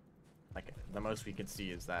 Like, the most we could see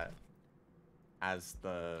is that at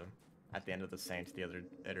the end of the Saint, the other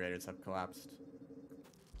iterators have collapsed.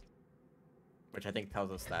 Which I think tells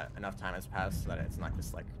us that enough time has passed so that it's not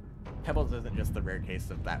just like... Pebbles isn't just the rare case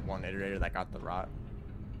of that one iterator that got the rot.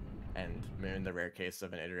 And Moon, the rare case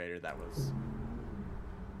of an iterator that was...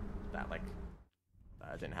 That, like,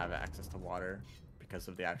 didn't have access to water because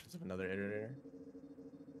of the actions of another iterator.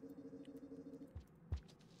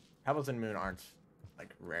 Pebbles and Moon aren't,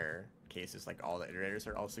 like, rare cases. Like, all the iterators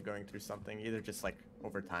are also going through something. Either just, like,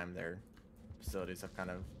 over time their facilities have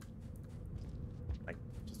kind of, like,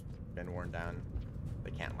 just been worn down.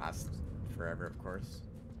 They can't last forever, of course.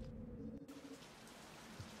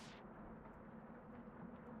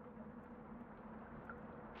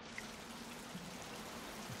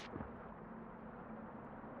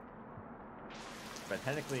 But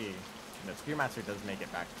technically, you know, Spearmaster does make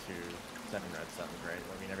it back to 7 red suns, right?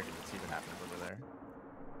 But we never get to see what happens over there.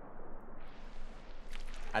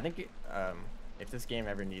 I think if this game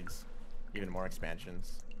ever needs even more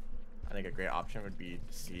expansions, I think a great option would be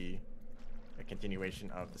to see a continuation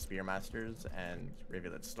of the Spearmasters and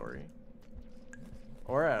Rivulet's story.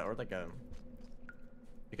 Or like a...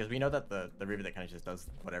 Because we know that the Rivulet kind of just does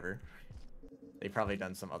whatever. They've probably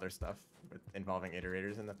done some other stuff involving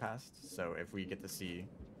iterators in the past, so if we get to see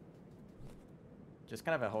just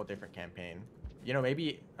kind of a whole different campaign, you know,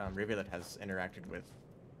 maybe Rivulet has interacted with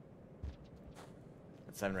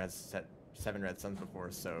 7 red suns before,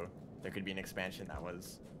 so there could be an expansion that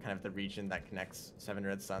was kind of the region that connects 7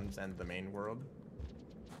 red suns and the main world,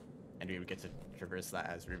 and we would get to traverse that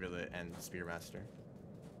as Rivulet and Spearmaster.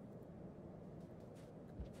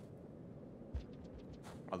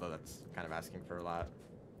 Although that's kind of asking for a lot.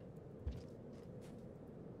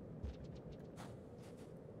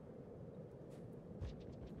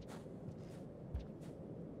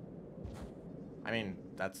 I mean,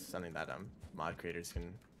 that's something that mod creators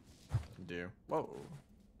can do. Whoa.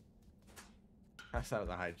 That was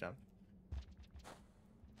a high jump.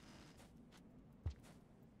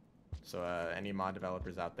 So any mod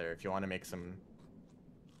developers out there, if you want to make some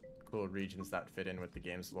cool regions that fit in with the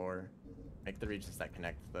game's lore, make the regions that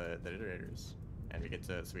connect the iterators, and we get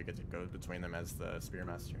to go between them as the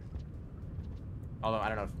Spearmaster. Although I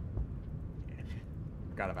don't know if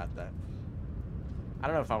forgot about that. I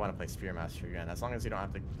don't know if I want to play Spearmaster again. As long as you don't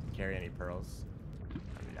have to carry any pearls,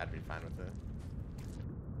 I'd be fine with it.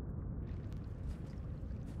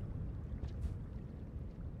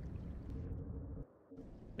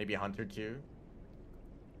 Maybe a Hunter too.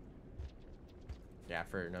 Yeah,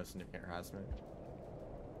 for no significant harassment.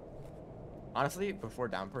 Honestly, before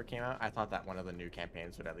Downpour came out, I thought that one of the new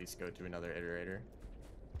campaigns would at least go to another iterator.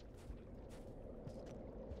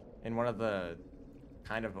 In one of the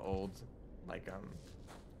kind of old, like,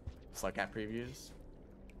 Slugcat previews.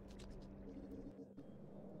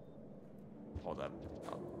 Hold up.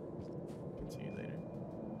 I'll continue later.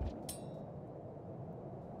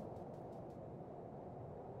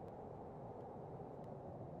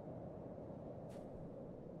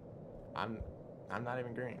 I'm not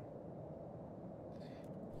even green.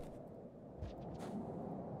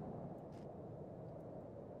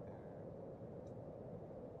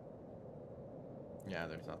 Yeah,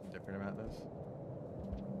 there's nothing different about this.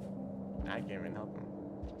 I can't even help him.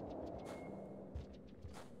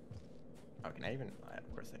 Oh, can I even?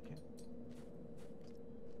 Of course I can.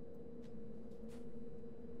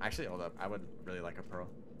 Actually, hold up. I would really like a pearl.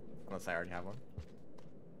 Unless I already have one.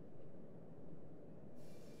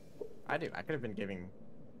 I do. I could have been giving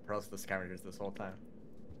pearls to the scavengers this whole time.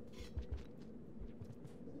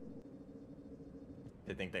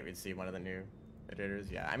 Did think that we'd see one of the new iterators?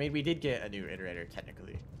 Yeah, I mean, we did get a new iterator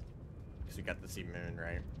technically. Because we got to see Moon,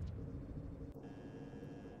 right?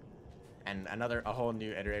 And a whole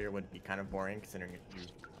new iterator would be kind of boring considering you've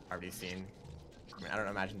already seen. I mean, I don't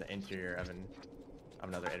imagine the interior of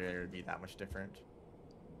another iterator would be that much different.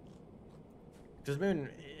 Because Moon,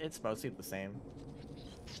 it's mostly the same.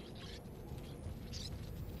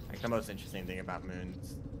 Like, the most interesting thing about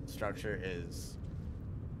Moon's structure is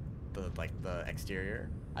the exterior.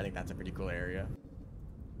 I think that's a pretty cool area,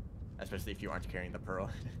 especially if you aren't carrying the pearl.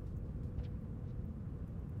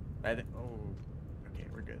 Oh, okay,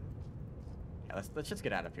 we're good. Yeah, let's just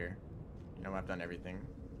get out of here. You know, I've done everything.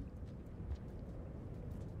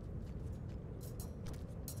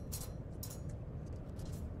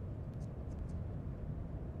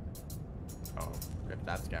 Oh, rip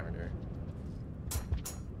that scavenger.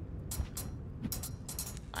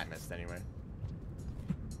 I missed anyway.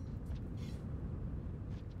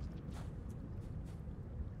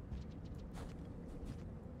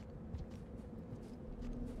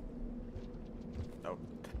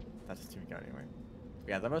 anyway.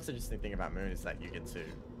 Yeah, the most interesting thing about Moon is that you get to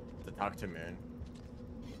talk to Moon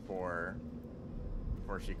before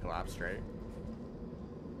she collapsed, right?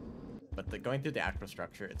 But going through the actual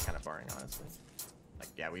structure, it's kind of boring, honestly. Like,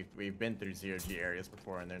 yeah, we've been through zero-G areas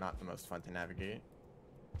before, and they're not the most fun to navigate.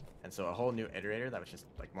 And so a whole new iterator that was just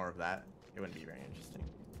like more of that, it wouldn't be very interesting.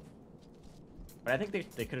 But I think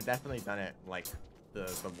they could have definitely done it like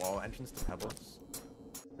the wall entrance to Pebbles.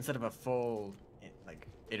 Instead of a full like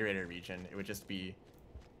iterator region, it would just be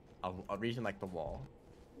a region like the wall,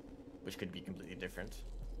 which could be completely different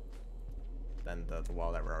than the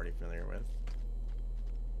wall that we're already familiar with.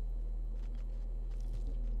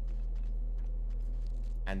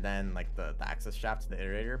 And then like the access shaft to the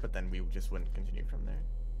iterator, but then we just wouldn't continue from there.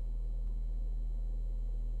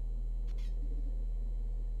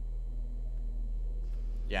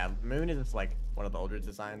 Yeah, Moon is like one of the older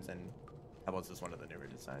designs, and Pebbles is one of the newer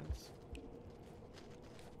designs.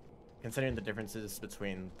 Considering the differences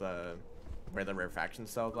between where the rarefaction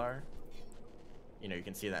cells are, you know, you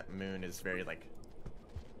can see that Moon is very like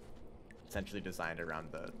essentially designed around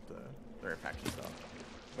the rarefaction cell,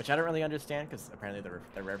 which I don't really understand because apparently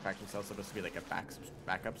the rarefaction cell is supposed to be like a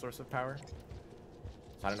backup source of power.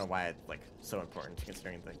 So I don't know why it's like so important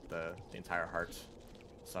considering like the entire heart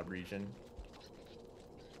sub-region.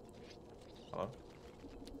 Hello?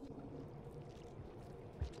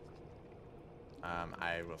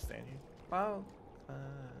 I will stay in here. Well,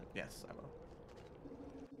 yes, I will.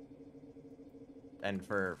 And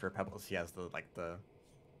for Pebbles, he has the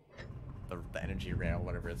energy rail,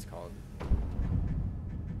 whatever it's called.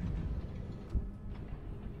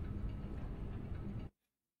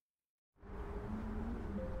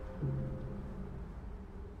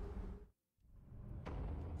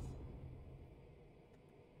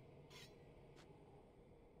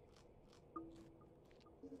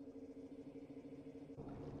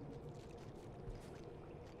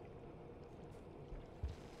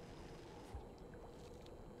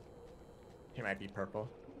 He might be purple.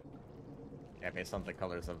 Yeah, based on the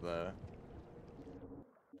colors of the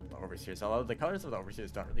overseers. Although the colors of the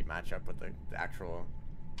overseers don't really match up with the actual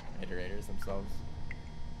iterators themselves.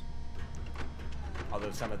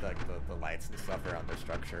 Although some of the lights and stuff around their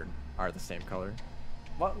structure are the same color.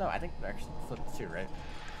 Well, no, I think they're actually flipped too, right?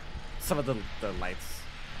 Some of the lights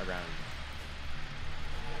around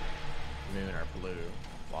Moon are blue,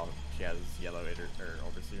 while she has yellow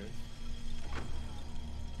overseers.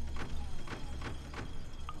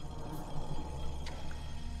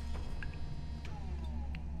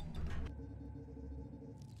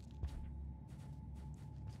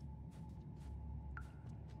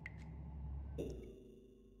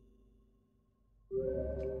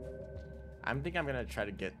 I think I'm gonna try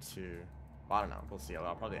to get to. Well, I don't know. We'll see.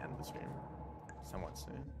 I'll probably end the stream somewhat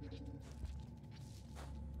soon.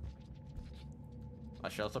 I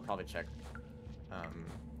should also probably check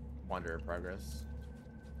Wanderer progress.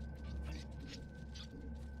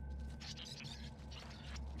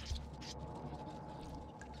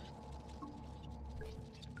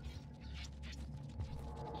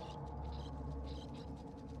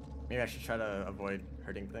 Maybe I should try to avoid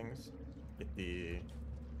hurting things. Get the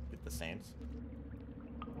Saints.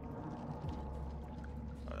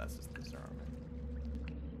 Oh, that's just the wrong way.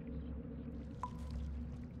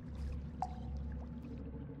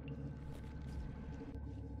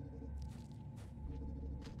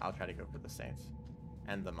 I'll try to go for the Saints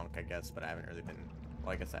and the monk, I guess, but I haven't really been.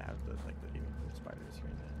 Well, I guess I have the demon spiders here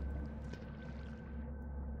and there.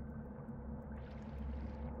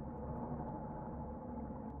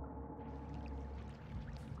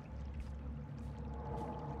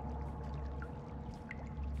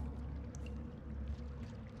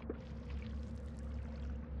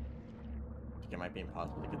 It might be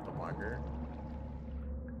impossible to get the Wanderer.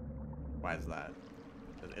 Why is that?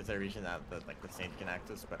 Is there a region that the Saint can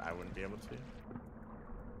access, but I wouldn't be able to?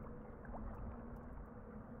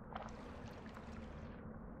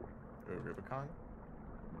 Ooh, Rubicon?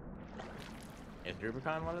 Is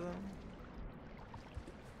Rubicon one of them?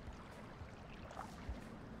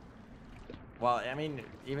 Well, I mean,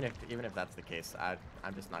 even if that's the case,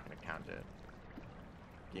 I'm just not gonna count it.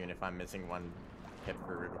 Even if I'm missing one hit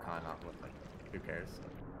for Rubicon, like, who cares?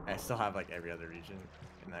 I still have like every other region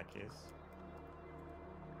in that case.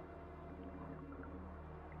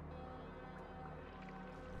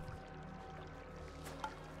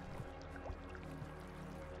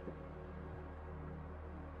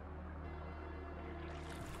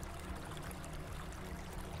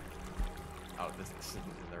 Oh, this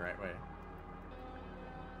isn't the right way.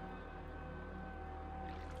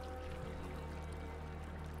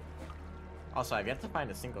 Also, I've yet to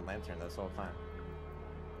find a single lantern this whole time.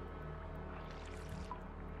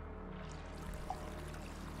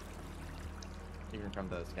 even from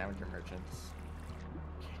the scavenger merchants.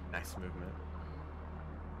 Okay, nice movement.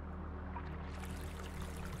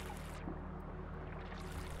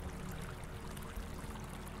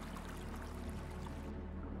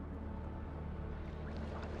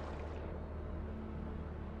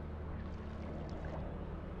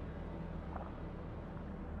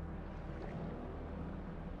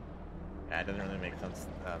 Yeah, it doesn't really make sense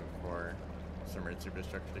for submerged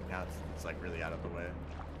superstructure to count. It's like really out of the way.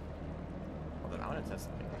 Hold on, I want to test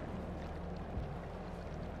something.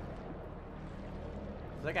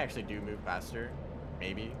 I think I actually do move faster,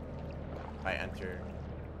 maybe, if I enter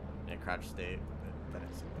in a crouch state, but then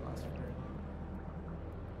it's the last word.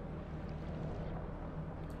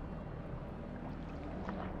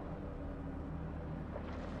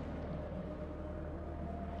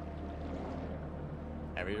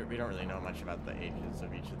 Yeah, we don't really know much about the ages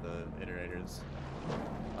of each of the iterators,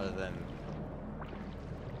 other than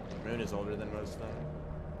Moon is older than most of them,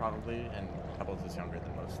 probably, and Pebbles is younger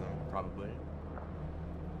than most of them, probably.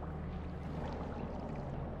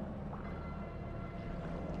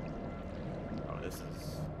 Oh, this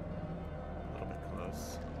is a little bit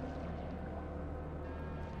close.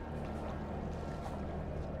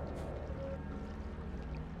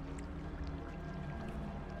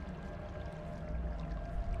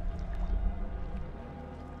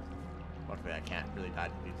 Luckily, I can't really die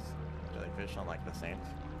to these jellyfish, unlike the Saint.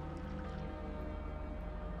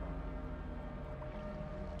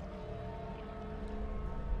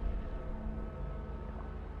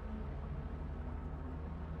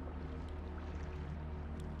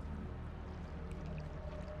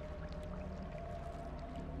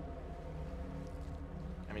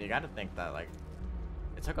 I mean, you gotta think that, like,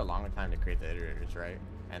 it took a long time to create the iterators, right?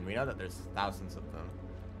 And we know that there's thousands of them,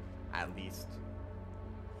 at least.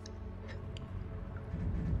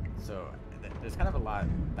 So, there's kind of a lot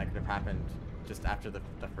that could have happened just after the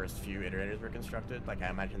first few iterators were constructed. Like, I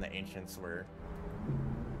imagine the Ancients were,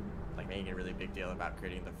 like, making a really big deal about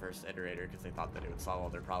creating the first iterator because they thought that it would solve all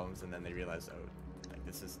their problems, and then they realized, oh, like,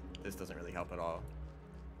 this doesn't really help at all.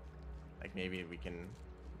 Like, maybe we can,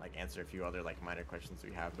 like, answer a few other, like, minor questions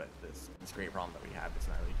we have, but this great problem that we have is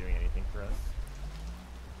not really doing anything for us.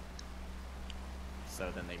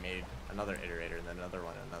 So then they made another iterator, and then another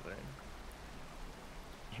one, and another.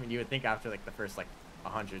 I mean, you would think after, like, the first, like,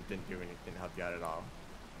 100 didn't do anything, didn't help you out at all.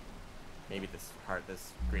 Maybe this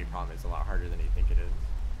great problem is a lot harder than you think it is.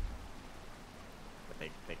 But they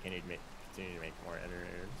continue to make more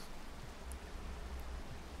iterators.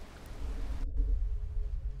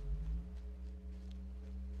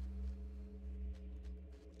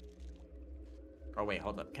 Oh wait,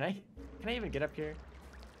 hold up. Can I even get up here?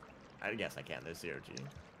 I guess I can. There's 0G.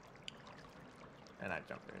 And I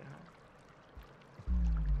jumped very high.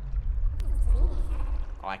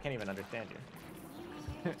 Oh, I can't even understand you.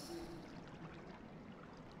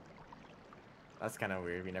 That's kind of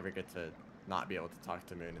weird. We never get to not be able to talk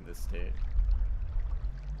to Moon in this state.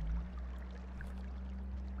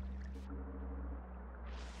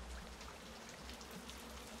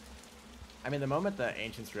 I mean, the moment the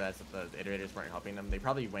Ancients realized that the iterators weren't helping them, they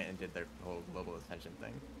probably went and did their whole global ascension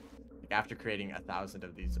thing. Like, after creating 1,000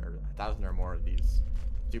 of these, or 1,000 or more of these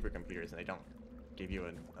supercomputers, and they don't give you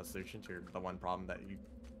a solution to the one problem that you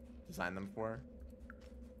designed them for,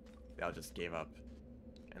 they all just gave up.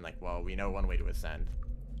 And, like, well, we know one way to ascend.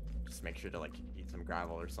 Just make sure to, like, eat some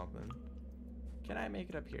gravel or something. Can I make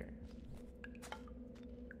it up here?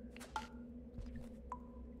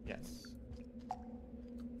 Yes.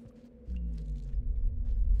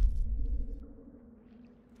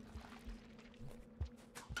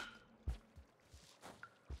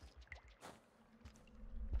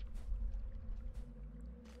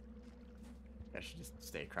 I should just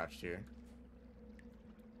stay crouched here.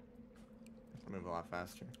 Move a lot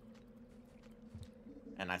faster.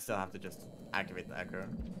 And I still have to just activate the echo.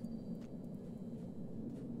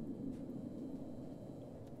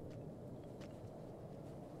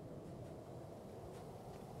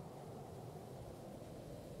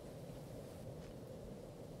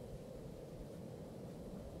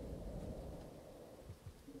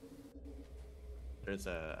 There's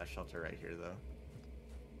a shelter right here, though.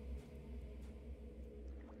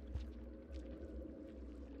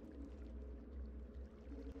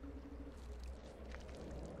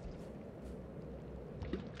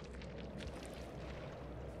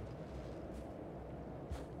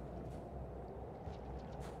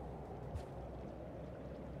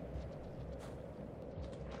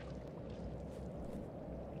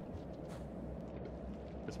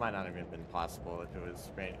 This might not have even been possible if it was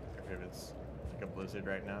like a blizzard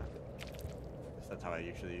right now. So that's how I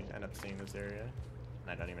usually end up seeing this area. And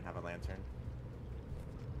I don't even have a lantern.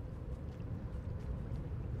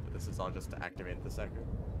 But this is all just to activate the sector.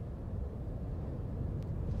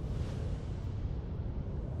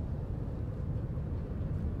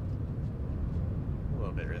 A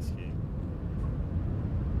little bit risky.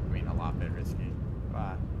 I mean, a lot bit risky.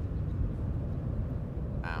 But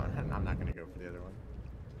I'm not gonna go for the other one.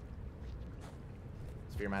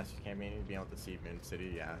 Spearmaster campaign, being able to see Moon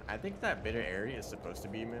City, yeah. I think that bitter area is supposed to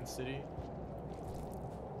be Moon City.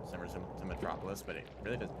 Similar to Metropolis, but it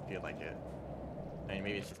really doesn't feel like it. I mean,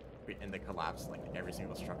 maybe it's just in the collapse, like every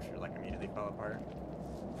single structure like immediately fell apart.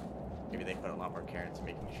 Maybe they put a lot more care into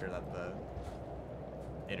making sure that the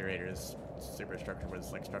Iterator's superstructure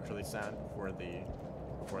was like structurally sound before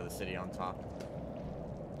the city on top.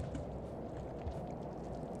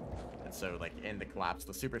 And so like in the collapse,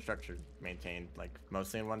 the superstructure maintained like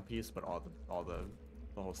mostly in one piece, but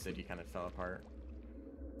the whole city kind of fell apart.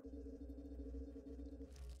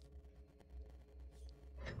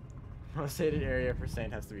 Most hated area for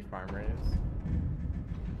Saint has to be farm raised.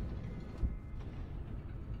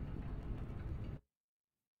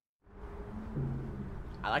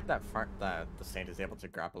 I like that the Saint is able to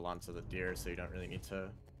grapple onto the deer, so you don't really need to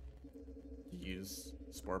use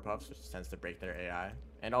Spore Puffs, which tends to break their AI.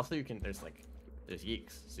 And also there's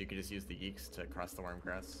yeeks, so you can just use the yeeks to cross the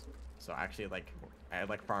Wormgrass. So actually I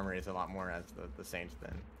like farm raise a lot more as the Saint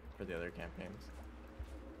than for the other campaigns.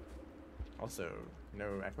 Also,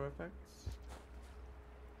 no echo effects.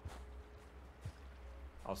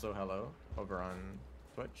 Also, hello over on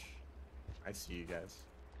Twitch. I see you guys,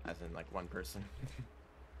 as in like one person.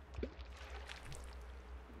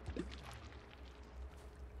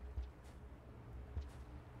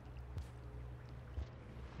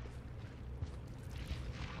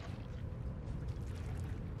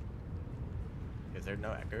 Is there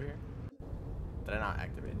no echo here? Did I not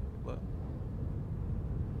activate it? Look.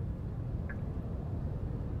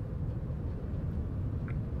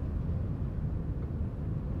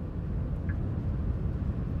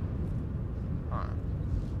 Huh.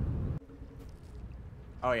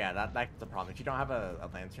 Oh yeah, that's the problem. If you don't have a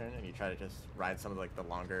lantern and you try to just ride some of like the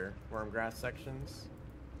longer Wormgrass sections,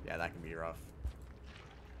 yeah, that can be rough.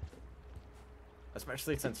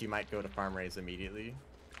 Especially since you might go to farm raise immediately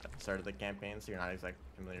at the start of the campaign, so you're not exactly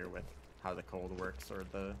familiar with how the cold works or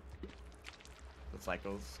the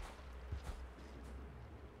cycles.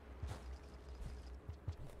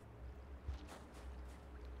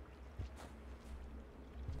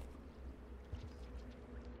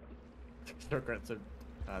 Shortcuts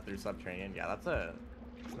through Subterranean. Yeah, it's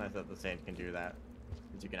nice that the Saint can do that,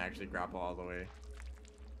 since you can actually grapple all the way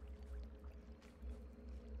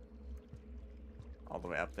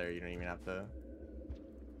up there. You don't even have to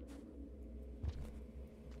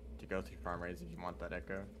go through farm raise if you want that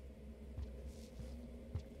echo.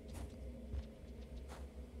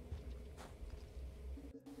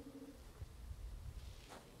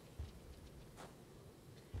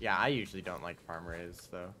 Yeah, I usually don't like farm raise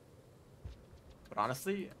though. But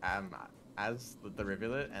honestly, as the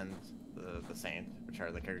Rivulet and the Saint, which are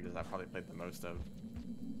the characters I've probably played the most of,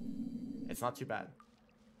 it's not too bad.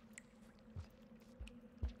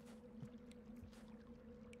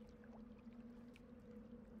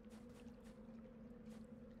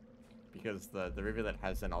 Because the Rivulet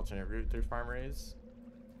has an alternate route through farm raise,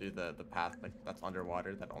 through the path like that's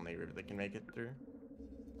underwater that only Rivulet can make it through.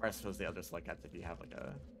 Or I suppose the other select cats if you have like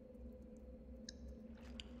a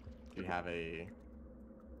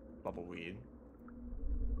bubble weed.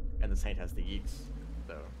 And the Saint has the yeeks,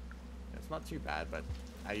 so it's not too bad, but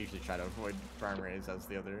I usually try to avoid farm raise as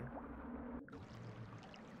the other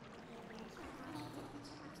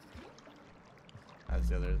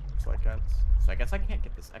select cats. So I guess I can't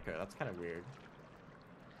get this echo. That's kind of weird.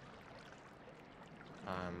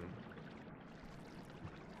 I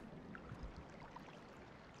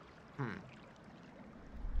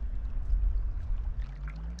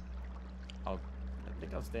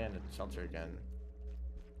think I'll stay in the shelter again.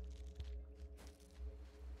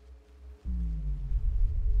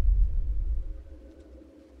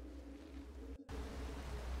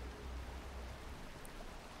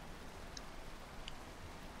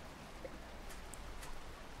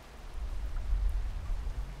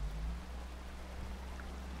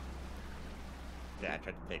 Yeah, I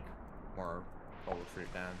tried to take more bubble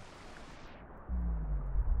fruit down.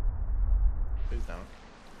 Please don't.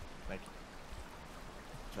 Like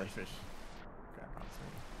jellyfish. Grab onto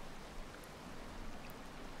me.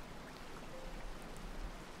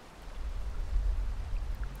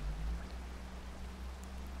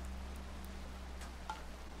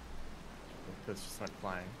 This just went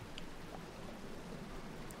flying.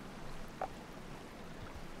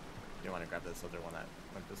 You want to grab this other one that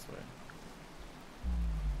went this way.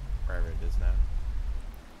 wherever it is now.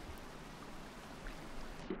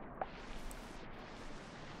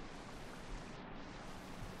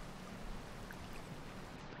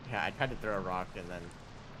 Yeah, I tried to throw a rock and then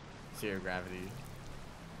zero gravity,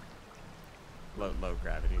 low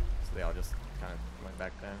gravity, so they all just kind of went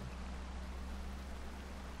back down.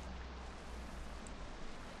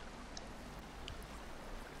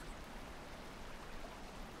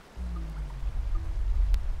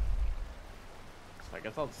 So I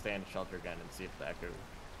guess I'll stay in shelter again and see if the echo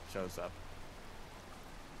shows up.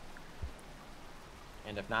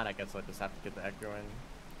 And if not, I guess I'll just have to get the echo and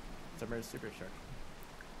submerge superstructure.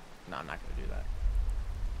 No, I'm not gonna do that.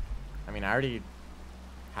 I mean, I already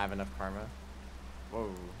have enough karma.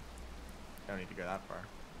 Whoa. Don't need to go that far.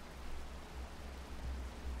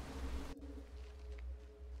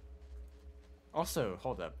 Also,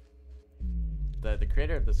 hold up. The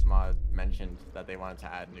creator of this mod mentioned that they wanted to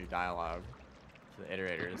add new dialogue to the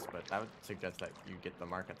iterators, but that would suggest that you get the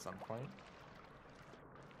mark at some point.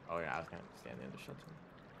 Oh yeah, I was gonna stand in the shelter.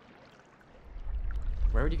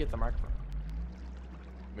 Where would you get the mark from?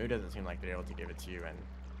 Moo doesn't seem like they're able to give it to you, and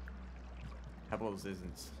Pebbles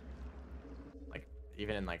isn't, like,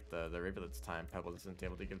 even in like the Rivulet's time, Pebbles isn't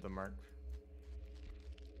able to give the mark.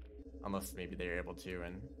 Unless maybe they're able to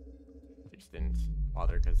and they just didn't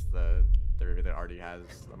bother because the Rivulet already has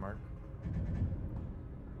the mark.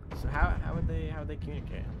 So how would they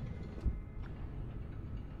communicate?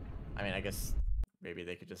 I mean, I guess maybe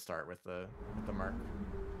they could just start with the mark.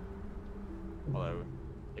 Although,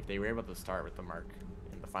 if they were able to start with the mark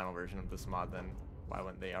in the final version of this mod, then why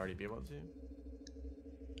wouldn't they already be able to?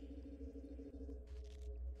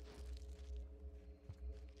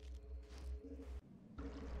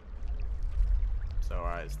 So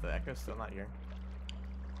is the echo still not here?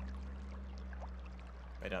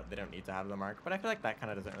 They don't need to have the mark, but I feel like that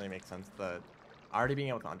kind of doesn't really make sense. Already being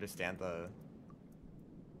able to understand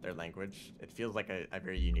their language, it feels like a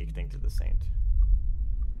very unique thing to the Saint.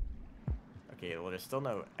 Okay, well there's still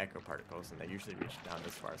no echo particles, and they usually reach down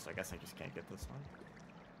this far, so I guess I just can't get this one.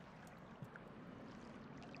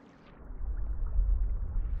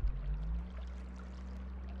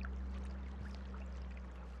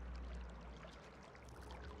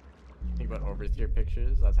 Think about overseer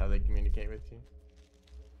pictures, that's how they communicate with you.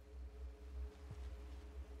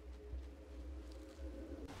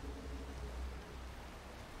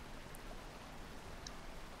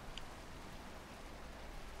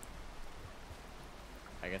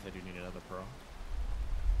 I guess I do need another pearl.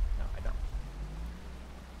 No, I don't.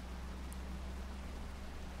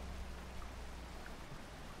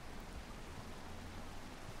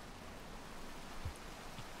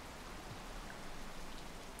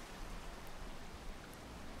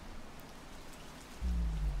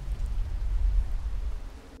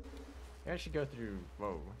 Maybe I should go through.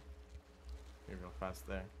 Whoa. Maybe real fast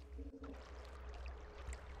there.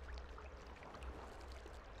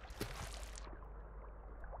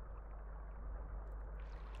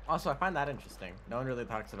 Also, I find that interesting. No one really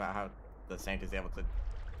talks about how the Saint is able to.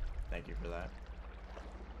 Thank you for that.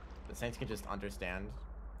 The Saints can just understand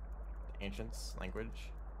the Ancients'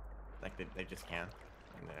 language, like they just can,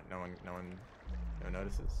 and no one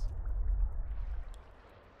notices.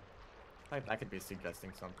 Like that could be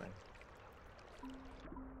suggesting something.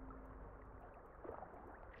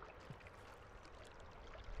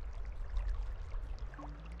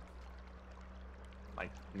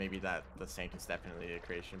 Like maybe that the Saint is definitely a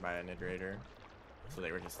creation by an iterator, so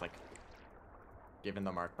they were just like given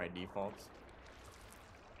the mark by default.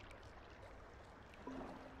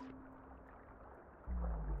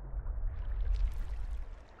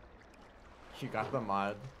 You got the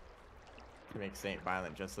mod to make Saint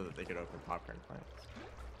violent just so that they could open popcorn plants.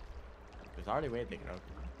 There's already a way they can open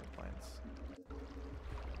popcorn plants.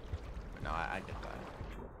 But no, I get that.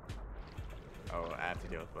 Oh, I have to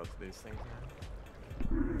deal with both of these things now.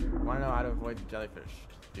 Want to know how to avoid jellyfish?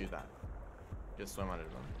 Just do that. Just swim under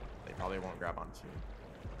them. They probably won't grab onto you.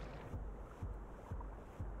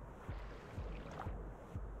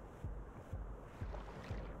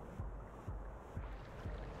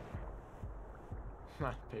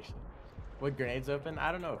 Not patient. Would grenades open?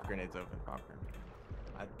 I don't know if grenades open popcorn.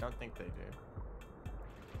 I don't think they do.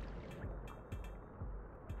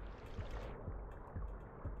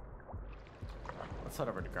 Let's head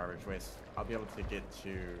over to garbage waste. I'll be able to get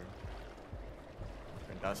to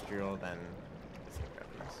industrial, then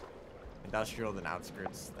industrial, then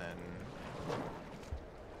outskirts, then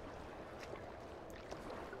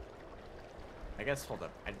I guess. Hold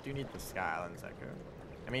up, I do need the Sky Islands echo.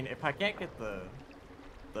 I mean, if I can't get the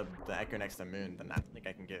echo next to Moon, then I don't think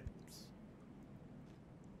I can get.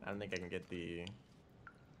 I don't think I can get the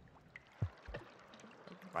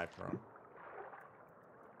Bye, Pearl.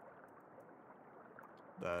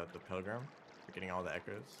 The pilgrim. We're getting all the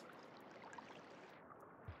echoes.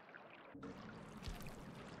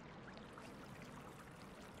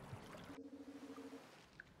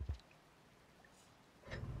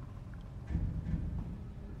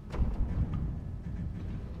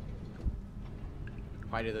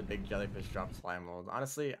 Why do the big jellyfish drop slime mold?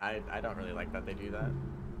 Honestly, I don't really like that they do that.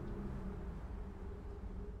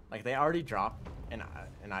 Like, they already drop an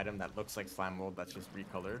item that looks like slime mold that's just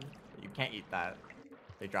recolored. You can't eat that.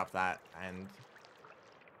 They drop that and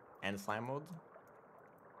slime mold.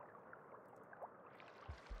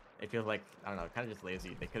 It feels like, I don't know, kind of just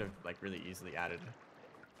lazy. They could have like really easily added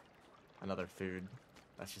another food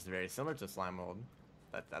that's just very similar to slime mold.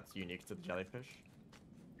 That's unique to the jellyfish.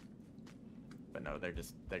 But no, they're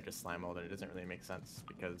just slime mold, and it doesn't really make sense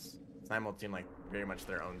because slime mold seem like very much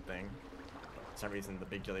their own thing. For some reason, the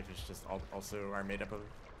big jellyfish just also are made up of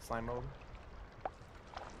slime mold.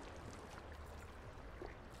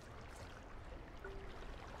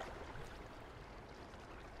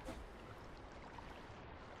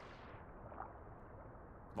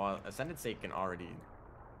 Well, Ascended State can already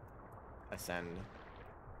ascend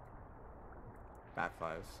bat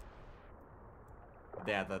flies.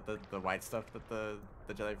 Yeah, the white stuff that the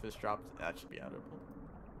jellyfish dropped, that should be edible.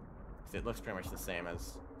 Because it looks pretty much the same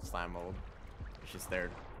as slime mold. It's just there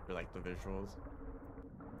for like the visuals.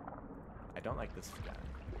 I don't like this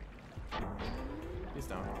guy. Please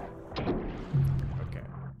don't. Okay.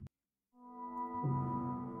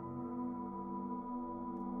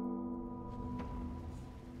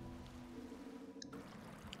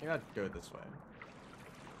 I think I'd go this way.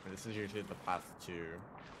 This is usually the path to...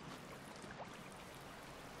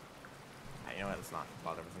 You know what, let's not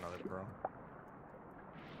bother with another pearl.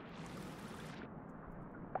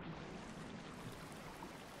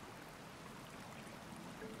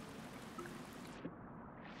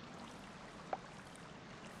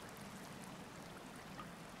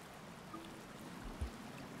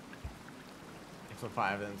 So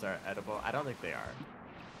 5 of them are edible. I don't think they are.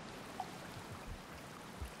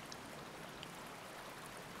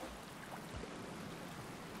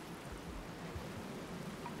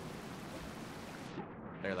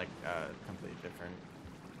 They're like a completely different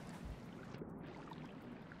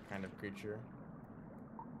kind of creature.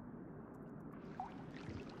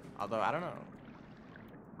 Although, I don't know.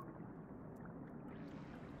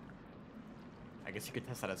 I guess you could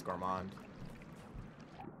test that as Gourmand.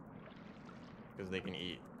 Because they can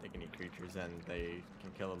eat creatures and they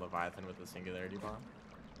can kill a Leviathan with a Singularity Bomb.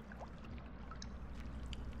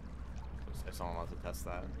 If someone wants to test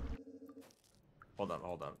that. Hold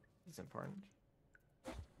up. It's important.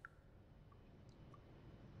 I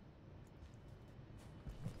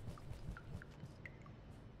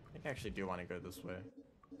think I actually do want to go this way.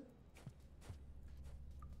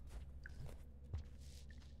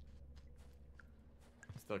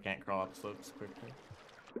 Still can't crawl up slopes quickly.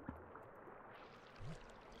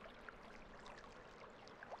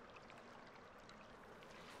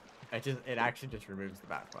 It actually just removes the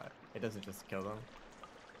Batfly. It doesn't just kill them.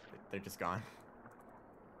 They're just gone.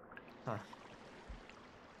 Huh.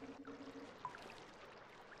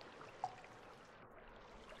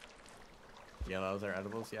 Yellows are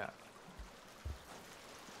edibles? Yeah.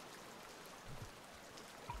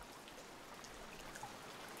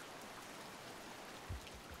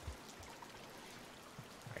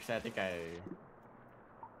 Actually, I think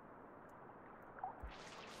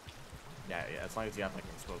yeah, as long as you have like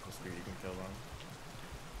explosive speed, you can kill them.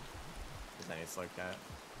 Because then it's like that.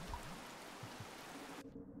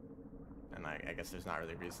 And I guess there's not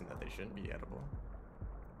really a reason that they shouldn't be edible.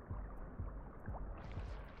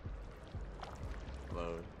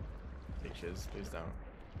 Load. Leeches, please don't.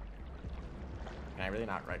 Can I really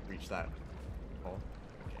not reach that hole?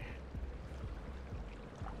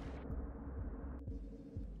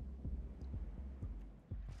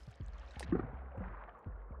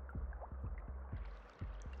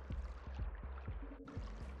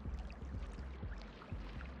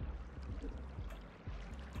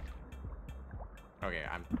 Okay,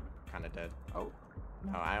 I'm kind of dead. Oh,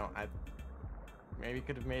 no, I maybe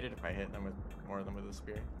could have made it if I hit them with more of them with a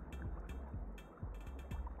spear.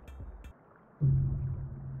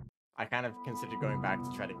 I kind of considered going back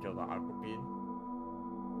to try to kill the Aquapede.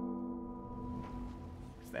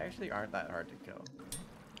 Because they actually aren't that hard to kill.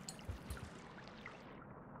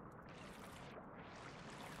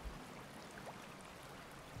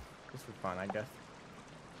 Just for fun, I guess.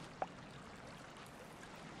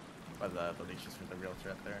 But the leeches were the real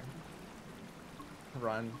threat there.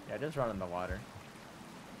 Run. Yeah, just run in the water.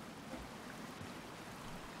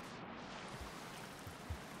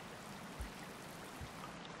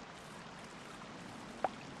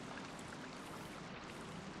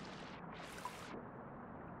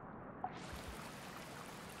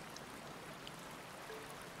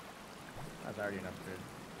 That's already enough food.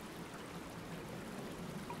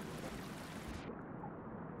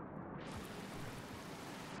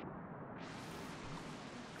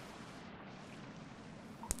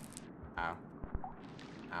 Ow.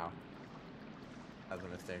 Ow. That was a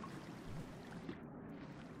mistake.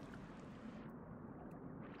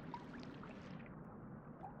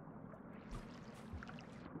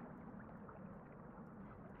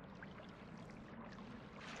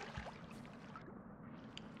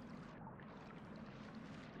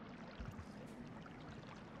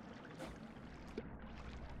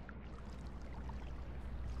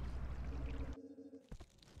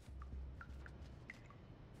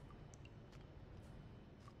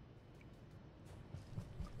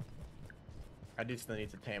 I do still need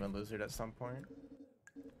to tame a lizard at some point.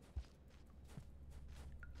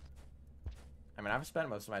 I mean, I've spent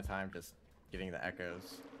most of my time just getting the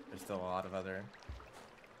echoes. There's still a lot of other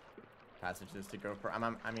passages to go for.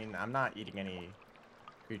 I mean, I'm not eating any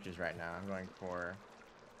creatures right now. I'm going for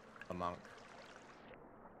the monk.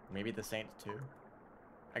 Maybe the saint too.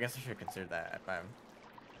 I guess I should consider that if I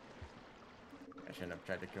shouldn't have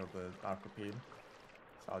tried to kill the aquapede.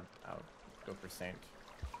 So I'll go for saint.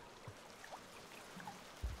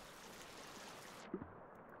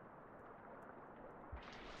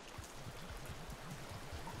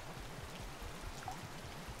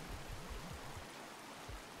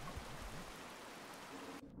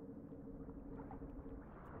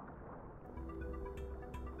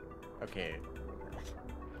 Okay.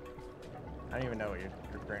 I don't even know what you're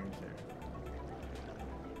referring to.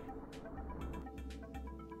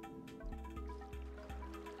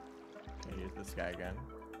 Okay, use this guy again.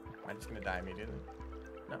 Am I just gonna die immediately?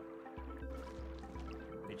 No.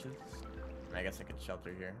 Leeches? I guess I could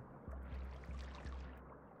shelter here.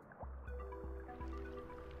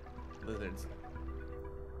 Lizards.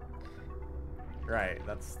 Right,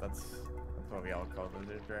 that's what we all call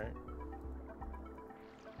lizards, right?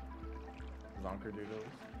 Zonker doodles.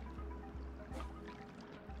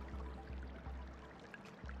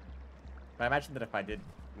 But I imagine that if I did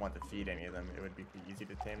want to feed any of them, it would be easy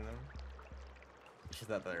to tame them. It's just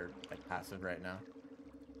that they're like passive right now.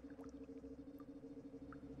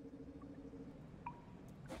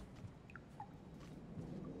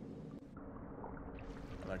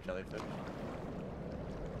 Another jellyfish.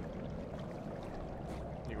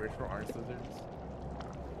 Any words for orange lizards?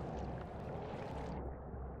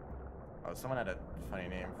 Oh, someone had a funny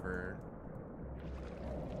name for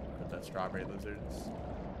the strawberry lizards.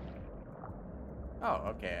 Oh,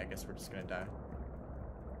 okay, I guess we're just gonna die.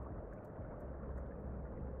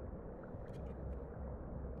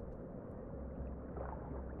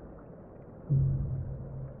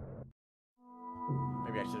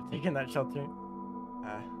 Maybe I should have taken that shelter.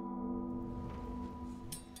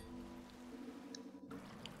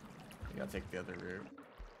 Maybe I'll take the other route.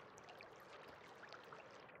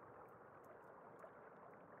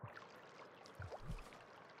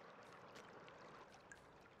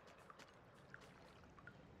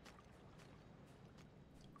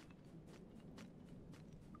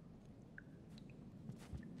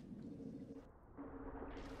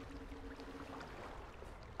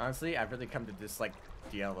 Honestly, I've really come to dislike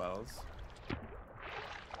DLLs.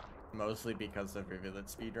 Mostly because of Rivulet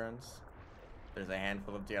speedruns. There's a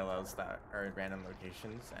handful of DLLs that are at random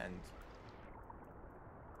locations, and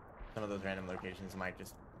some of those random locations might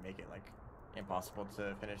just make it like impossible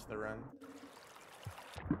to finish the run.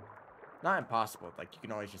 Not impossible, like you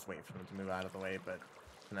can always just wait for them to move out of the way, but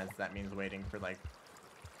sometimes that means waiting for like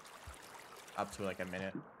up to like a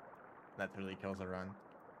minute. That really kills a run.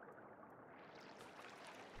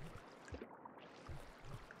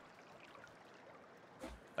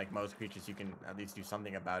 Like most creatures, you can at least do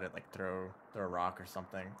something about it, like throw a rock or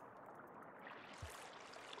something.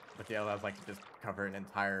 But the LLs like to just cover an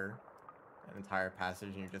entire passage,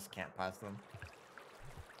 and you just can't pass them.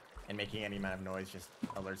 And making any amount of noise just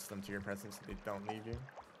alerts them to your presence, so they don't leave you.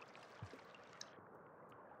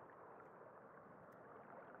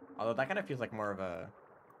 Although that kind of feels like more of a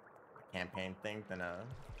campaign thing than a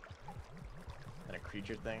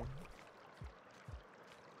creature thing.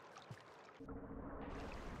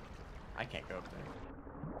 I can't go up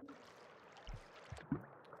there.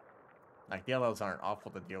 Like, the DLLs aren't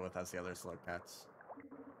awful to deal with as the other slug cats.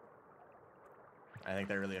 I think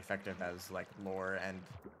they're really effective as, like, lore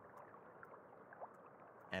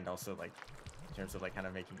and also, like, in terms of, like, kind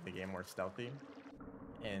of making the game more stealthy.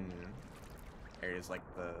 In areas like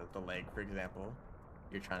the leg, for example,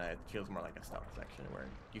 you're trying to, it feels more like a stealth section where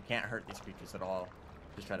you can't hurt these creatures at all.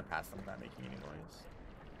 Just try to pass them without making any noise.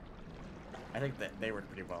 I think that they work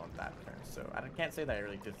pretty well in that terms. So I can't say that I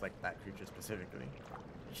really dislike that creature specifically.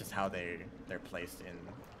 It's just how they're placed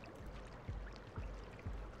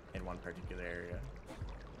in one particular area.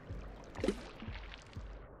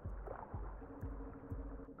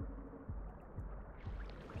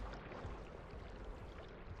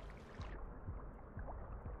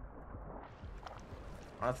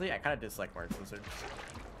 Honestly, I kind of dislike orange lizards.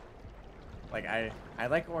 Like I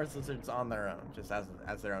like orange lizards on their own, just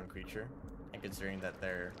as their own creature, and considering that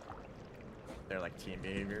their like team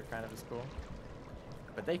behavior kind of is cool.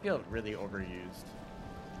 But they feel really overused.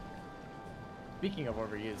 Speaking of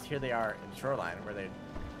overused, here they are in Shoreline, where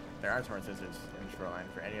there aren't orange lizards in Shoreline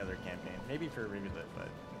for any other campaign. Maybe for Rivulet, but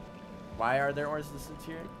why are there orange lizards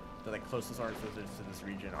here? The like closest orange lizards to this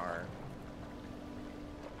region are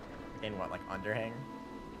in what, like Underhang?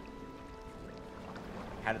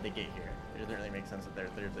 How did they get here? It doesn't really make sense that they're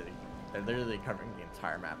literally covering the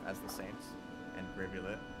entire map as the Saints and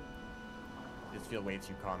Rivulet. They just feel way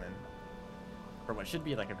too common for what should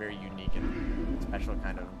be like a very unique and special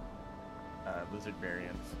kind of lizard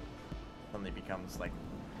variant. Suddenly becomes like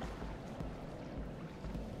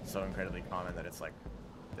so incredibly common that it's like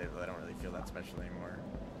they don't really feel that special anymore.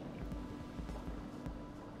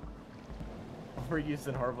 Overused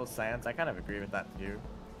and horrible Scions, I kind of agree with that too.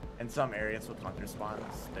 In some areas with hunter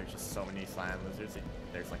spawns, there's just so many Scion lizards,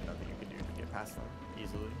 there's like nothing you can do to get past them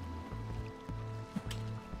easily.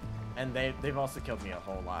 And they've also killed me a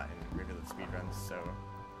whole lot in Rivulet speedruns, so...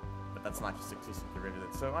 But that's not just exclusive to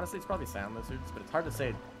Rivulet. So honestly, it's probably Scion lizards, but it's hard to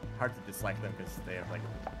say, hard to dislike them because they have like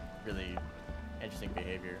really interesting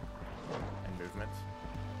behavior and movement.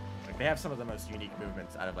 Like they have some of the most unique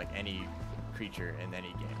movements out of like any creature in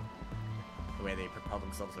any game. The way they propel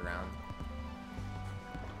themselves around.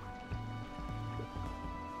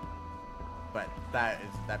 But that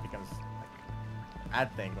becomes like an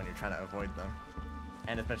ad thing when you're trying to avoid them,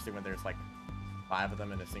 and especially when there's like 5 of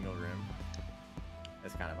them in a single room.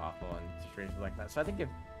 It's kind of awful in situations like that. So I think if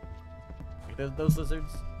those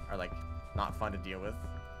lizards are like not fun to deal with,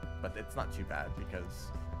 but it's not too bad because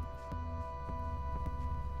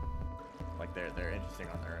like they're interesting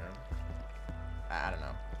on their own. I don't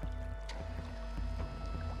know.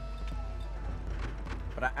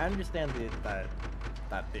 But I understand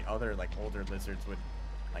that the other like older lizards would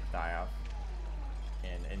like die off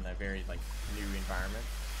in a very like new environment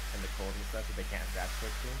in the cold and stuff that they can't adapt to.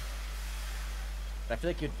 But I feel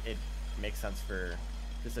like it makes sense for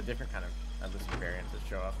just a different kind of lizard variant to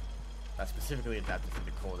show up that's specifically adapted to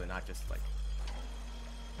the cold and not just like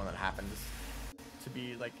one that happens to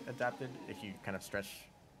be like adapted if you kind of stretch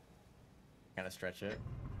it.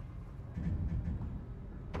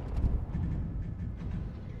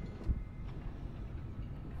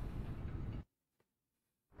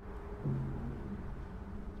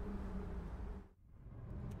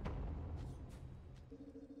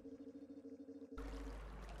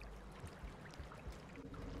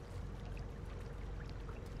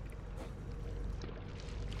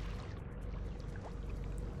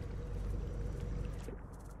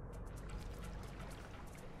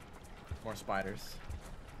 More spiders.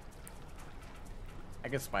 I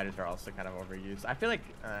guess spiders are also kind of overused. I feel like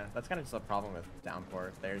that's kind of just a problem with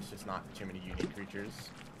Downpour. There's just not too many unique creatures.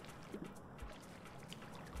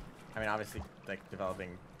 I mean, obviously, like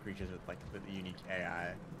developing creatures with the unique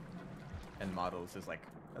AI and models is like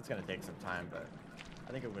that's gonna take some time, but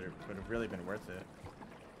I think it would have really been worth it.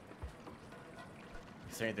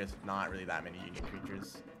 Considering there's not really that many unique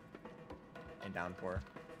creatures in Downpour.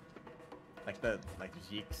 Like there's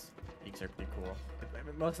Yeeks. Yeeks are pretty cool. I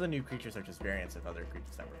mean, most of the new creatures are just variants of other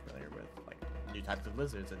creatures that we're familiar with, like new types of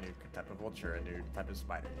lizards, a new type of vulture, a new type of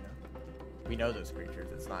spider. You know, we know those creatures.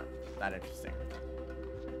 It's not that interesting.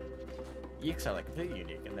 Yeeks are like completely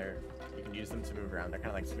unique, and you can use them to move around. They're kind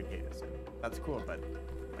of like squid-gators, and that's cool. But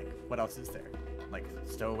like, what else is there? Like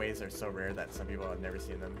stowaways are so rare that some people have never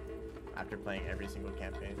seen them after playing every single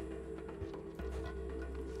campaign.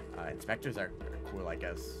 Inspectors are cool, I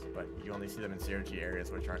guess, but you only see them in CRG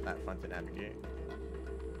areas which aren't that fun to navigate.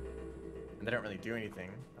 And they don't really do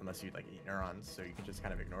anything unless you like eat neurons, so you can just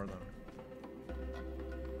kind of ignore them.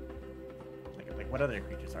 Like what other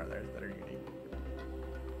creatures are there that are unique?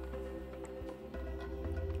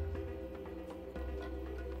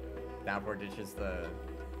 Downpour ditches the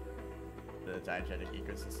diegetic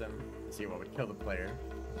ecosystem to see what would kill the player.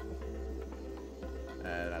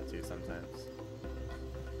 That too sometimes.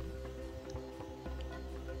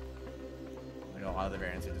 A lot of the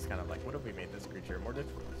variants are just kind of like, what if we made this creature more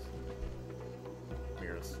difficult?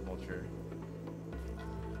 Mirrorless Vulture.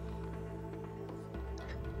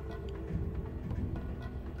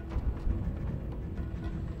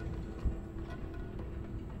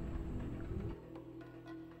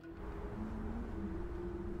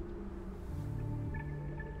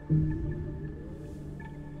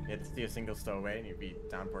 You have to do a single stowaway and you'd be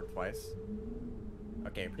downport twice.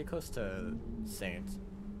 Okay, pretty close to Saint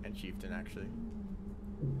and Chieftain actually.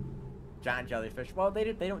 Giant jellyfish. Well, they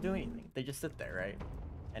don't do anything. They just sit there, right?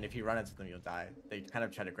 And if you run into them, you'll die. They kind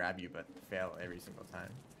of try to grab you, but fail every single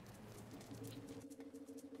time.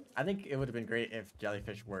 I think it would have been great if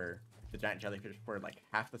the giant jellyfish were like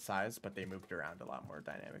half the size, but they moved around a lot more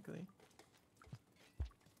dynamically.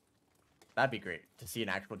 That'd be great to see an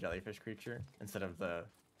actual jellyfish creature instead of the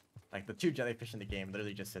two jellyfish in the game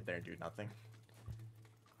literally just sit there and do nothing.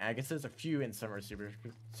 And I guess there's a few in Summer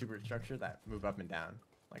Superstructure that move up and down.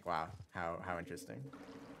 Like, wow, how interesting.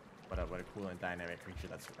 What a cool and dynamic creature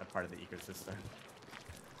that's a part of the ecosystem.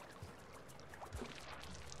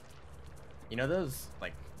 You know those,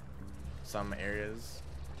 like, some areas,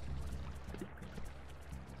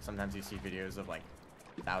 sometimes you see videos of like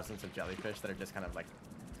thousands of jellyfish that are just kind of like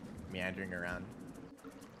meandering around,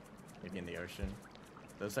 maybe in the ocean.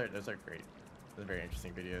 Those are great. Those are very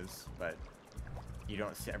interesting videos, but you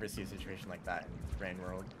don't ever see a situation like that in Rain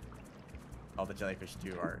World. All the jellyfish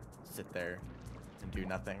do are sit there and do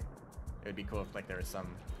nothing. It would be cool if like there was some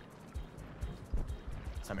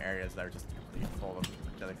areas that are just completely full of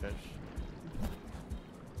jellyfish.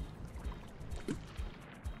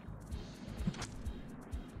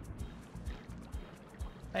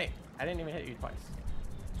 Hey, I didn't even hit you twice.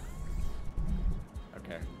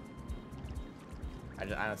 Okay.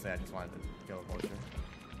 Honestly, I just wanted to kill a vulture.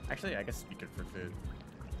 Actually, I guess it'd be good for food.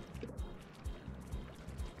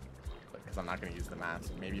 Because I'm not going to use the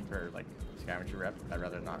mask. Maybe for, like, scavenger rep, I'd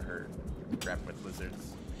rather not hurt rep with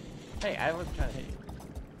lizards. Hey, I wasn't trying to hit you.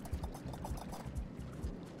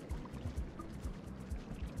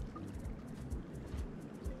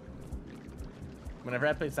 Whenever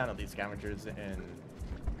I play Sound Elite Scavengers in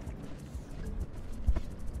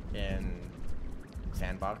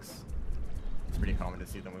Sandbox, it's pretty common to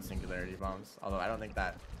see them with singularity bombs. Although I don't think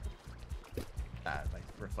that like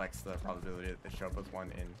reflects the probability that they show up as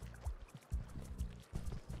one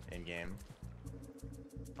in game.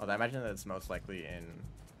 Although I imagine that it's most likely in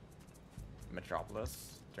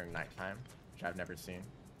Metropolis during nighttime, which I've never seen.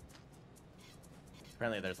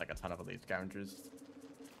 Apparently there's like a ton of elite scavengers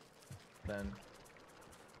then.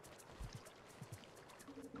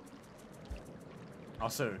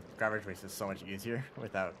 Also, garbage waste is so much easier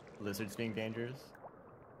without lizards being dangerous.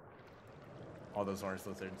 All those orange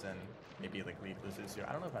lizards and maybe like leaf lizards too.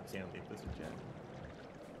 I don't know if I've seen a leaf lizard yet.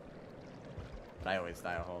 But I always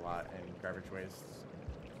die a whole lot in garbage waste.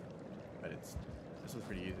 But this was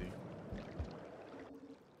pretty easy.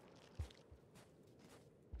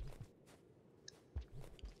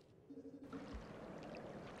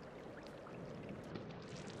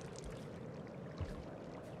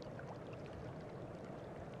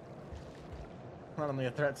 Not only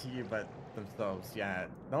a threat to you, but themselves. Yeah,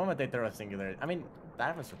 the moment they throw a singular, I mean, that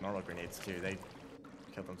happens with normal grenades too. They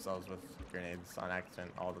kill themselves with grenades on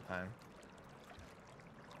accident all the time.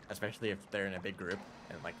 Especially if they're in a big group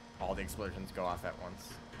and like all the explosions go off at once.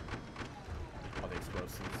 All the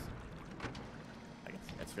explosives. Like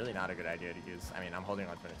it's really not a good idea to use. I mean, I'm holding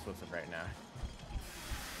on to an explosive right now.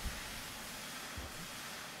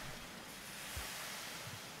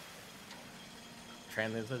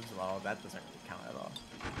 Train lizards, well, that doesn't really count at all.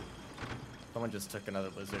 Someone just took another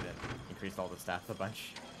lizard and increased all the stats a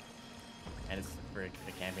bunch. And it's for a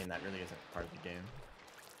campaign that really isn't part of the game.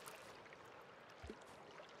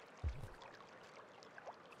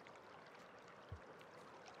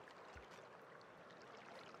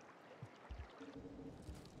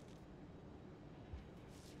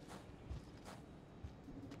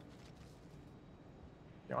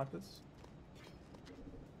 You want this?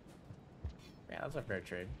 Yeah, that's a fair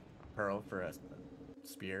trade. Pearl for a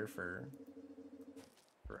spear for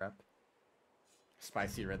rep.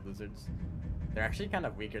 Spicy red lizards. They're actually kind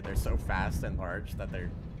of weaker. They're so fast and large that they're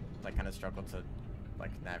like kind of struggle to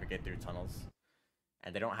like navigate through tunnels.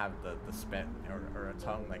 And they don't have the spit or a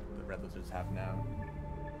tongue like the red lizards have now.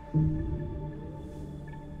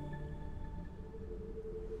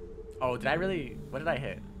 Oh, did I really? What did I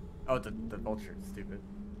hit? Oh, the vulture. Stupid.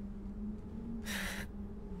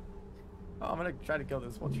 Oh, I'm gonna try to kill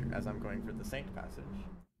this vulture as I'm going for the Saint passage.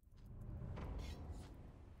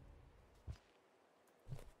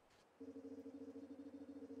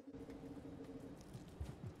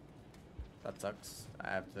 That sucks. I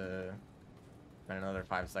have to spend another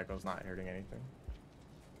 5 cycles not hurting anything.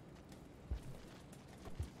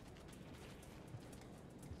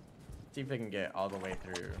 See if I can get all the way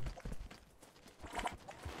through.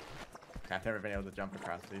 I've never been able to jump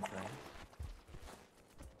across these things.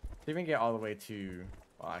 See if we can get all the way to,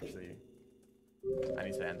 well actually, I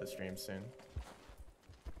need to end the stream soon.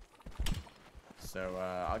 So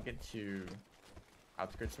I'll get to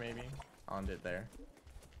outskirts maybe. I'll end it there.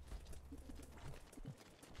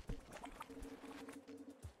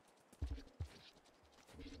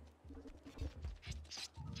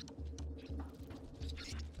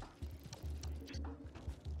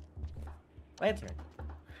 Lantern.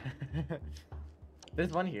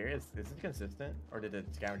 This one here, is this consistent? Or did the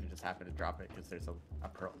scavenger just happen to drop it because there's a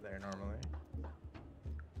pearl there normally?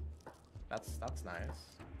 That's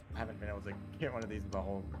nice. I haven't been able to get one of these the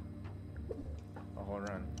whole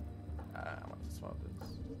run. I want to swap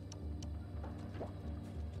this.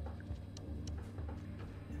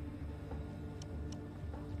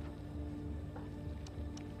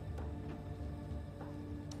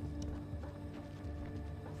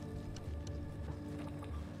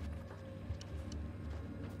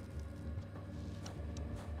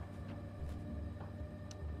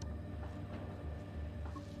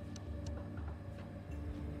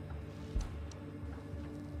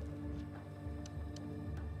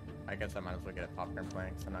 I guess I might as well get a popcorn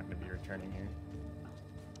planks. I'm not going to be returning here.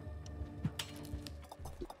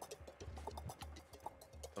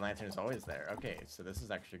 The lantern is always there. Okay, so this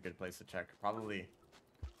is actually a good place to check. Probably,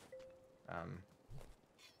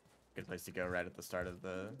 good place to go right at the start of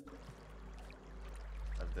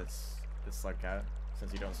this slug cat,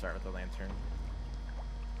 since you don't start with the lantern,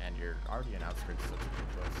 and you're already in outskirts, so it's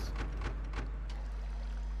pretty close.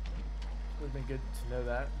 Would have been good to know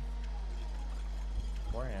that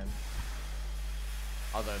beforehand.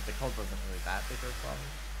 Although the cold wasn't really that big of a problem.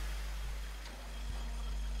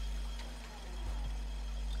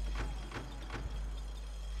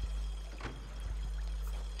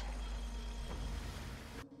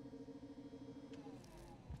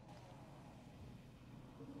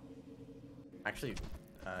 Actually, it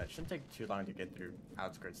shouldn't take too long to get through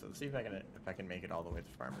outskirts. So let's see if I can make it all the way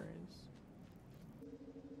to Farmers.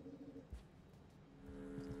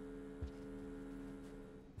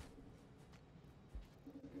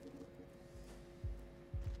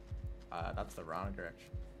 That's the wrong direction.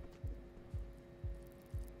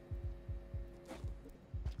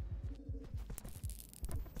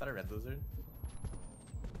 Is that a red lizard?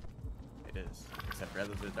 It is. Except red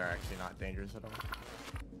lizards are actually not dangerous at all.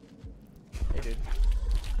 Hey, dude.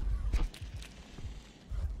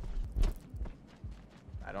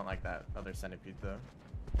 I don't like that other centipede, though.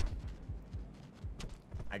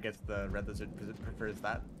 I guess the red lizard prefers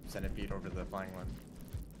that centipede over the flying one.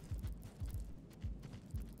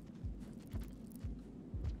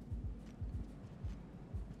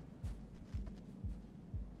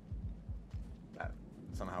 That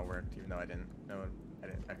somehow worked, even though I didn't know it.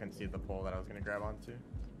 I couldn't see the pole that I was going to grab onto.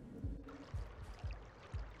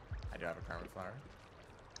 I do have a karma flower.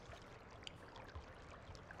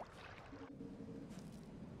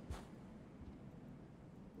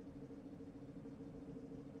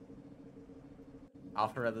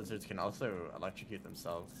 Alpha red lizards can also electrocute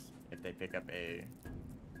themselves if they pick up a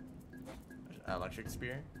electric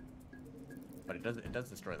spear, but it does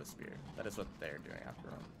destroy the spear. That is what they're doing after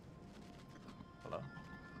all. Hello.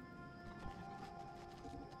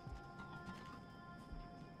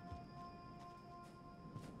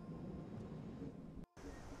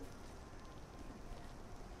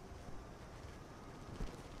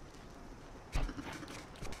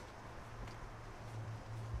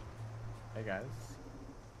 Hey guys.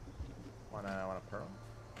 Want a pearl?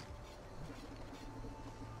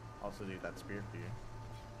 Also do that spear for you.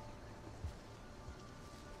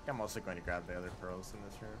 I'm also going to grab the other pearls in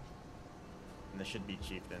this room. And this should be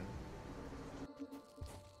chieftain.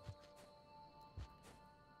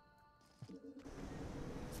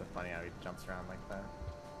 It's so funny how he jumps around like that.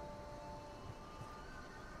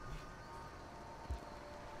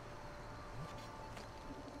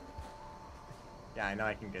 Yeah, I know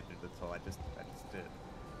I can get through this hole. I just did.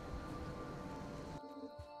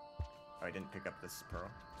 Oh, I didn't pick up this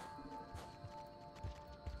pearl.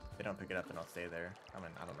 If they don't pick it up, then I'll stay there. I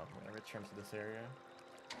mean, I don't know if I'm gonna return to this area.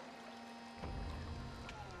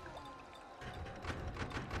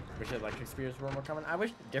 Wish electric spears were more common. I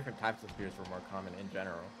wish different types of spears were more common in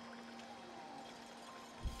general.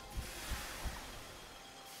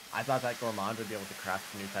 I thought that Gourmand would be able to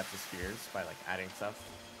craft new types of spears by like adding stuff.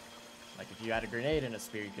 Like if you had a grenade in a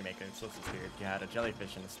spear, you can make an explosive spear. If you had a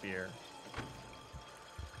jellyfish in a spear,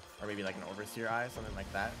 or maybe like an overseer eye, something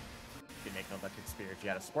like that, you can make an electric spear. If you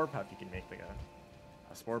had a spore puff, you can make like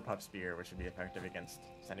a spore puff spear, which would be effective against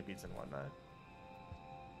centipedes and whatnot.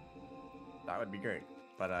 That would be great.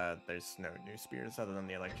 But there's no new spears other than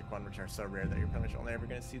the electric one, which are so rare that you're pretty much only ever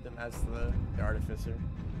going to see them as the artificer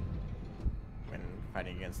when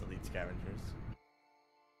fighting against elite scavengers.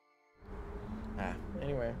 Ah,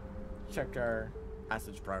 anyway, check our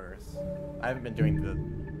passage progress. I haven't been doing the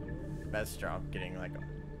best job getting like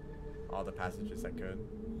all the passages I could.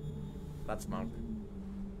 That's Monk.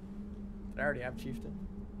 Did I already have Chieftain?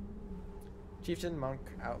 Chieftain, Monk,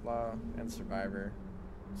 Outlaw, and Survivor.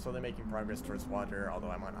 Slowly making progress towards Water, although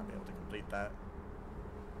I might not be able to complete that.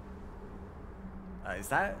 Is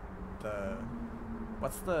that the...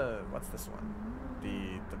 What's this one?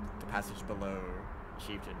 The passage below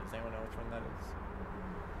Chieftain. Does anyone know which one that is?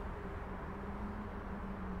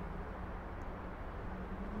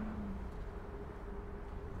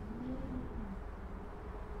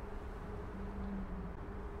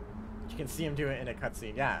 You can see him do it in a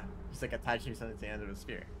cutscene. Yeah, just like attaching something to the end of a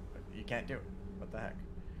spear, but you can't do it. What the heck?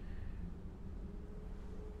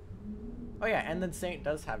 Oh yeah, and then Saint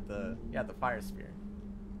does have the fire spear.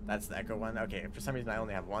 That's the Echo one. Okay, for some reason I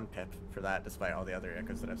only have one pip for that, despite all the other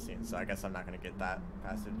Echoes that I've seen. So I guess I'm not gonna get that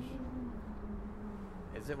passage.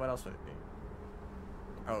 Is it? What else would it be?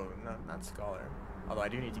 Oh no, not Scholar. Although I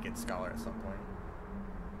do need to get Scholar at some point.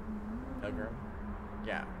 Pilgrim.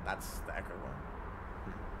 Yeah, that's the Echo one.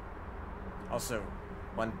 Also,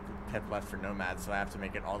 one pip left for Nomad, so I have to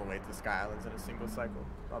make it all the way to Sky Islands in a single cycle.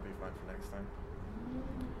 That'll be fun for next time.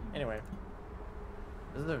 Anyway,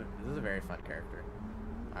 this is a very fun character.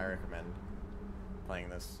 I recommend playing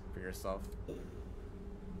this for yourself.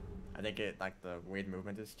 I think it, like, the weird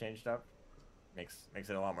movement is changed up. Makes it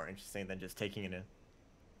a lot more interesting than just taking it in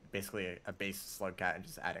basically a base slug cat and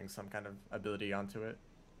just adding some kind of ability onto it.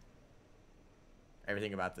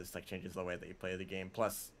 Everything about this like changes the way that you play the game.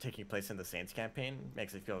 Plus, taking place in the Saints campaign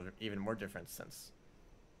makes it feel even more different since,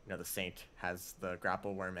 you know, the Saint has the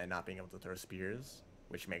grapple worm and not being able to throw spears,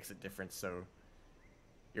 which makes it different. So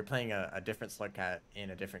you're playing a different slug cat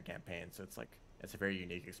in a different campaign, so it's like it's a very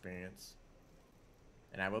unique experience.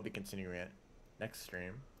 And I will be continuing it next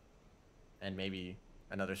stream, and maybe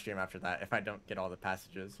another stream after that if I don't get all the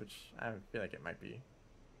passages, which I feel like it might be.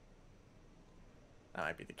 That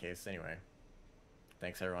might be the case anyway.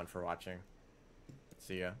 Thanks everyone for watching.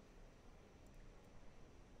 See ya.